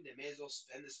anything, they may as well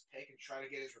spend this pick and try to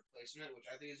get his replacement, which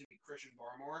I think is going to be Christian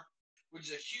Barmore,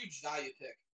 which is a huge value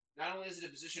pick. Not only is it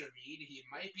a position of need, he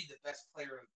might be the best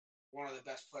player, one of the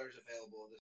best players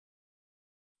available.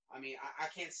 I mean, I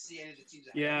can't see any of the teams.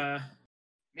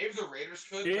 Maybe the Raiders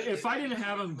could. If I didn't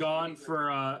have him gone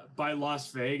by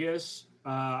Las Vegas,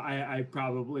 I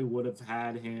probably would have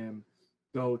had him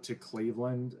go to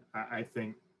Cleveland. I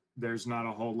think there's not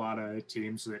a whole lot of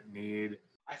teams that need.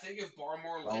 I think if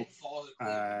Barmore falls to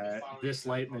Cleveland this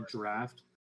late in the draft.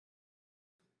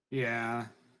 Yeah,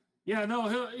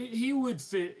 no, he would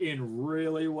fit in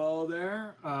really well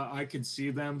there. I could see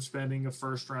them spending a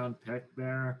first-round pick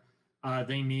there.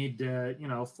 They need to,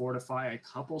 fortify a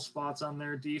couple spots on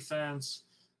their defense.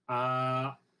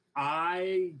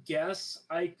 I guess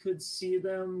I could see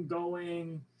them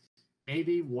going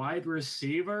maybe wide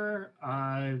receiver.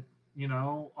 On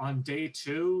day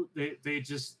 2, they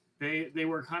They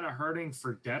were kind of hurting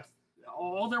for depth.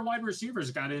 All their wide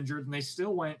receivers got injured, and they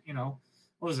still went, what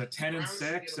was it,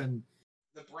 10-6, and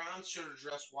the Browns should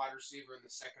address wide receiver in the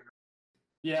second.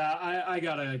 Yeah, I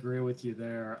gotta agree with you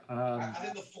there. I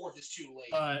think the fourth is too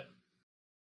late.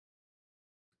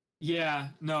 Yeah,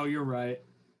 no, you're right.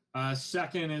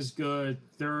 Second is good.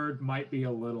 Third might be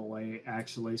a little late,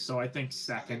 actually. So I think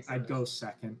second. I'd go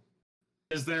second.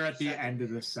 Because they're at the end of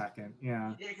the second.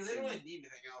 Yeah. Yeah, because they don't really need anything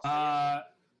else.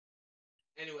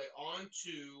 Anyway, on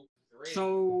to the Ravens.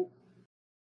 So.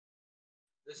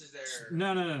 This is their.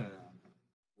 No.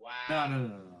 Wow.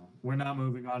 No. We're not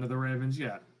moving on to the Ravens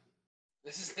yet.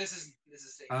 This is.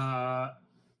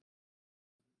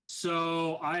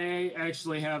 So I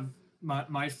actually have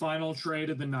my final trade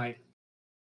of the night.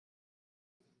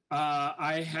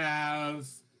 I have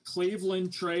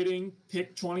Cleveland trading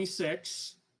pick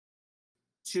 26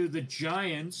 to the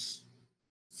Giants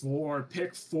for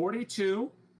pick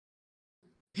 42,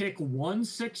 pick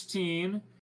 116,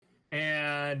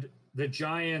 and the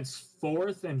Giants'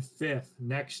 4th and 5th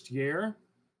next year.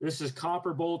 This is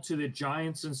comparable to the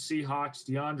Giants and Seahawks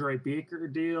DeAndre Baker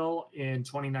deal in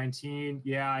 2019.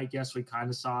 Yeah, I guess we kind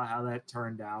of saw how that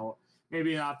turned out.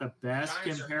 Maybe not the best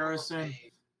Giants comparison,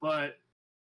 but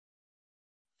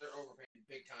they're overpaid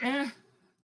big time.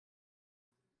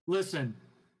 Listen,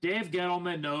 Dave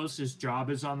Gettleman knows his job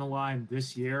is on the line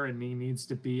this year, and he needs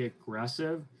to be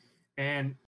aggressive.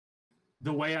 And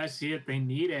the way I see it, they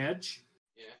need edge.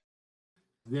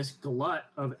 This glut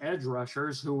of edge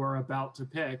rushers who are about to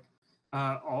pick,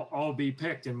 all be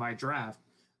picked in my draft.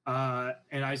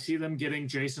 And I see them getting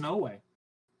Jason Oweh.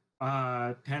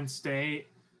 Penn State,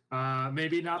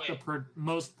 maybe not the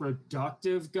most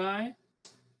productive guy.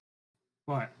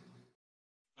 What?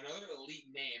 Another elite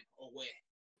name, Oweh.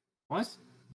 What?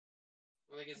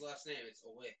 I think his last name is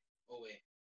Oweh.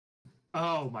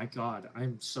 Oh my God,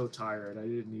 I'm so tired. I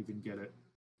didn't even get it.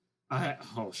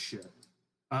 Oh shit.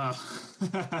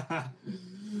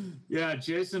 Yeah,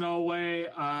 Jason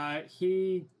Oweh,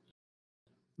 he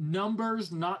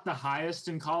numbers not the highest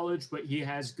in college, but he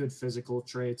has good physical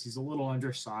traits. He's a little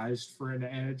undersized for an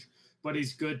edge, but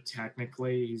he's good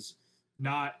technically. He's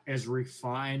not as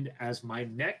refined as my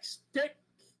next pick,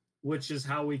 which is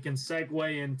how we can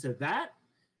segue into that.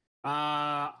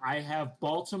 I have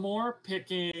Baltimore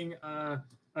picking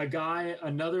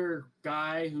another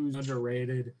guy who's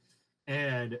underrated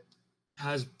and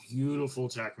has beautiful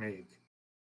technique.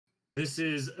 This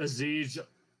is Azeez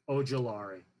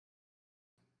Ojulari.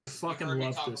 I fucking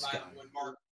love this guy.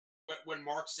 When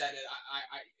Mark said it,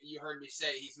 you heard me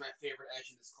say he's my favorite edge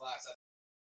in this class.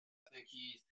 I think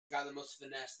he's got the most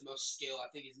finesse, the most skill. I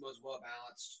think he's the most well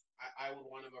balanced. I would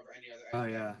want him over any other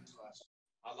edge in this class.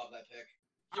 I love that pick.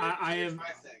 I am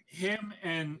him,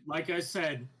 and like I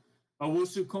said,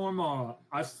 Owusu Korma.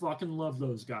 I fucking love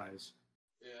those guys.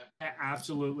 Yeah. I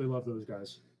absolutely love those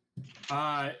guys.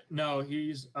 No,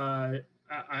 he's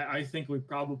I think we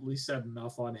probably said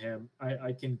enough on him.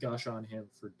 I can gush on him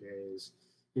for days.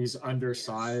 He's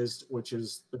undersized, which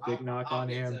is the big knock on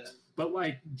him. But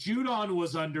like Judon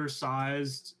was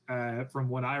undersized from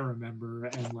what I remember,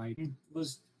 and like he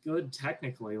was good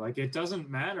technically. Like it doesn't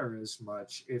matter as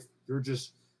much if you're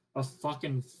just a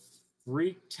fucking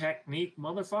freak technique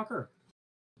motherfucker.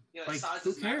 Yeah, like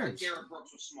who cares? Like Derrick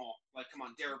Brooks was small. Like, come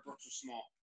on, Derrick Brooks was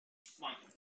small. Come on.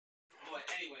 But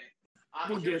anyway,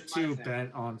 we'll get too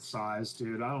bent on size,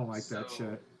 dude. I don't like that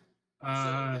shit.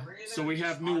 So we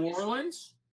have New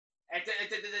Orleans.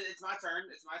 It's my turn.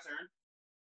 It's my turn.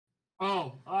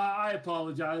 Oh, I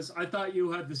apologize. I thought you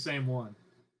had the same one.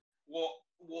 Well,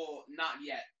 not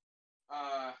yet.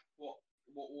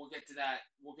 We'll get to that.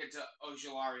 We'll get to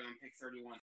Ojulari on pick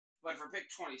 31. But for pick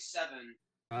 27.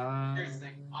 Here's the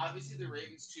thing. Obviously, the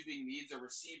Ravens' two big needs are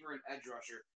receiver and edge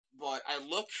rusher. But I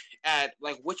look at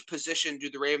like which position do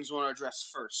the Ravens want to address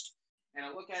first, and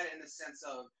I look at it in the sense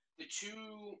of the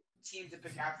two teams to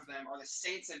pick after them are the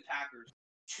Saints and Packers.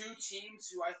 Two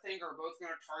teams who I think are both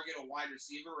going to target a wide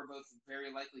receiver, or both very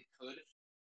likely could.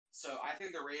 So I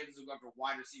think the Ravens will go after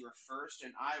wide receiver first,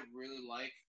 and I really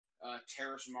like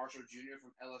Terrace Marshall Jr.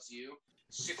 from LSU.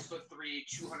 6'3",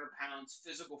 200 pounds,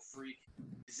 physical freak,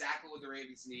 exactly what the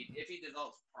Ravens need. If he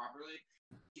develops properly,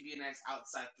 he'd be a nice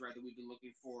outside threat that we've been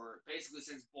looking for basically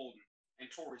since Bolden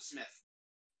and Torrey Smith.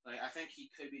 Like I think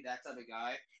he could be that type of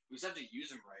guy. We just have to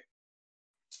use him right.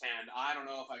 And I don't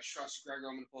know if I trust Greg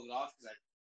Roman to pull it off because I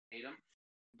hate him,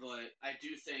 but I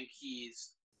do think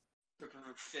he's the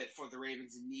perfect fit for the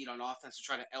Ravens' need on offense to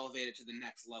try to elevate it to the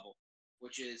next level,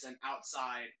 which is an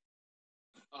outside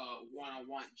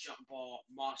one-on-one jump ball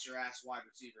monster ass wide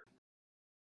receiver,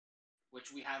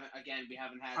 which we haven't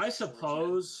had. I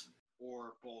suppose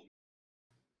or Bolden.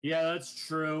 Yeah, that's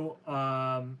true.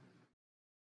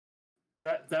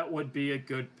 That would be a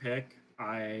good pick.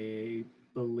 I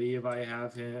believe I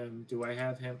have him. Do I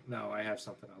have him? No, I have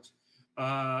something else.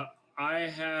 Uh, I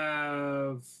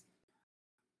have.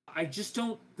 I just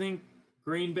don't think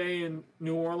Green Bay and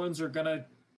New Orleans are gonna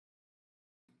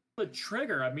the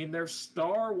trigger. I mean, their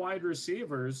star wide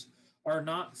receivers are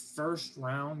not first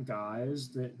round guys.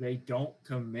 That they don't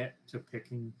commit to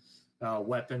picking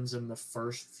weapons in the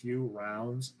first few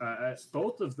rounds.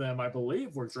 Both of them, I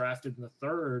believe, were drafted in the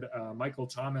third. Michael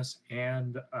Thomas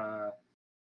and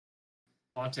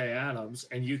Monte Adams,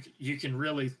 and you can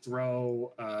really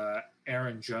throw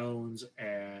Aaron Jones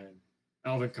and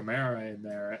Alvin Kamara in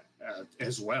there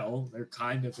as well. They're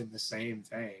kind of in the same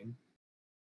vein.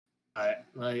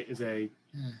 Like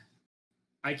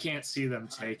I can't see them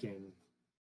taking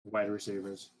wide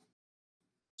receivers.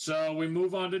 So we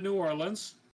move on to New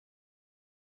Orleans.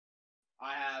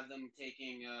 I have them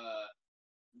taking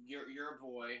your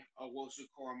boy Owosu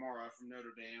Koromora from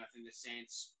Notre Dame. I think the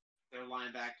Saints, their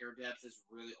linebacker depth is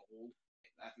really old.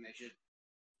 I think they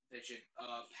should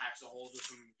patch the holes with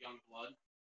some young blood.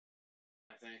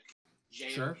 I think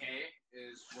JOK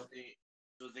is what they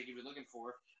could be looking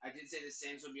for. I did say the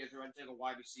Saints would be a threat to take a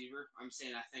wide receiver. I'm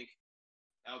saying I think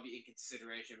that would be in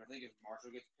consideration. I think if Marshall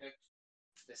gets picked,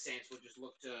 the Saints would just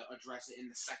look to address it in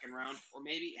the second round, or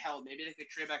maybe they could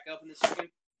trade back up in the second.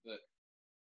 But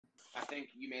I think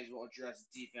you may as well address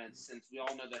defense since we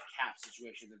all know the cap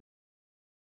situation.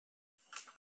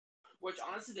 Which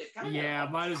honestly, they kind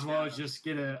of might as well just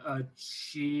get a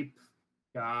cheap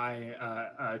guy,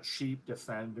 a cheap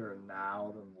defender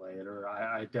now than later.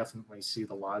 I definitely see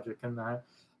the logic in that.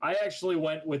 I actually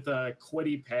went with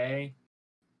Kwity Paye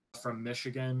from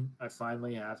Michigan. I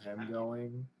finally have him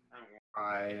going.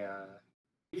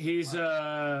 He's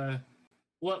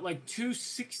what, like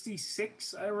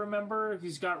 266, I remember.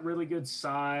 He's got really good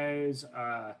size,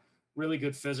 really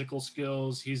good physical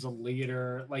skills. He's a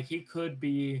leader. Like, he could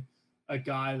be a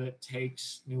guy that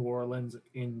takes New Orleans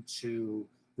into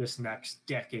this next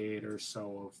decade or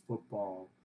so of football,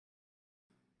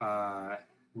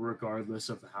 regardless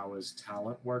of how his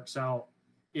talent works out,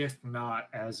 if not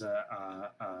as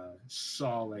a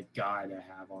solid guy to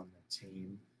have on the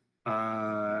team.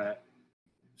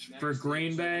 For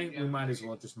Green Bay, we might as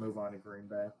well just move on to Green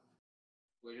Bay.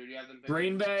 Wait, who do you have them pick?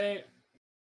 Green Bay,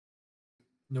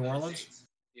 New Orleans.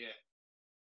 Yeah.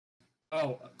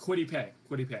 Oh, Kwity Paye.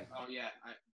 Oh yeah.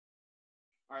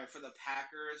 All right, for the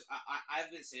Packers, I've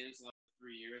been saying this for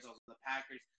 3 years. Also, the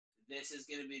Packers, this is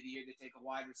going to be the year they take a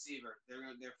wide receiver.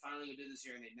 They're finally going to do this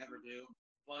year, and they never do.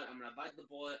 But I'm going to bite the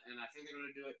bullet, and I think they're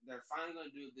going to do it. They're finally going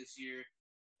to do it this year,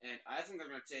 and I think they're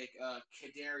going to take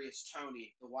Kadarius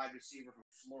Toney, the wide receiver from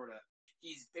Florida.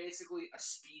 He's basically a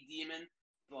speed demon,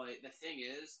 but the thing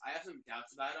is, I have some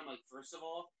doubts about him. Like, first of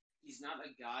all, he's not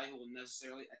a guy who will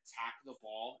necessarily attack the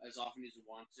ball as often as you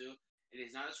want to, and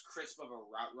he's not as crisp of a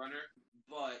route runner,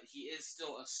 but he is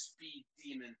still a speed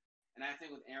demon. And I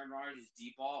think with Aaron Rodgers'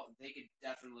 deep ball, they could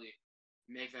definitely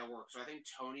make that work. So I think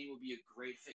Toney will be a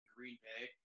great fit in Green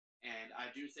Bay. And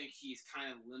I do think he's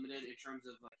kind of limited in terms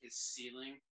of like his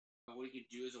ceiling, what he can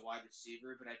do as a wide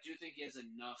receiver. But I do think he has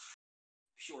enough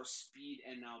pure speed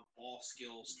and ball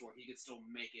skills to where he could still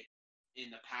make it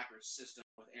in the Packers system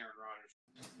with Aaron Rodgers.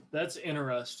 That's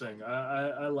interesting.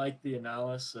 I like the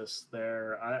analysis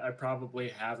there. I probably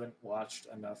haven't watched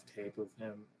enough tape of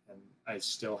him, and I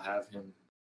still have him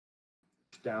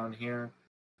down here.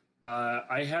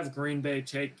 I have Green Bay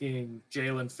taking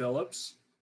Jalen Phillips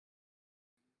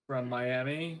from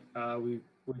Miami. We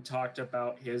talked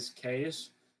about his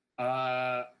case.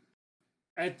 At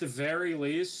the very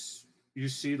least, you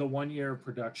see the 1 year of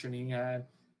production he had.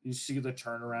 You see the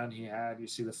turnaround he had. You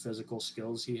see the physical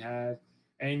skills he had.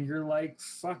 And you're like,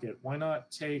 fuck it. Why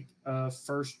not take why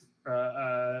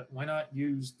not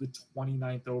use the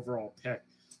 29th overall pick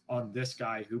on this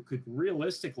guy who could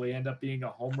realistically end up being a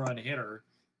home run hitter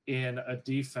in a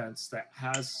defense that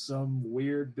has some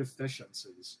weird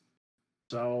deficiencies?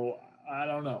 So, I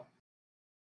don't know.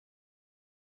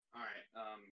 All right.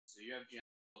 So you have Jalen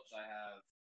Phillips. I have.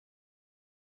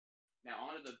 Now,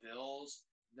 on to the Bills.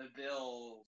 The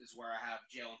Bills is where I have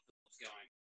Jalen Phillips going.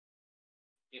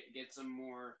 Get some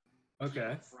more heat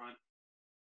up front.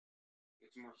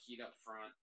 Get some more heat up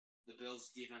front. The Bills'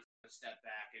 defense is going to step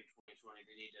back in 2020.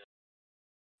 They need to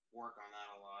work on that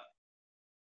a lot.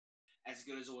 As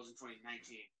good as it was in 2019.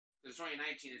 Because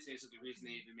 2019 is basically the reason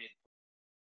they even made.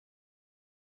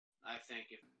 I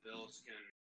think if the Bills can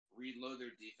reload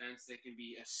their defense, they can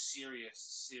be a serious,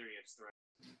 serious threat.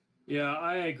 Yeah,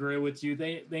 I agree with you.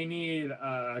 They need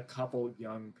a couple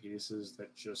young pieces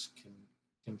that just can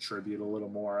contribute a little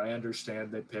more. I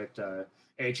understand they picked AJ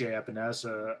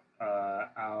Epinesa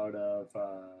out of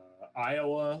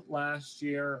Iowa last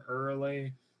year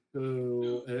early,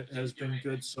 who has Didn't do been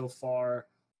anything. good so far.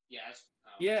 Yes. Oh.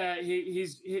 Yeah,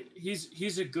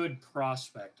 he's a good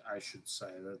prospect, I should say.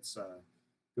 That's a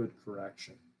good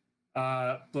correction.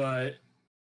 But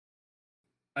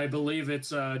I believe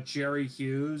it's Jerry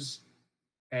Hughes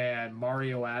and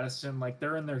Mario Addison. Like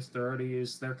they're in their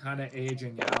 30s, they're kind of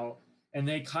aging out, and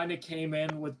they kind of came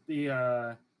in with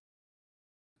the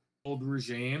old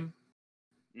regime,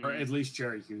 or Mm-hmm. at least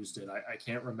Jerry Hughes did. I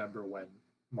can't remember when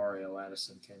Mario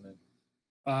Addison came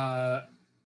in.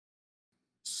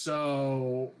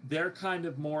 So they're kind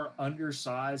of more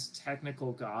undersized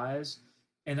technical guys.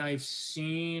 And I've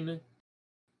seen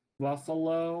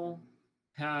Buffalo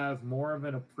have more of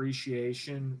an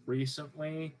appreciation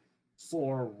recently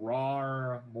for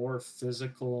raw, more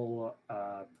physical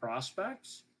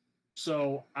prospects.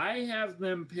 So I have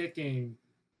them picking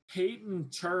Peyton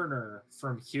Turner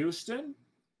from Houston.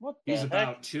 What He's the heck?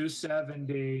 about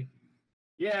 270.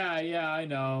 Yeah, I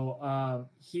know.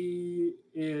 He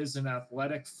is an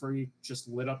athletic freak, just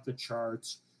lit up the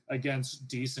charts against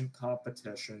decent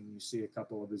competition. You see a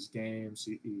couple of his games.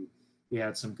 He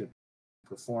had some good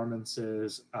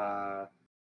performances.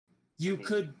 You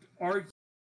could argue,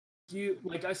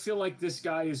 like, I feel like this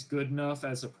guy is good enough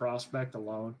as a prospect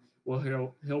alone.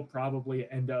 Well, he'll probably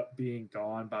end up being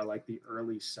gone by like the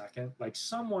early second. Like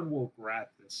someone will grab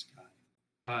this guy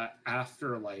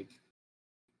after like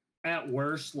at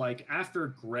worst, like after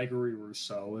Gregory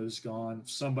Rousseau is gone,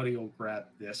 somebody will grab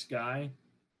this guy.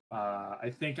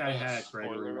 I think I had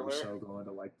Gregory Spoiler alert. Rousseau going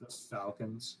to like the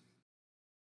Falcons.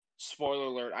 Spoiler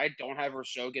alert. I don't have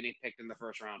Rousseau getting picked in the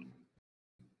first round.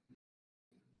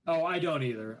 Oh, I don't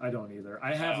either. I don't either.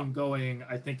 I have Oh. him going.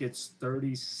 I think it's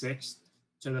 36th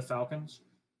to the Falcons,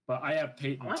 but I have I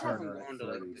Peyton might have him Turner at going to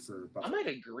like 30 the. for I Buffalo. might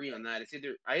agree on that. It's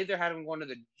I either had him going to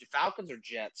the Falcons or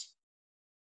Jets.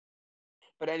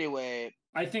 But anyway,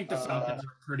 I think the Falcons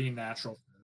are pretty natural.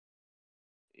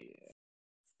 yeah,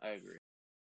 I agree.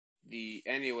 We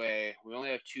only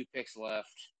have two picks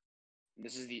left.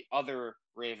 This is the other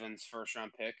Ravens first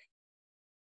round pick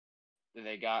that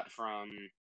they got from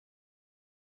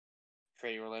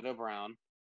Trey Orlando Brown.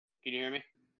 Can you hear me?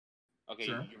 Okay,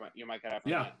 Sure. you might cut out for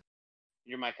a Yeah. minute.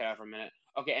 Your mic cut out for a minute.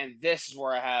 Okay, and this is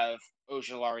where I have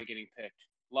Ojulari getting picked.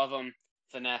 Love him,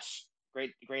 finesse,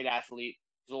 great athlete.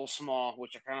 He's a little small,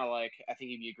 which I kind of like. I think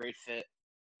he'd be a great fit.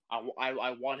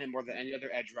 I want him more than any other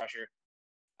edge rusher.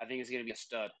 I think he's going to be a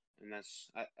stud, and that's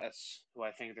who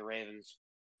I think the Ravens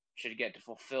should get to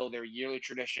fulfill their yearly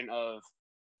tradition of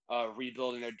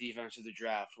rebuilding their defense to the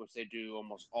draft, which they do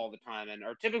almost all the time and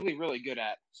are typically really good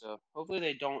at. So hopefully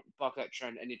they don't buck that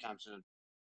trend anytime soon.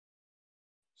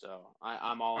 So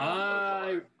I'm all in on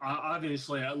Ojulari.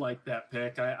 Obviously I like that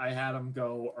pick. I had him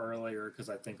go earlier because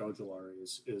I think Ojulari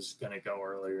is going to go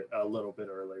earlier, a little bit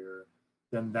earlier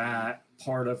than that.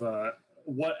 Part of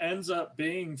what ends up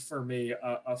being for me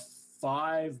a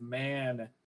 5-man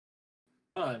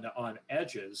run on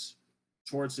edges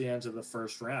towards the end of the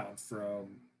first round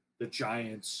from the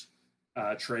Giants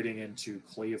trading into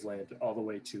Cleveland all the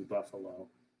way to Buffalo.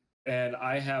 And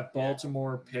I have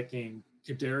Baltimore picking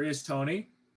Kadarius Toney.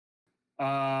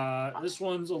 This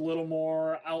one's a little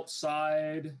more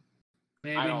outside,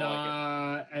 maybe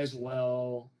not as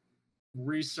well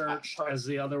researched as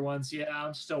the other ones. Yeah,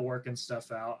 I'm still working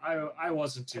stuff out. I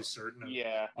wasn't too certain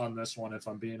on this one, if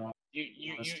I'm being honest.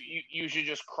 You should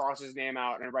just cross his name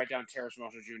out and write down Terrace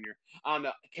Marshall Jr.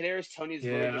 Kadarius Toney's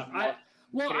really just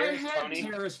I had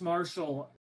Terrace Marshall.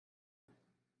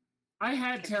 I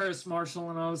had Terrace Marshall,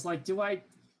 and I was like, do I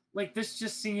like this?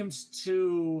 Just seems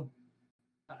too.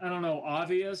 I don't know,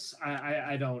 obvious.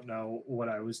 I don't know what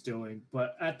I was doing,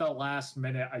 but at the last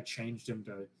minute, I changed him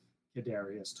to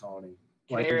Kadarius Toney.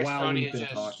 Like while we've been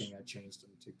talking, I changed him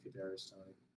to Kadarius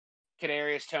Toney.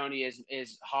 Kadarius Toney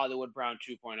is Hollywood Brown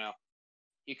 2.0.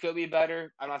 He could be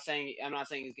better. I'm not saying he's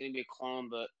going to be a clone,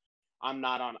 but I'm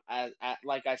not on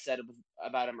like I said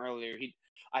about him earlier.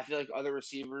 I feel like other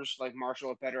receivers like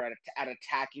Marshall are better at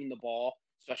attacking the ball,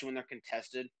 especially when they're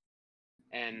contested.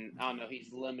 And I don't know, he's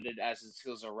limited as his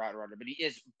skills as a route runner, but he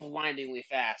is blindingly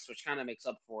fast, which kind of makes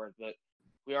up for it. But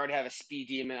we already have a speed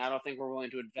demon. I don't think we're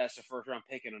willing to invest a first round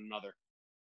pick in another.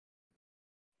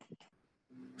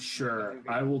 Sure,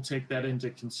 I will take that into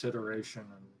consideration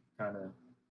and kind of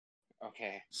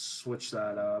switch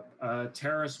that up.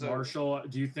 Terrace Marshall,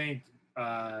 do you think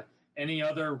any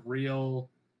other real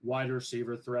wide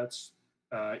receiver threats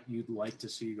you'd like to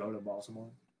see go to Baltimore?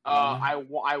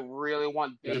 I really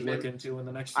want Good Bateman. look into in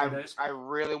the next few days. I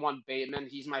really want Bateman.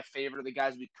 He's my favorite of the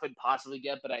guys we could possibly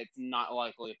get, but it's not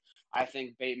likely. I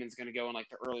think Bateman's going to go in like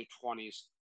the early 20s.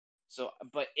 So,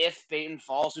 but if Bateman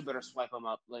falls, we better swipe him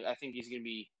up. Like I think he's going to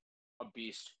be a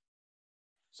beast.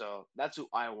 So that's who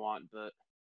I want. But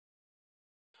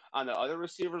on the other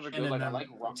receivers are good. And Like I then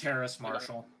like Terrace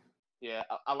Marshall.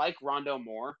 I like Rondo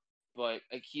more, but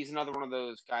like he's another one of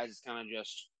those guys that's kind of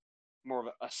just more of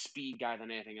a speed guy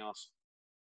than anything else.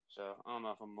 So I don't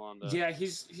know if I'm willing to. Yeah,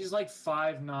 he's like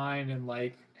 5'9" and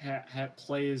like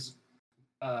plays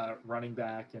running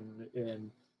back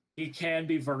and he can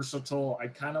be versatile.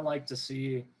 I'd kind of like to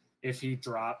see if he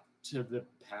dropped to the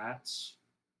Pats.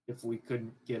 If we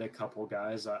couldn't get a couple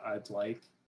guys, I'd like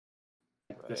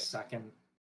the second.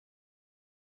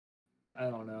 I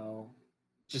don't know.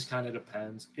 Just kind of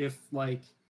depends. If like,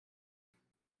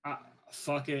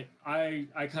 fuck it, I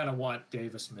kind of want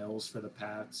Davis Mills for the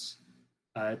Pats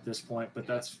at this point, but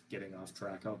that's getting off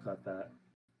track. I'll cut that.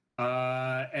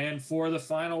 And for the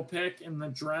final pick in the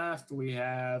draft, we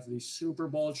have the Super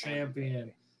Bowl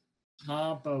champion,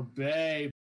 Tampa Bay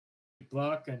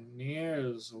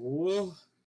Buccaneers. Woo.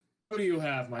 Who do you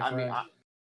have, my friend?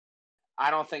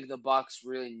 I don't think the Bucs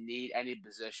really need any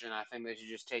position. I think they should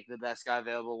just take the best guy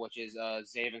available, which is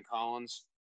Zaven Collins.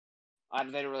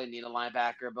 They don't really need a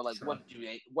linebacker, but like, sure.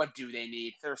 What do they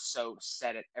need? They're so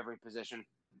set at every position.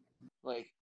 Like,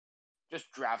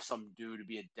 just draft some dude to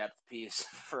be a depth piece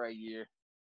for a year.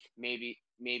 Maybe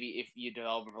if you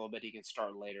develop him a little bit, he can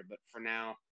start later. But for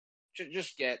now,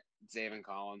 just get Zaven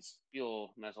Collins. Be a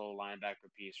nice little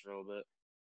linebacker piece for a little bit.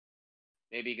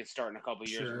 Maybe he can start in a couple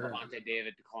years when Lavonte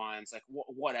David declines. Like,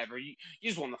 whatever. You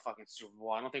just won the fucking Super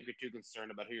Bowl. I don't think you're too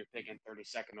concerned about who you're picking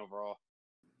 32nd overall.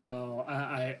 Oh,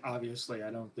 I obviously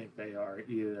I don't think they are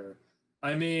either.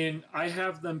 I mean, I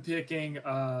have them picking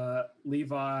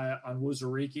Levi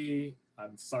Onwuzurike.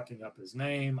 I'm fucking up his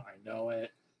name. I know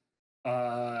it.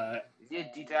 Is he a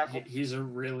D tackle? He's a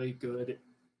really good.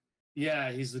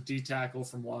 Yeah, he's the D tackle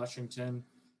from Washington.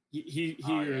 He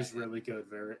is really good,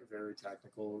 very very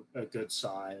technical, a good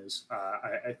size.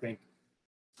 I think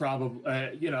probably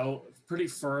pretty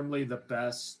firmly the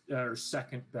best or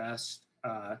second best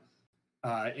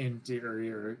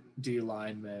interior D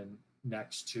lineman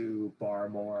next to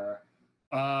Barmore.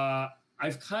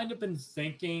 I've kind of been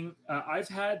thinking. I've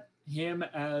had him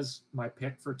as my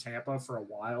pick for Tampa for a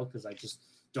while because I just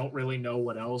don't really know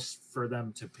what else for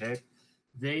them to pick.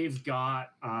 They've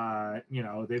got,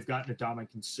 they've got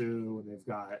Ndamukong Suh, they've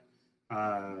got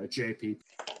JPP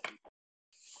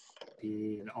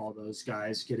and all those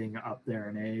guys getting up there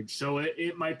in age. So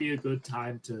it might be a good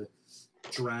time to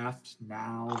draft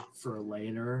now for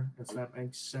later, if that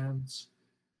makes sense.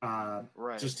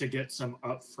 Right. Just to get some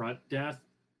upfront depth.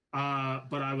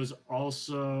 But I was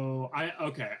also,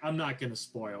 I'm not going to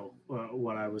spoil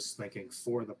what I was thinking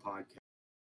for the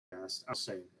podcast. I'll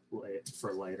say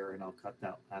for later, and I'll cut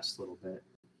that last little bit.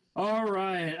 All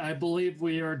right, I believe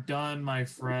we are done, my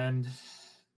friend.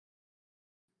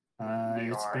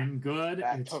 It's been good.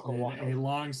 It's been a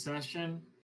long session.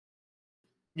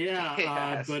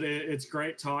 Yeah, but it's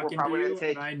great talking to you,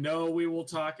 and I know we will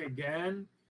talk again.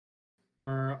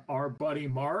 Our buddy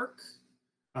Mark,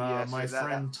 my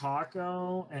friend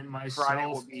Taco, and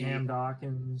myself, Cam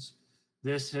Dawkins.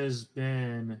 This has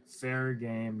been Fair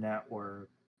Game Network.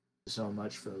 So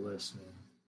much for listening.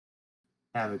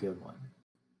 Have a good one.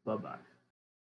 Bye-bye.